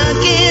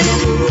trucking.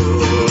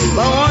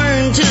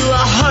 Born to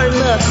a hard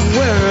luck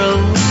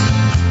world.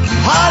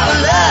 Hard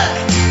luck,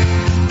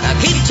 I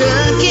keep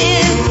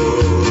trucking.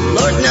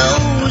 Lord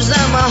knows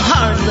I'm a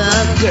hard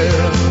luck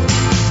girl.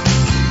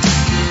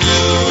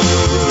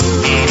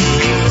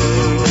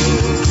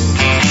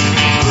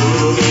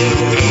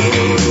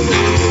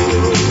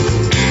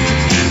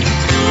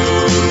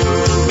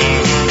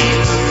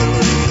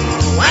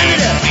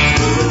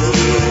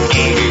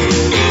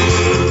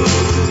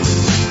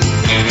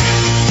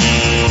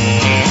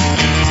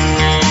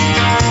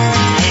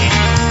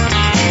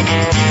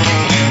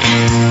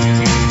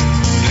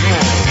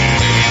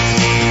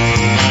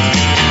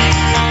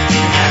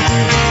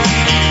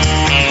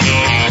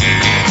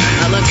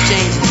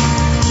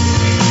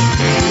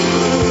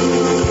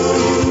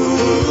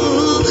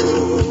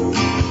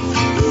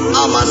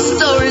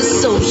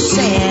 story's so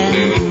sad.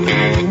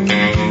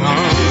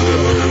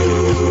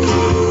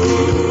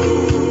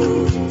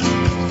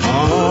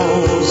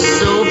 Oh,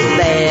 so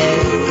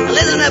bad. Now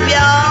listen up,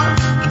 y'all,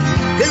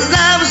 'cause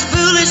I was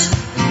foolish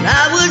and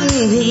I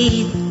wouldn't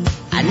heed.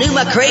 I knew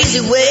my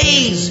crazy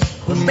ways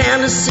were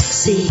bound to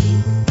succeed.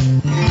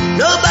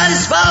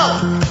 Nobody's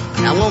fault,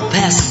 and I won't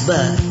pass the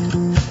buck.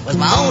 Was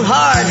my own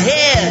hard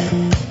head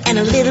and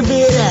a little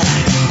bit of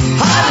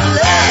hard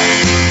luck.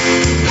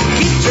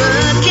 Keep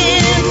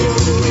trucking.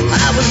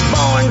 I was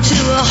born to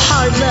a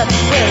hard luck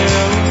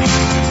world.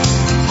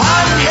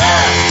 Hard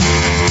luck.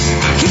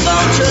 Keep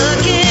on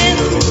trucking.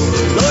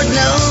 Lord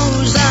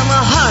knows I'm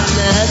a hard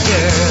luck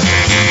girl.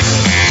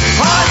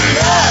 Hard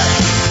luck.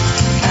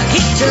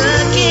 Keep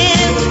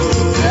trucking.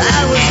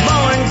 I was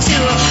born to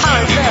a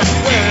hard luck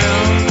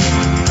world.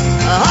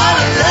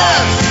 Hard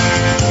luck.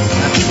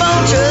 Keep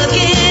on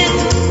trucking.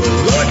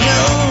 Lord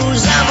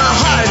knows I'm a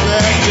hard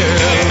luck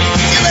girl.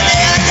 Till the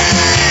day I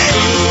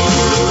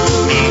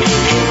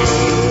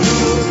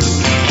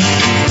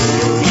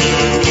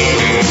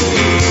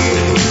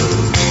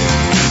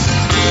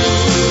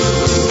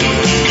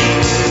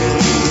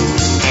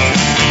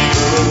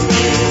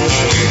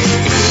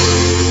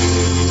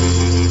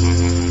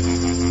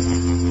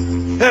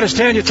That is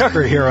Tanya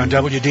Tucker here on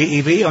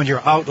WDEV on your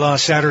Outlaw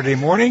Saturday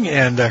morning,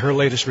 and her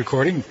latest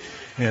recording,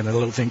 and a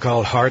little thing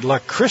called Hard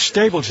Luck. Chris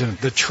Stapleton,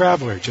 The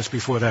Traveler, just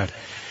before that.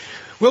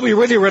 We'll be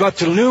with you right up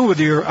till noon with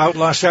your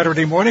Outlaw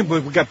Saturday morning,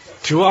 but we've got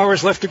 2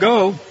 hours left to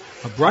go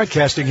of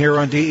broadcasting here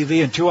on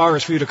DEV, and 2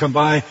 hours for you to come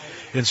by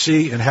and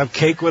see and have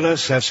cake with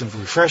us, have some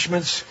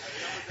refreshments,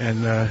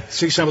 and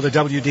see some of the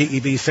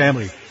WDEV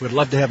family. We'd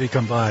love to have you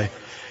come by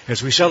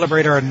as we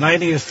celebrate our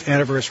 90th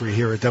anniversary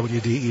here at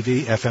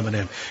WDEV FM and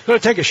M. Going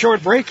to take a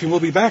short break, and we'll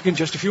be back in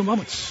just a few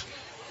moments.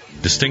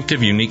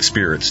 Distinctive, unique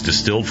spirits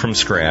distilled from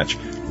scratch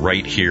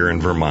right here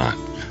in Vermont.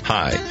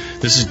 Hi,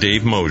 this is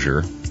Dave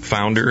Mosier,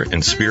 founder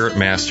and spirit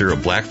master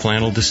of Black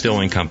Flannel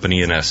Distilling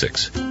Company in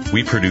Essex.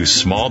 We produce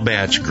small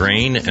batch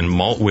grain and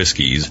malt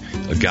whiskeys,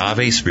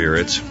 agave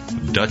spirits,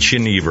 Dutch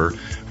Genever,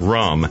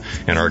 rum,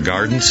 and our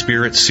Garden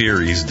Spirit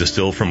series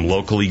distilled from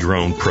locally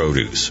grown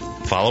produce.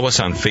 Follow us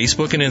on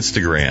Facebook and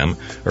Instagram,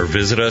 or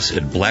visit us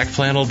at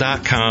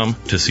blackflannel.com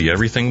to see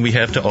everything we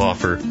have to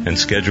offer and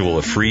schedule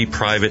a free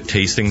private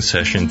tasting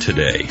session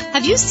today.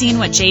 Have you seen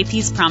what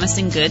JP's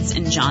Promising Goods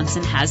in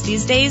Johnson has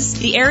these days?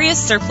 The area's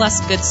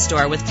surplus goods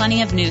store with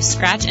plenty of new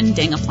scratch and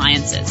ding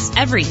appliances.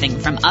 Everything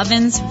from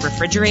ovens,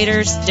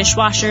 refrigerators,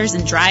 dishwashers,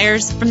 and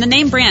dryers, from the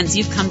name brands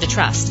you've come to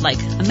trust,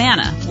 like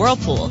Amana,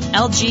 Whirlpool,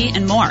 LG,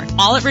 and more,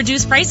 all at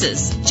reduced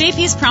prices.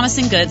 JP's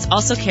Promising Goods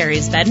also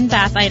carries bed and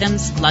bath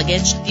items,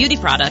 luggage, beauty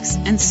products,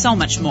 and so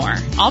much more.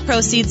 All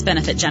proceeds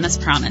benefit Jenna's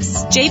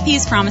Promise.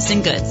 JP's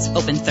Promising Goods,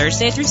 open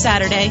Thursday through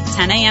Saturday,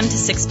 10 a.m. to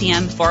 6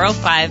 p.m.,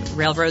 405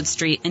 Railroad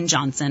Street in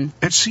Johnson.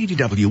 At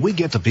CDW, we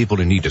get the people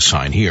who need to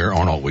sign here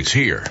aren't always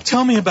here.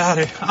 Tell me about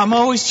it. I'm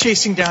always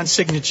chasing down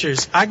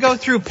signatures. I go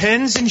through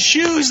pens and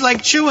shoes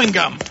like chewing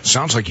gum.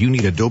 Sounds like you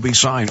need Adobe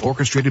Sign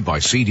orchestrated by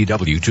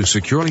CDW to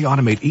securely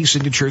automate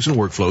e-signatures and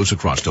workflows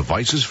across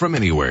devices from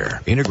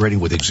anywhere. Integrating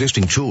with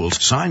existing tools,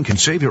 Sign can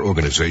save your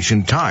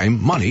organization time,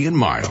 money, and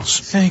miles.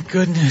 Thank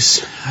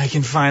goodness. I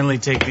can finally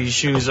take these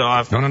shoes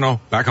off. No.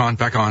 Back on.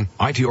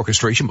 IT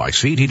orchestration by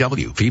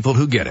CDW. People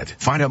who get it.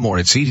 Find out more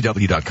at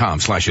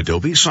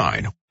cdw.com/Adobe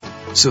Sign.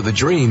 So the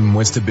dream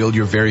was to build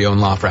your very own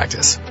law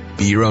practice.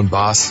 Be your own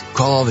boss,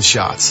 call all the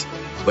shots.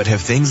 But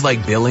have things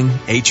like billing,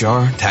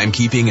 HR,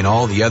 timekeeping, and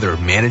all the other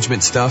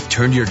management stuff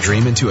turned your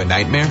dream into a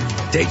nightmare?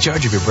 Take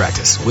charge of your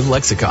practice with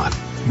Lexicon.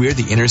 We're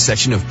the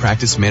intersection of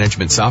practice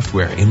management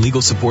software and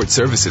legal support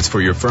services for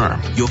your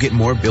firm. You'll get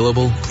more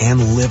billable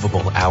and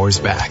livable hours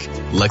back.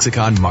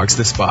 Lexicon marks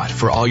the spot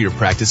for all your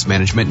practice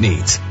management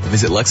needs.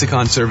 Visit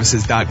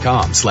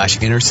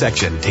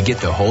lexiconservices.com/intersection to get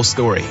the whole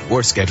story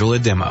or schedule a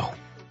demo.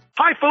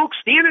 Hi, folks.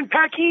 Dan and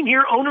Pat Keene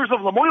here, owners of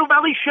Lamoille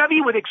Valley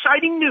Chevy, with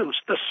exciting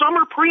news. The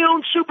summer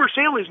pre-owned super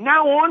sale is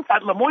now on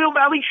at Lamoille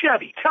Valley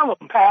Chevy. Tell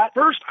them, Pat.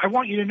 First, I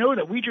want you to know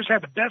that we just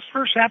had the best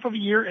first half of the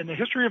year in the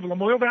history of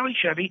Lamoille Valley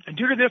Chevy, and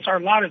due to this,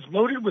 our lot is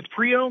loaded with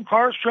pre-owned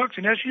cars, trucks,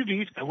 and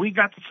SUVs, and we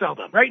got to sell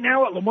them. Right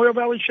now at Lamoille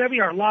Valley Chevy,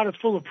 our lot is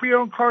full of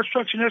pre-owned cars,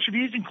 trucks, and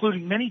SUVs,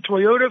 including many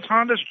Toyotas,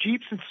 Hondas,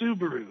 Jeeps, and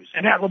Subarus.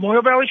 And at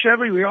Lamoille Valley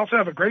Chevy, we also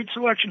have a great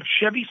selection of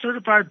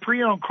Chevy-certified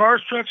pre-owned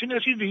cars, trucks, and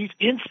SUVs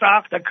in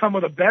stock that come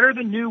with a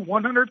better-than-new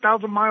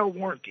 100,000-mile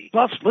warranty.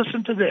 Plus,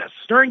 listen to this.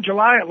 During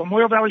July at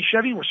Lamoille Valley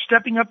Chevy, we're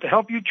stepping up to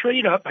help you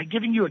trade up by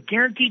giving you a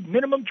guaranteed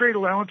minimum trade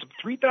allowance of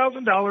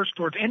 $3,000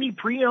 towards any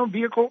pre-owned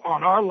vehicle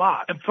on our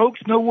lot. And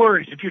folks, no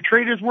worries. If your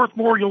trade is worth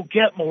more, you'll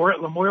get more at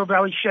Lamoille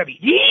Valley Chevy.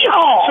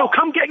 Yeehaw! So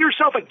come get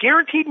yourself a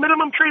guaranteed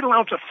minimum trade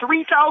allowance of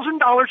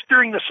 $3,000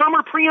 during the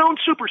summer pre-owned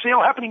super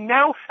sale happening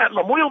now at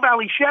Lamoille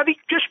Valley Chevy,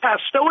 just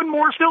past Stowe and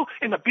Mooresville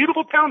in the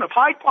beautiful town of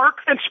Hyde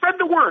Park. And spread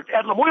the word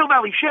at Lamoille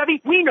Valley Chevy.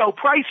 We know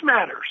price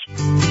matters.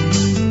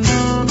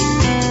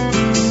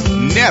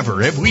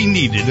 Never have we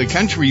needed a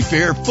country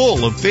fair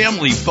full of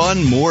family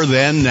fun more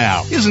than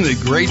now. Isn't it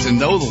great to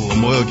know the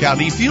Lamoille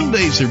County Field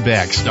Days are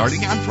back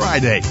starting on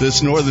Friday?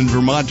 This Northern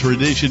Vermont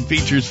tradition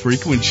features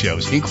frequent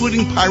shows,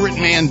 including Pirate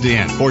Man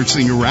Dan,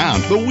 Horsing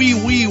Around, the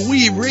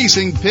Wee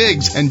Racing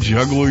Pigs, and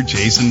juggler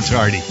Jason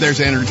Tardy.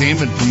 There's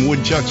entertainment from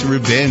Woodchuck's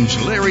Revenge,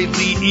 Larry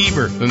Lee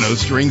Eber, the No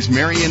Strings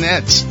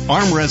Marionettes,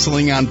 arm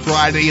wrestling on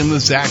Friday, and the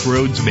Zach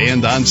Rhodes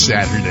Band on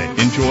Saturday.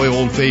 Enjoy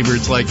old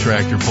favorites like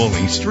tractor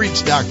pulling, street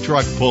stock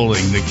truck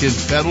pulling, the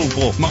kids pedal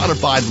pull,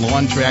 modified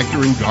lawn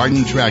tractor and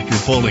garden tractor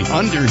pulling,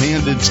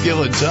 underhanded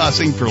skillet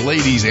tossing for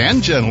ladies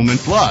and gentlemen,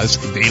 plus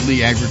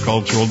daily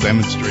agricultural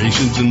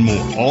demonstrations and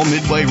more. All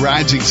Midway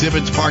rides,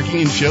 exhibits,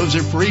 parking, and shows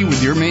are free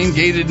with your main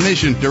gate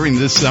admission during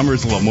this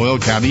summer's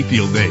Lamoille County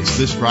Field Days,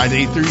 this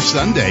Friday through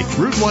Sunday.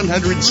 Route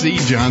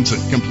 100C Johnson.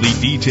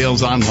 Complete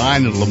details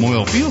online at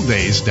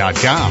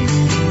LamoilleFieldDays.com.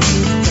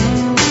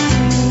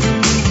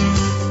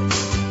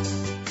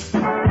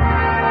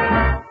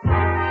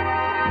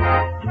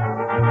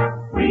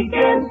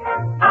 Weekends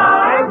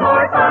are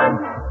more fun.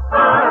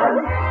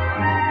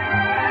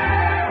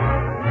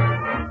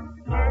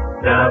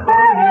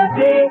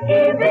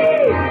 WDEV.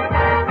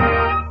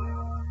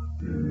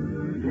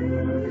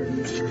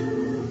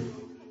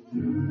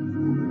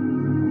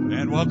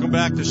 And welcome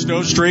back to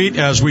Stowe Street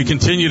as we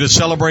continue to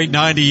celebrate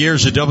 90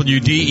 years of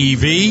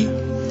WDEV.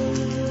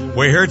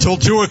 We're here till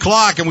 2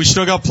 o'clock, and we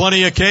still got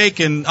plenty of cake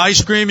and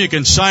ice cream. You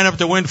can sign up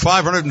to win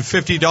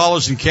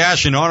 $550 in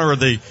cash in honor of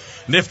the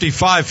Nifty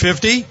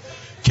 550.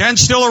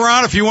 Ken's still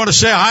around if you want to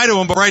say hi to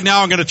him, but right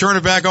now I'm going to turn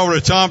it back over to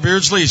Tom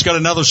Beardsley. He's got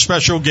another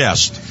special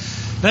guest.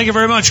 Thank you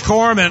very much,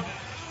 Corm. And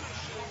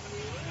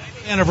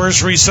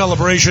anniversary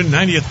celebration,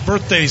 90th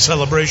birthday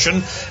celebration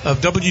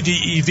of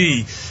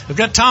WDEV. We've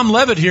got Tom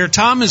Levitt here.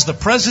 Tom is the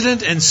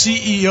president and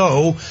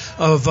CEO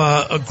of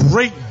a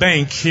great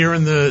bank here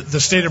in the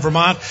state of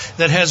Vermont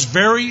that has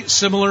very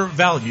similar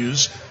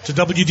values to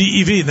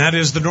WDEV, and that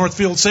is the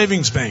Northfield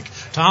Savings Bank.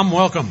 Tom,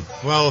 welcome.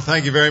 Well,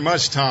 thank you very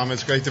much, Tom.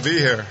 It's great to be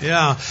here.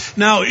 Yeah.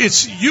 Now,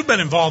 you've been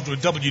involved with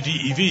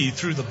WDEV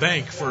through the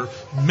bank for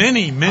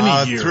many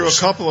years. Through a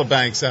couple of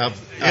banks,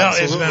 absolutely. Yeah,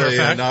 as a matter of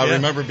fact. And I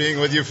remember being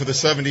with you for the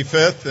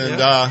 75th,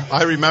 and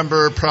I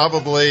remember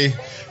probably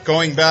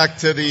going back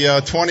to the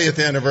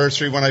 20th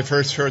anniversary when I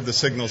first heard the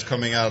signals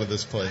coming out of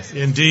this place.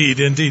 Indeed.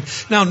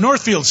 Now,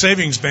 Northfield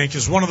Savings Bank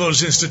is one of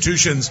those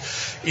institutions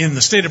in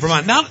the state of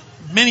Vermont. Not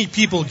many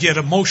people get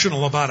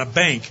emotional about a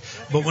bank,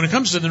 but when it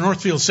comes to the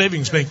Northfield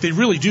Savings Bank, they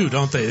really do,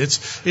 don't they?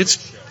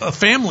 It's a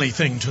family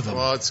thing to them.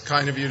 Well, it's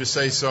kind of you to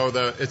say so.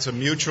 It's a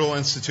mutual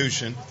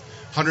institution,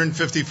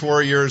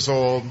 154 years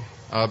old.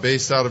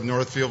 Based out of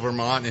Northfield,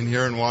 Vermont, and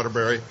here in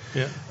Waterbury.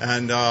 Yeah.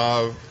 And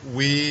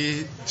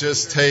we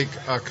just take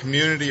a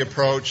community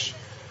approach.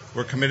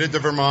 We're committed to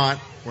Vermont.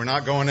 We're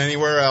not going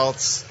anywhere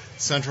else.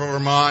 Central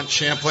Vermont,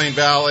 Champlain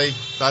Valley,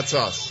 that's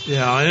us.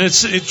 Yeah, and it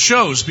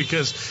shows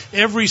because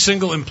every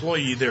single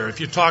employee there, if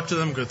you talk to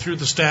them, go through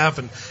the staff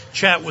and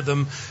chat with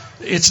them,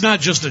 it's not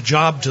just a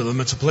job to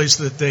them. It's a place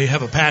that they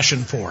have a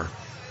passion for.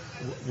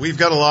 We've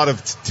got a lot of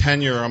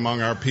tenure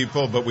among our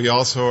people, but we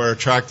also are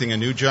attracting a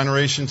new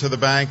generation to the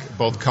bank,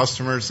 both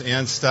customers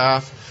and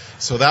staff.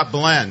 So that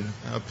blend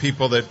of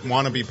people that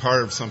want to be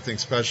part of something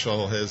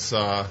special is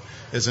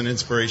an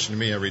inspiration to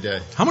me every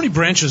day. How many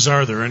branches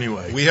are there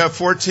anyway? We have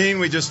 14.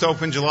 We just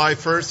opened July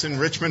 1st in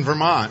Richmond,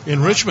 Vermont.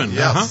 In Richmond?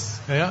 Yes.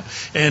 Uh-huh. Yeah.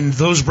 And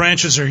those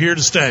branches are here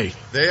to stay?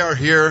 They are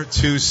here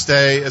to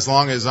stay as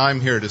long as I'm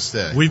here to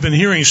stay. We've been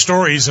hearing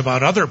stories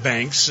about other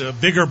banks,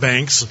 bigger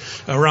banks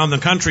around the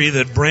country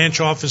that branch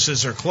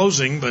offices are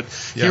closing, but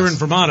here in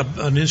Vermont,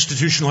 an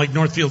institution like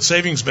Northfield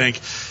Savings Bank,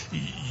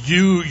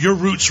 your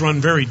roots run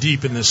very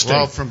deep in this state.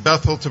 Well, from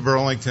Bethel to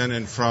Burlington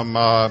and from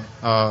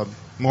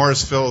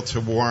Morrisville to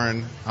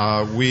Warren,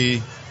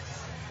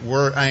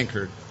 we're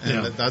anchored.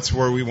 And that's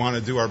where we want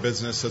to do our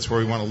business. That's where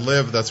we want to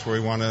live. That's where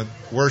we want to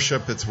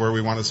worship. It's where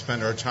we want to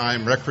spend our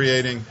time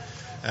recreating.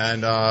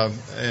 And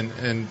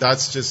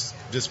that's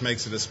just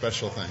makes it a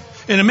special thing.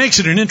 And it makes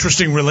it an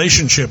interesting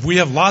relationship. We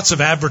have lots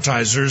of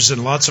advertisers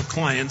and lots of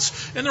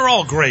clients, and they're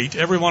all great.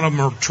 Every one of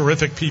them are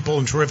terrific people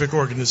and terrific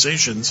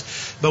organizations.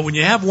 But when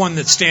you have one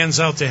that stands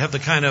out to have the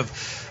kind of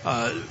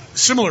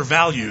similar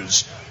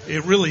values,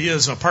 it really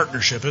is a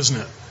partnership, isn't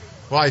it?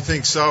 Well, I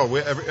think so.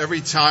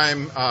 Every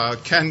time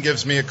Ken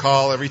gives me a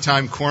call, every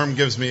time Corm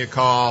gives me a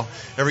call,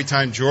 every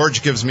time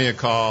George gives me a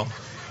call,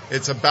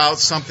 it's about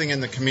something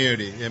in the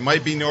community. It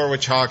might be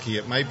Norwich hockey.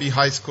 It might be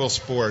high school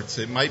sports.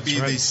 It might be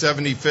the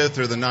 75th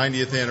or the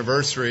 90th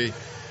anniversary.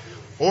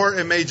 Or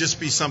it may just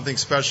be something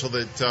special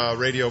that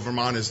Radio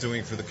Vermont is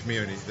doing for the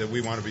community that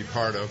we want to be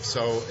part of.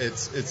 So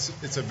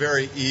it's a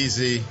very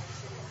easy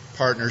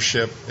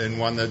partnership and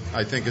one that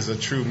I think is a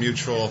true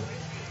mutual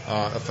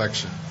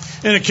affection.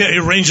 And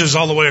it ranges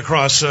all the way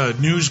across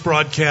news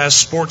broadcasts,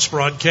 sports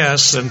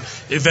broadcasts, and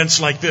events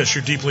like this.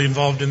 You're deeply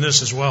involved in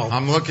this as well.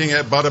 I'm looking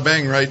at Bada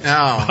Bing right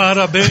now.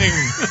 Bada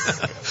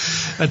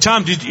Bing.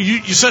 Tom,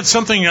 you said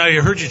something, I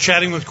heard you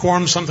chatting with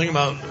Quorum, something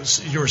about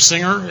you're a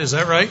singer, is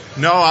that right?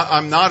 No,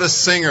 I'm not a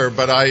singer,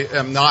 but I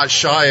am not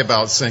shy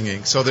about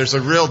singing. So there's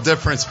a real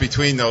difference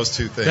between those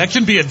two things. That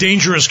can be a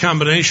dangerous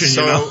combination, you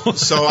know.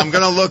 So I'm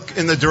going to look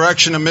in the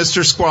direction of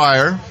Mr.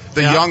 Squire,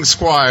 the young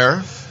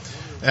Squire,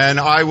 and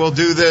I will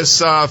do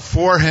this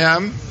for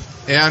him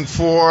and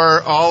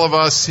for all of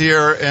us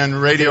here in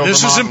Radio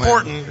This is Vermont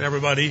important,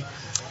 everybody.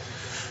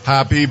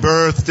 Happy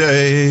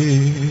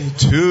birthday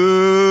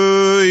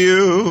to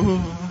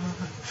you.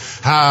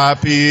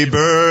 Happy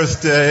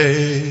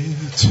birthday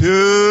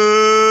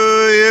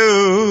to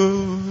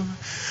you.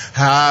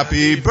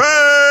 Happy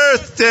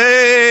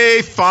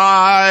birthday,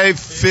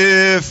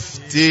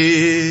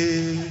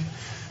 550.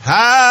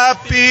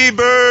 Happy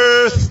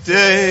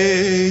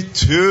birthday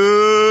to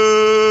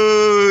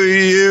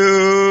you.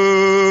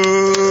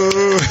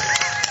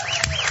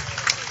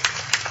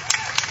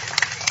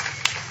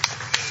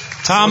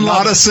 Tom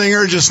Not a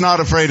singer, just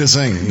not afraid to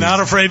sing. Not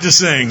afraid to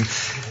sing.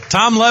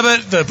 Tom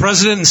Levitt, the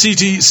president and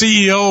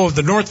CEO of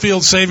the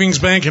Northfield Savings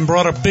Bank, and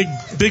brought a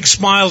big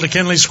smile to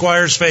Kenley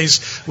Squire's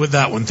face with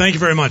that one. Thank you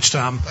very much,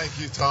 Tom. Thank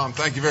you, Tom.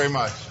 Thank you very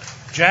much.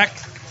 Jack?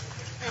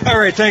 All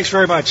right, thanks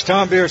very much.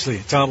 Tom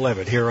Beersley, Tom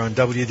Levitt here on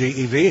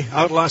WDEV.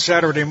 Outlaw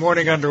Saturday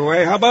morning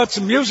underway. How about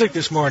some music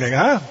this morning,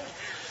 huh?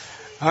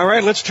 All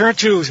right, let's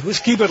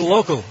keep it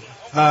local.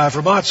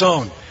 Vermont's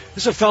own.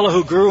 This is a fellow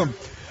who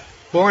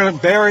born in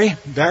Barrie,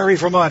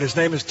 Vermont. His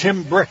name is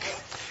Tim Brick.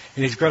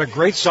 And he's got a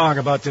great song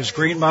about this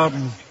Green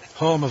Mountain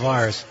home of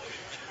ours.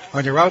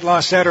 On your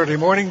Outlaw Saturday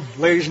morning,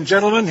 ladies and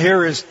gentlemen,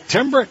 here is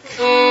Tim Brick. They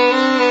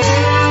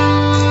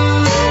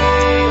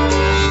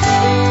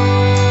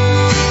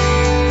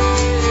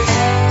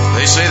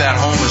say that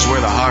home is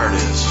where the heart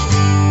is.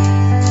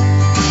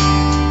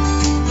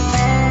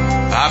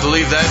 I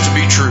believe that to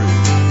be true.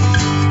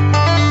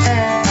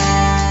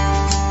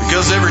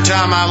 Because every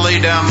time I lay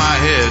down my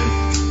head,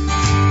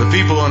 the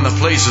people and the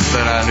places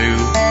that I knew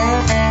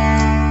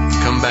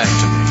come back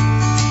to me.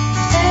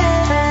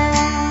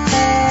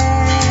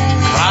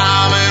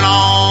 Climbing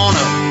on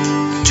up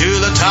to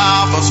the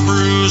top of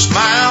Spruce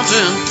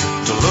Mountain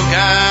to look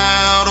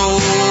out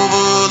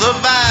over the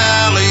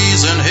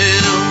valleys and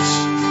hills.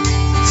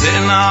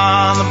 Sitting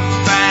on the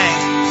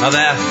bank of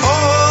that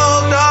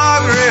old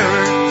dog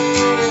river,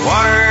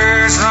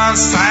 waters run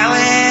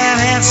silent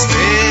and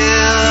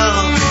still.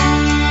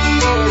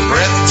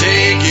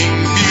 Breathtaking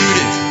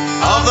beauty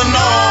of the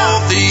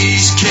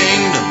Northeast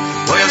Kingdom,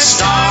 where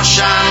stars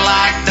shine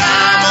like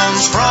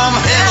diamonds from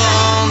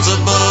heavens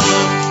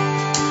above.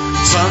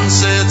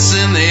 Sunsets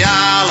in the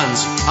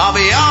islands are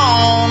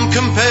beyond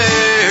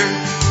compare.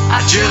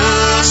 I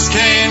just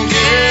can't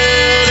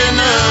get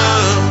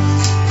enough.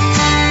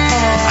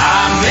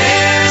 I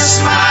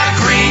miss my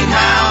Green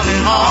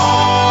Mountain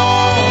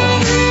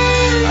home.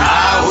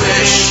 I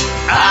wish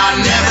I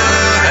never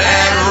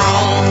had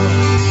roamed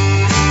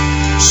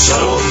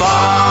so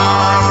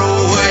far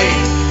away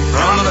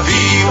from the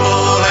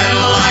people and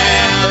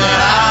land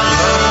that I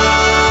love.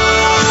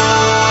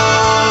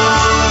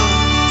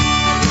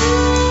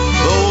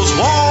 Those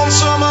warm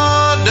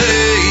summer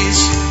days,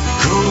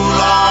 cool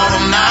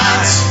autumn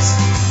nights,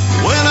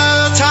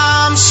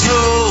 wintertime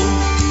snow,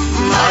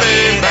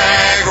 muddy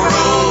back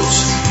roads,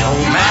 no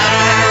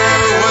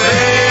matter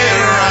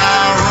where I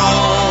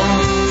roam,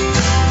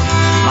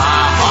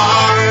 my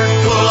heart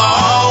will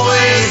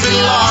always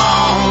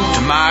belong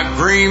to my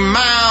Green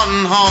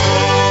Mountain home.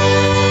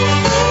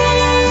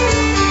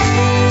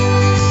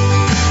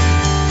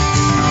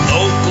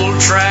 Local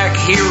track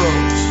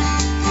heroes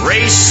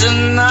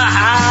racing the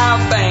high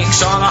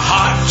banks on a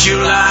hot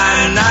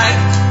July night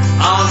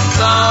on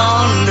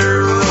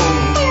Thunder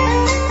Road,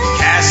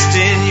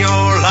 casting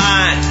your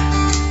line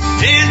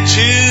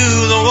into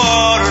the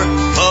water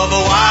of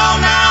a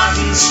wild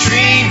mountain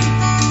stream.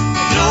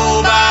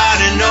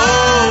 Nobody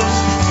knows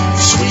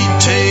sweet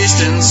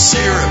taste and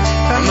syrup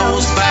from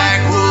those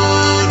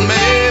backwood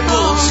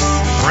maples,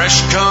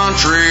 fresh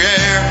country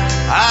air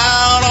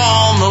out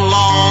on the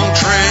long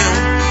trail.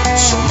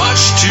 So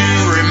much to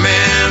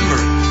remember,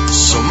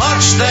 so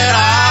much that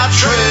I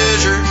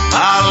treasure.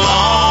 I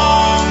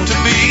long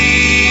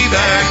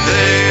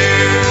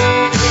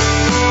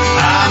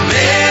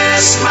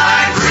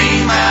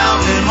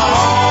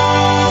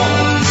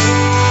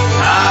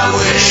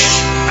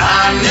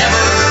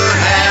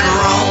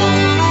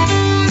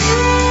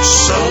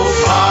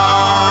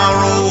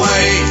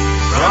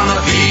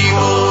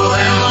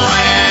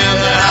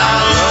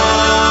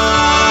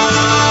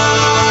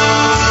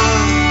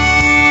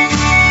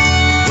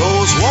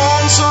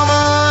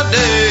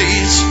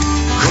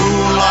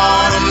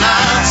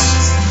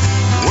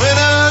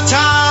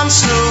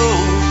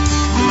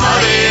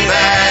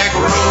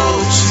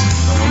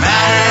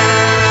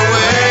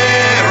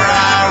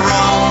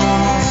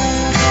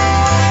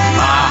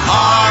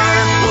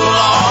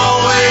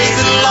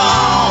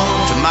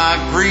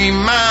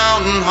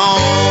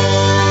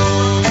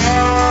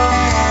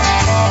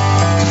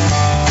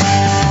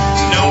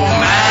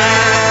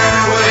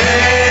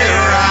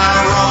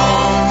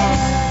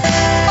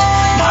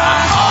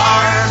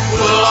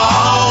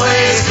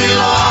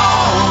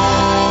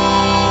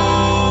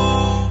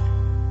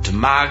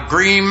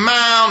Green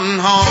Mountain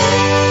home.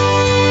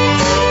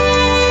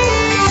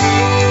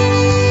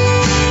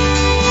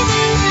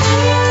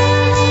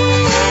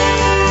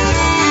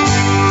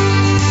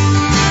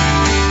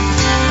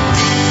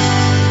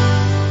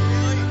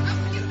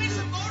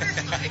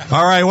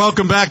 All right,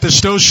 welcome back to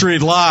Stowe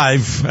Street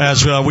Live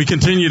as we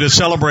continue to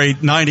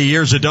celebrate 90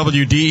 years of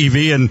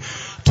WDEV, and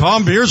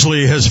Tom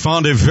Beersley has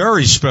found a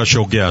very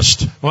special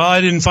guest. Well, I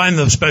didn't find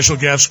the special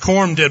guest.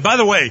 Corm did. By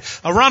the way,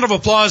 a round of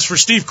applause for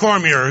Steve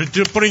Cormier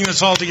putting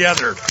this all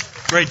together.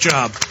 Great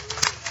job.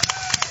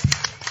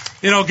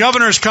 You know,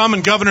 governors come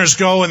and governors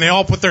go, and they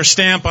all put their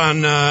stamp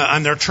on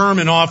their term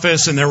in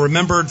office, and they're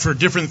remembered for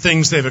different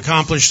things they've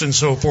accomplished and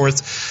so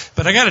forth.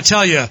 But I got to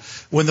tell you,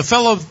 when the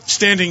fellow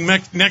standing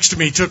next to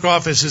me took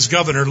office as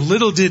governor,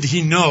 little did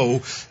he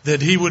know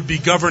that he would be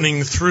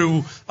governing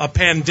through a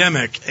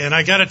pandemic. And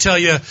I got to tell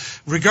you,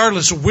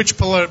 regardless of which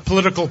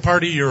political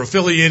party you're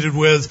affiliated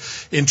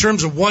with, in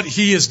terms of what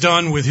he has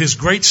done with his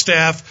great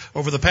staff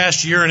over the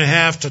past year and a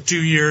half to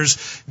 2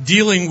 years,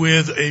 dealing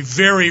with a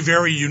very,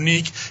 very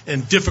unique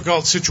and difficult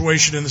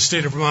situation in the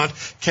state of Vermont,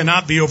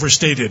 cannot be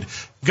overstated.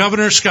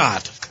 Governor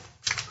Scott.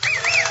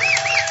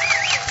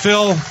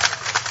 Phil,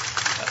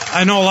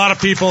 I know a lot of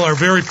people are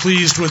very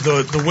pleased with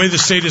the way the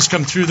state has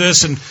come through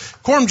this, and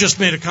Corm just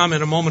made a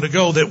comment a moment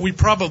ago that we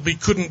probably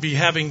couldn't be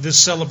having this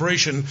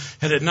celebration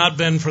had it not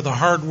been for the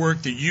hard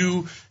work that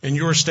you and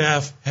your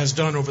staff has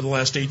done over the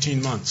last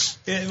 18 months.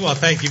 Well,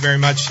 thank you very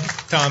much,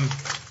 Tom.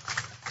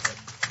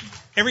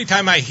 Every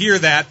time I hear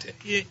that,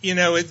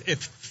 it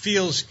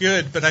feels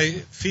good, but I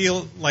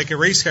feel like a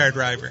race car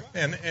driver.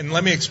 And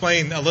let me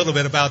explain a little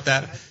bit about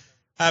that.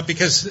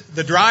 Because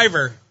the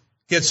driver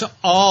gets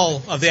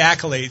all of the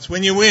accolades.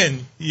 When you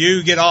win,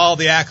 you get all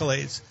the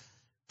accolades.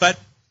 But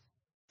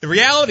the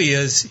reality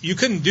is you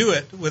couldn't do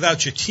it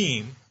without your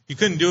team. You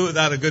couldn't do it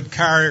without a good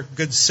car,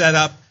 good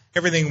setup,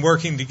 everything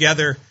working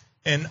together,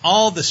 and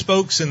all the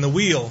spokes in the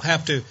wheel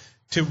have to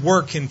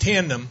work in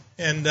tandem.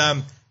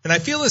 And I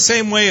feel the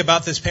same way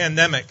about this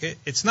pandemic.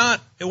 It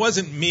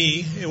wasn't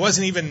me. It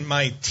wasn't even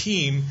my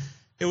team.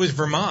 It was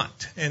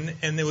Vermont. And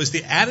it was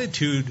the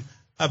attitude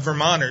of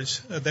Vermonters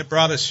that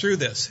brought us through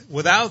this.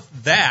 Without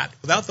that,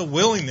 without the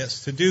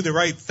willingness to do the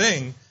right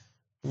thing,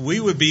 we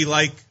would be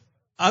like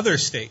other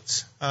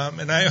states.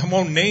 And I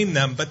won't name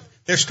them, but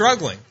they're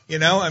struggling.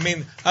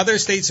 Other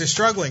states are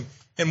struggling.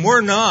 And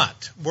we're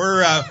not.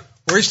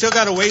 We're still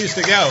got a ways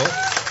to go.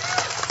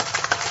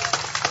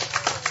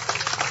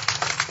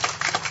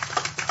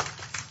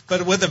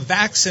 But with a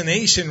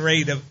vaccination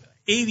rate of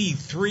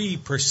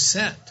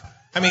 83%,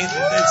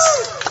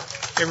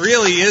 it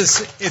really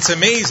is. It's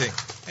amazing.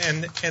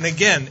 And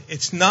again,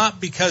 it's not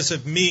because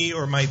of me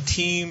or my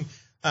team,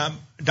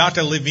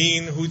 Dr.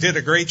 Levine, who did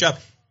a great job.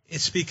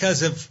 It's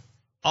because of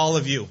all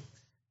of you,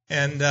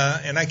 and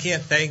I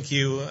can't thank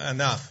you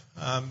enough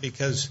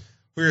because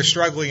we were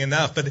struggling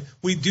enough. But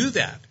we do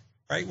that.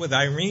 Right, with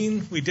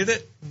Irene, we did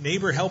it.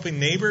 Neighbor helping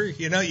neighbor.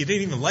 You didn't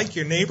even like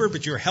your neighbor,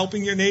 but you were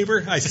helping your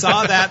neighbor. I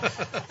saw that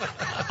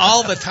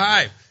all the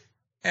time.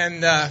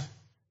 And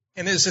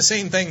it's the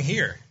same thing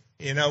here.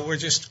 We're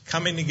just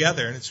coming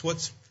together, and it's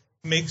what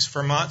makes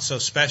Vermont so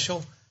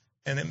special,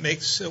 and it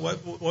makes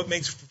what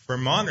makes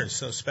Vermonters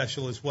so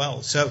special as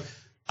well. So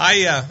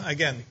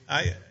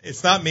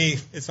it's not me,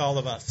 it's all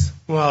of us.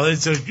 Well,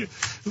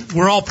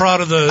 we're all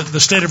proud of the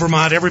state of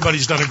Vermont.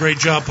 Everybody's done a great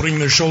job putting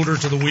their shoulder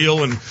to the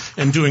wheel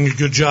and doing a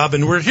good job.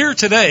 And we're here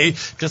today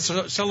to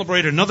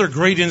celebrate another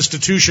great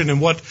institution and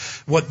what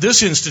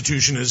this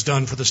institution has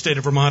done for the state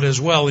of Vermont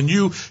as well. And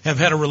you have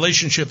had a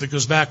relationship that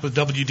goes back with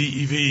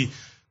WDEV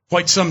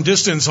quite some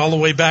distance, all the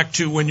way back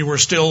to when you were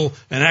still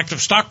an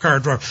active stock car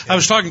driver. I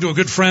was talking to a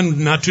good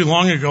friend not too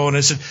long ago, and I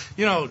said,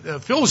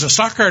 Phil was a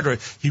stock car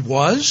driver. He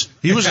was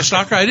a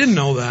stock car. I didn't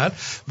know that.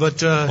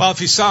 But well,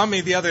 if you saw me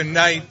the other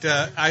night,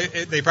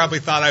 they probably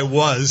thought I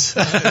was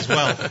as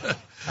well.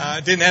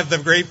 Didn't have the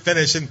great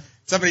finish, and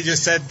somebody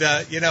just said,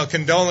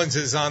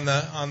 condolences on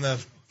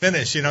the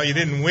finish. You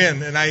didn't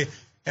win, and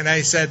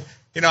I said,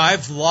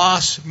 I've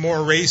lost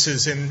more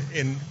races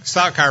in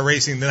stock car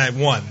racing than I've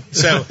won.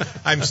 So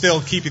I'm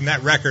still keeping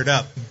that record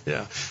up.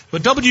 Yeah.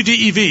 But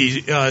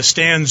WDEV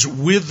stands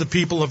with the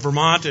people of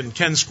Vermont, and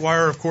Ken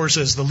Squire, of course,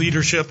 as the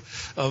leadership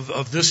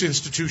of this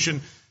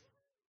institution.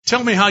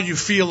 Tell me how you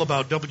feel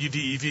about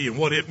WDEV and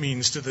what it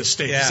means to this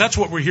state. Yeah. 'Cause that's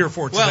what we're here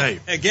for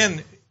today. Well,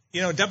 again,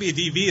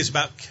 WDEV is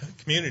about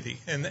community,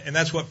 and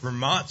that's what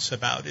Vermont's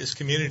about, is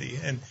community.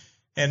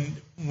 And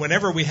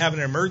whenever we have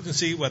an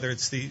emergency, whether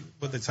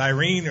it's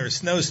Irene or a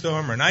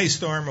snowstorm or an ice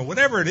storm or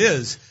whatever it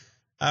is,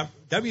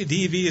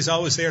 WDEV is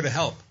always there to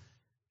help.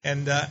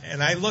 And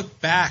I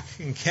look back,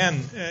 and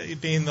Ken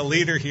being the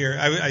leader here,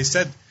 I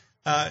said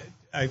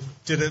I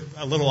did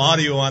a little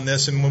audio on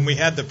this, and when we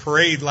had the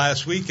parade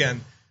last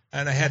weekend,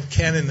 and I had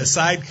Ken in the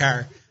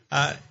sidecar,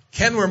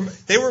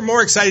 they were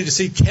more excited to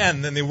see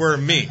Ken than they were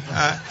me,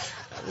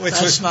 which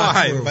was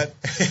fine. True. But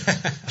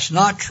it's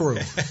not true.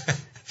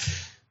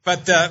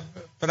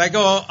 But I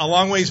go a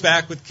long ways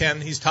back with Ken.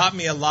 He's taught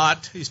me a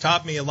lot. He's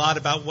taught me a lot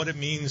about what it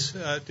means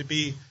to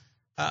be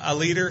a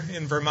leader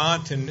in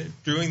Vermont and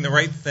doing the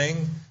right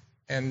thing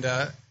and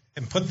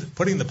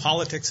putting the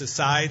politics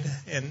aside.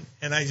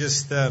 And I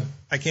just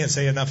I can't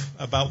say enough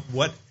about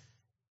what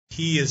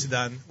he has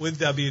done with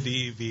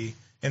WDEV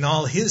and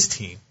all his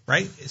team,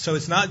 right? So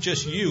it's not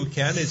just you,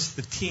 Ken, it's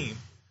the team.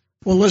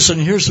 Well, listen,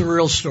 here's the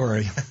real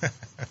story.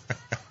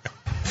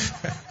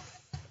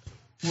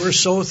 We're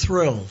so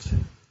thrilled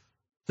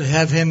to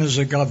have him as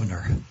a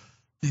governor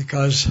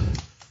because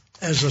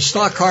as a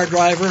stock car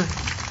driver,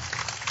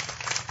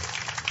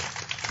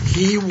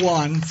 he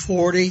won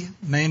 40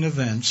 main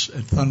events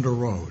at Thunder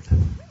Road.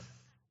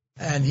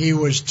 And he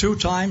was 2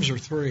 times or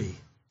 3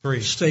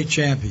 state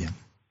champion.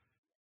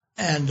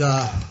 And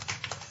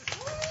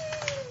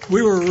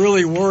we were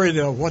really worried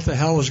of what the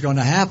hell was going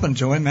to happen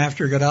to him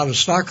after he got out of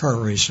stock car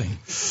racing.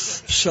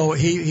 So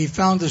he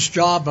found this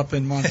job up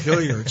in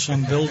Montpelier at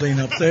some building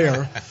up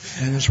there,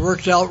 and it's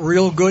worked out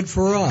real good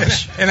for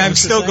us. And I'm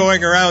still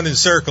going around in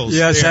circles.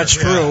 Yes, there. That's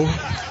true.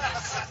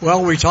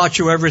 Well, we taught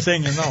you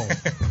everything you know.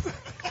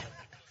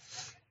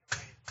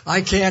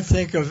 I can't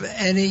think of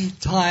any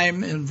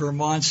time in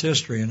Vermont's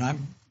history, and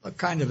I'm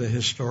kind of a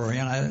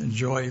historian, I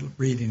enjoy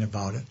reading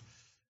about it,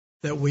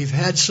 that we've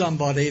had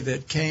somebody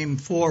that came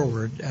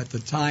forward at the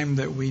time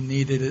that we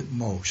needed it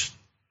most.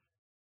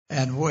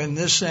 And when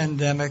this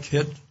endemic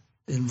hit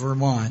in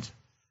Vermont,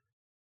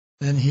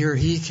 then here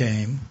he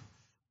came,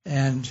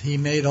 and he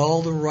made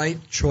all the right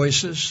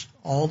choices,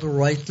 all the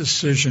right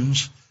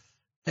decisions,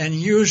 and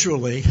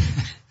usually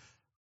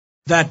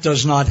that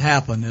does not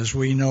happen, as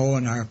we know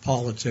in our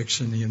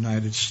politics in the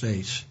United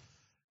States.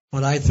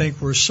 But I think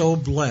we're so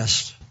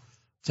blessed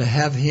to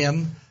have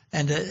him,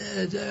 and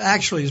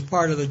actually as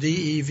part of the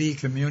DEV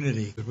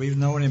community. We've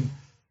known him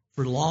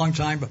for a long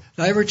time. But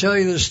did I ever tell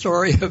you the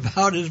story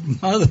about his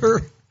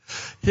mother?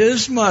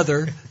 His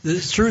mother,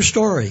 this is a true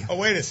story. Oh,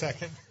 wait a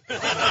second.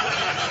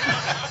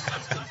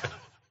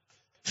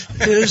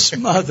 His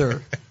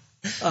mother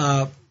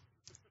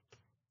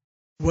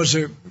was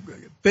a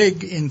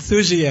big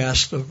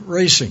enthusiast of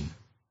racing,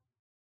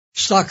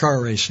 stock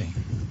car racing.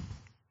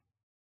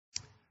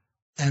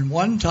 And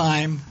one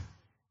time,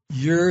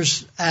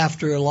 years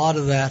after a lot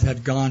of that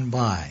had gone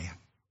by,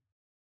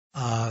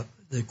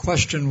 the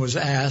question was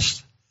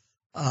asked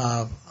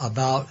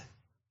about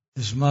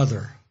his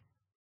mother.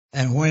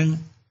 And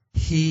when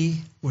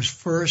he was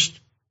first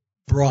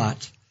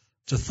brought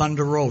to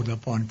Thunder Road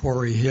up on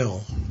Quarry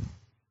Hill,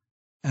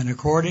 and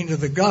according to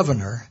the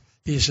governor,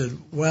 he said,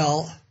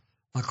 well,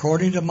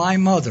 according to my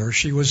mother,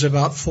 she was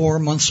about 4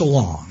 months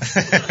along.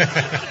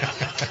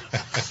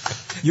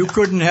 You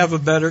couldn't have a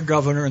better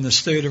governor in the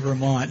state of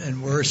Vermont,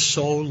 and we're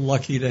so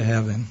lucky to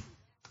have him.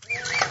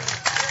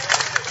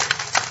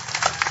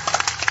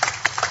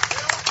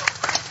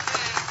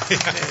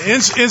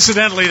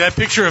 Incidentally, that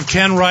picture of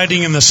Ken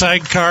riding in the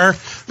sidecar,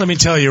 let me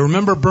tell you,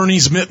 remember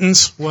Bernie's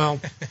mittens? Well,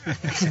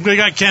 we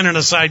got Ken in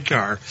a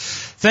sidecar.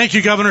 Thank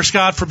you, Governor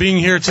Scott, for being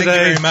here today. Thank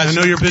you very much. I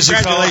know you're busy.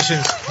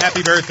 Congratulations.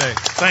 Happy birthday.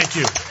 Thank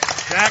you.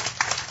 Jack?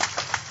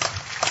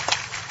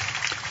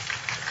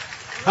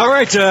 All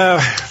right,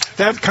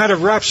 that kind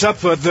of wraps up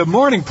the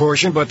morning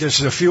portion, but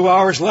there's a few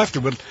hours left.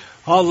 We'd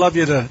all love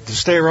you to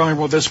stay around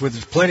with us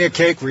with plenty of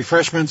cake,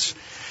 refreshments.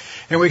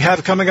 And we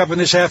have coming up in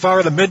this half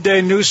hour the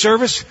midday news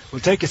service. We'll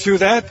take you through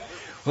that.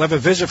 We'll have a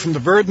visit from the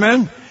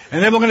Birdmen.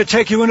 And then we're going to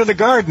take you into the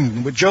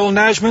garden with Joel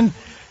Nashman,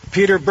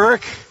 Peter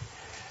Burke.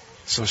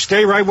 So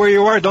stay right where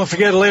you are. Don't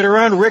forget later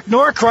on, Rick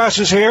Norcross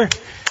is here.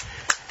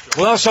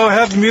 We'll also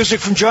have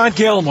music from John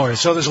Gilmore.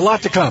 So there's a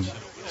lot to come.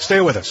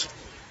 Stay with us.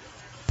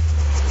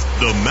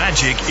 The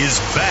magic is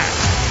back.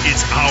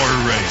 It's our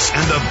race,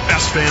 and the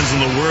best fans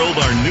in the world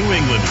are New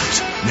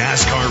Englanders.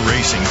 NASCAR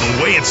racing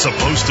the way it's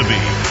supposed to be.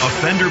 A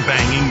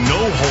fender-banging,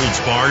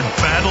 no-holds-barred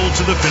battle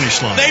to the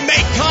finish line. They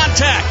make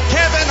contact.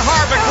 Kevin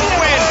Harvick will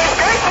win.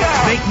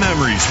 Make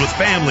memories with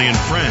family and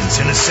friends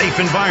in a safe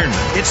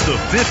environment. It's the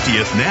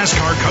 50th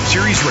NASCAR Cup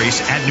Series race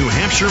at New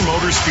Hampshire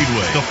Motor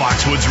Speedway. The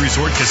Foxwoods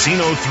Resort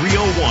Casino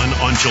 301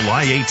 on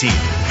July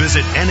 18th.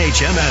 Visit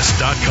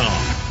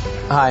NHMS.com.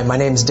 Hi, my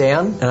name's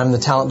Dan, and I'm the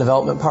Talent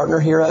Development Partner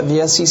here at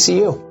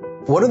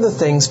VSCCU. What are the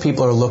things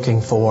people are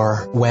looking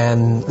for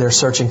when they're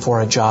searching for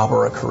a job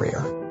or a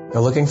career? They're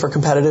looking for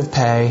competitive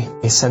pay,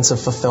 a sense of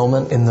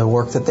fulfillment in the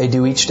work that they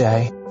do each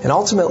day, and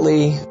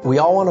ultimately, we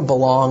all want to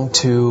belong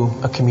to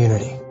a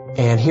community.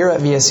 And here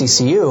at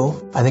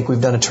VSCCU, I think we've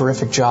done a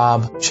terrific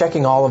job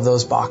checking all of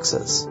those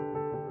boxes.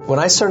 When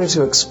I started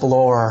to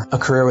explore a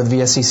career with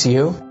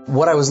VSCCU,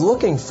 what I was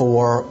looking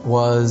for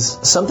was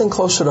something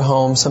closer to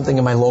home, something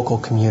in my local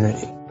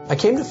community. I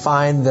came to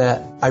find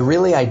that I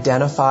really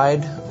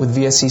identified with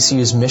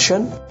VSCCU's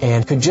mission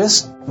and could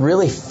just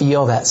really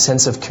feel that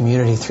sense of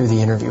community through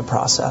the interview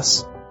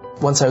process.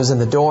 Once I was in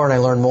the door and I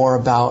learned more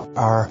about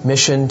our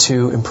mission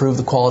to improve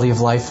the quality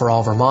of life for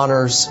all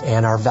Vermonters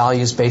and our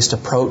values-based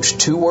approach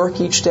to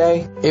work each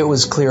day, it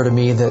was clear to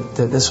me that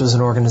this was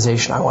an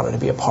organization I wanted to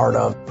be a part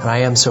of. And I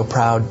am so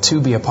proud to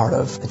be a part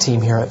of the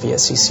team here at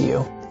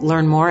VSCCU.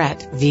 Learn more at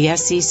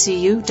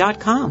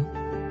vsccu.com.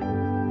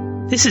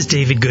 This is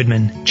David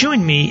Goodman.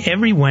 Join me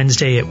every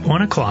Wednesday at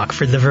 1 o'clock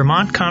for the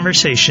Vermont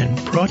Conversation,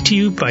 brought to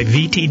you by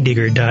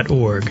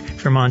VTDigger.org,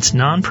 Vermont's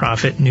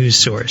nonprofit news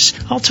source.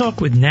 I'll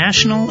talk with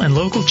national and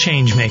local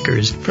change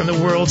makers from the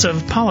worlds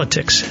of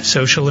politics,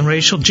 social and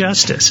racial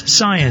justice,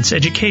 science,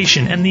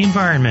 education, and the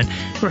environment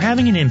who are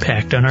having an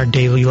impact on our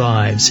daily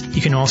lives.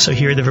 You can also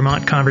hear the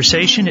Vermont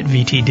Conversation at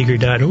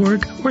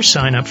VTDigger.org or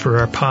sign up for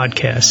our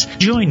podcasts.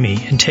 Join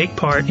me and take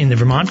part in the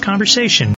Vermont Conversation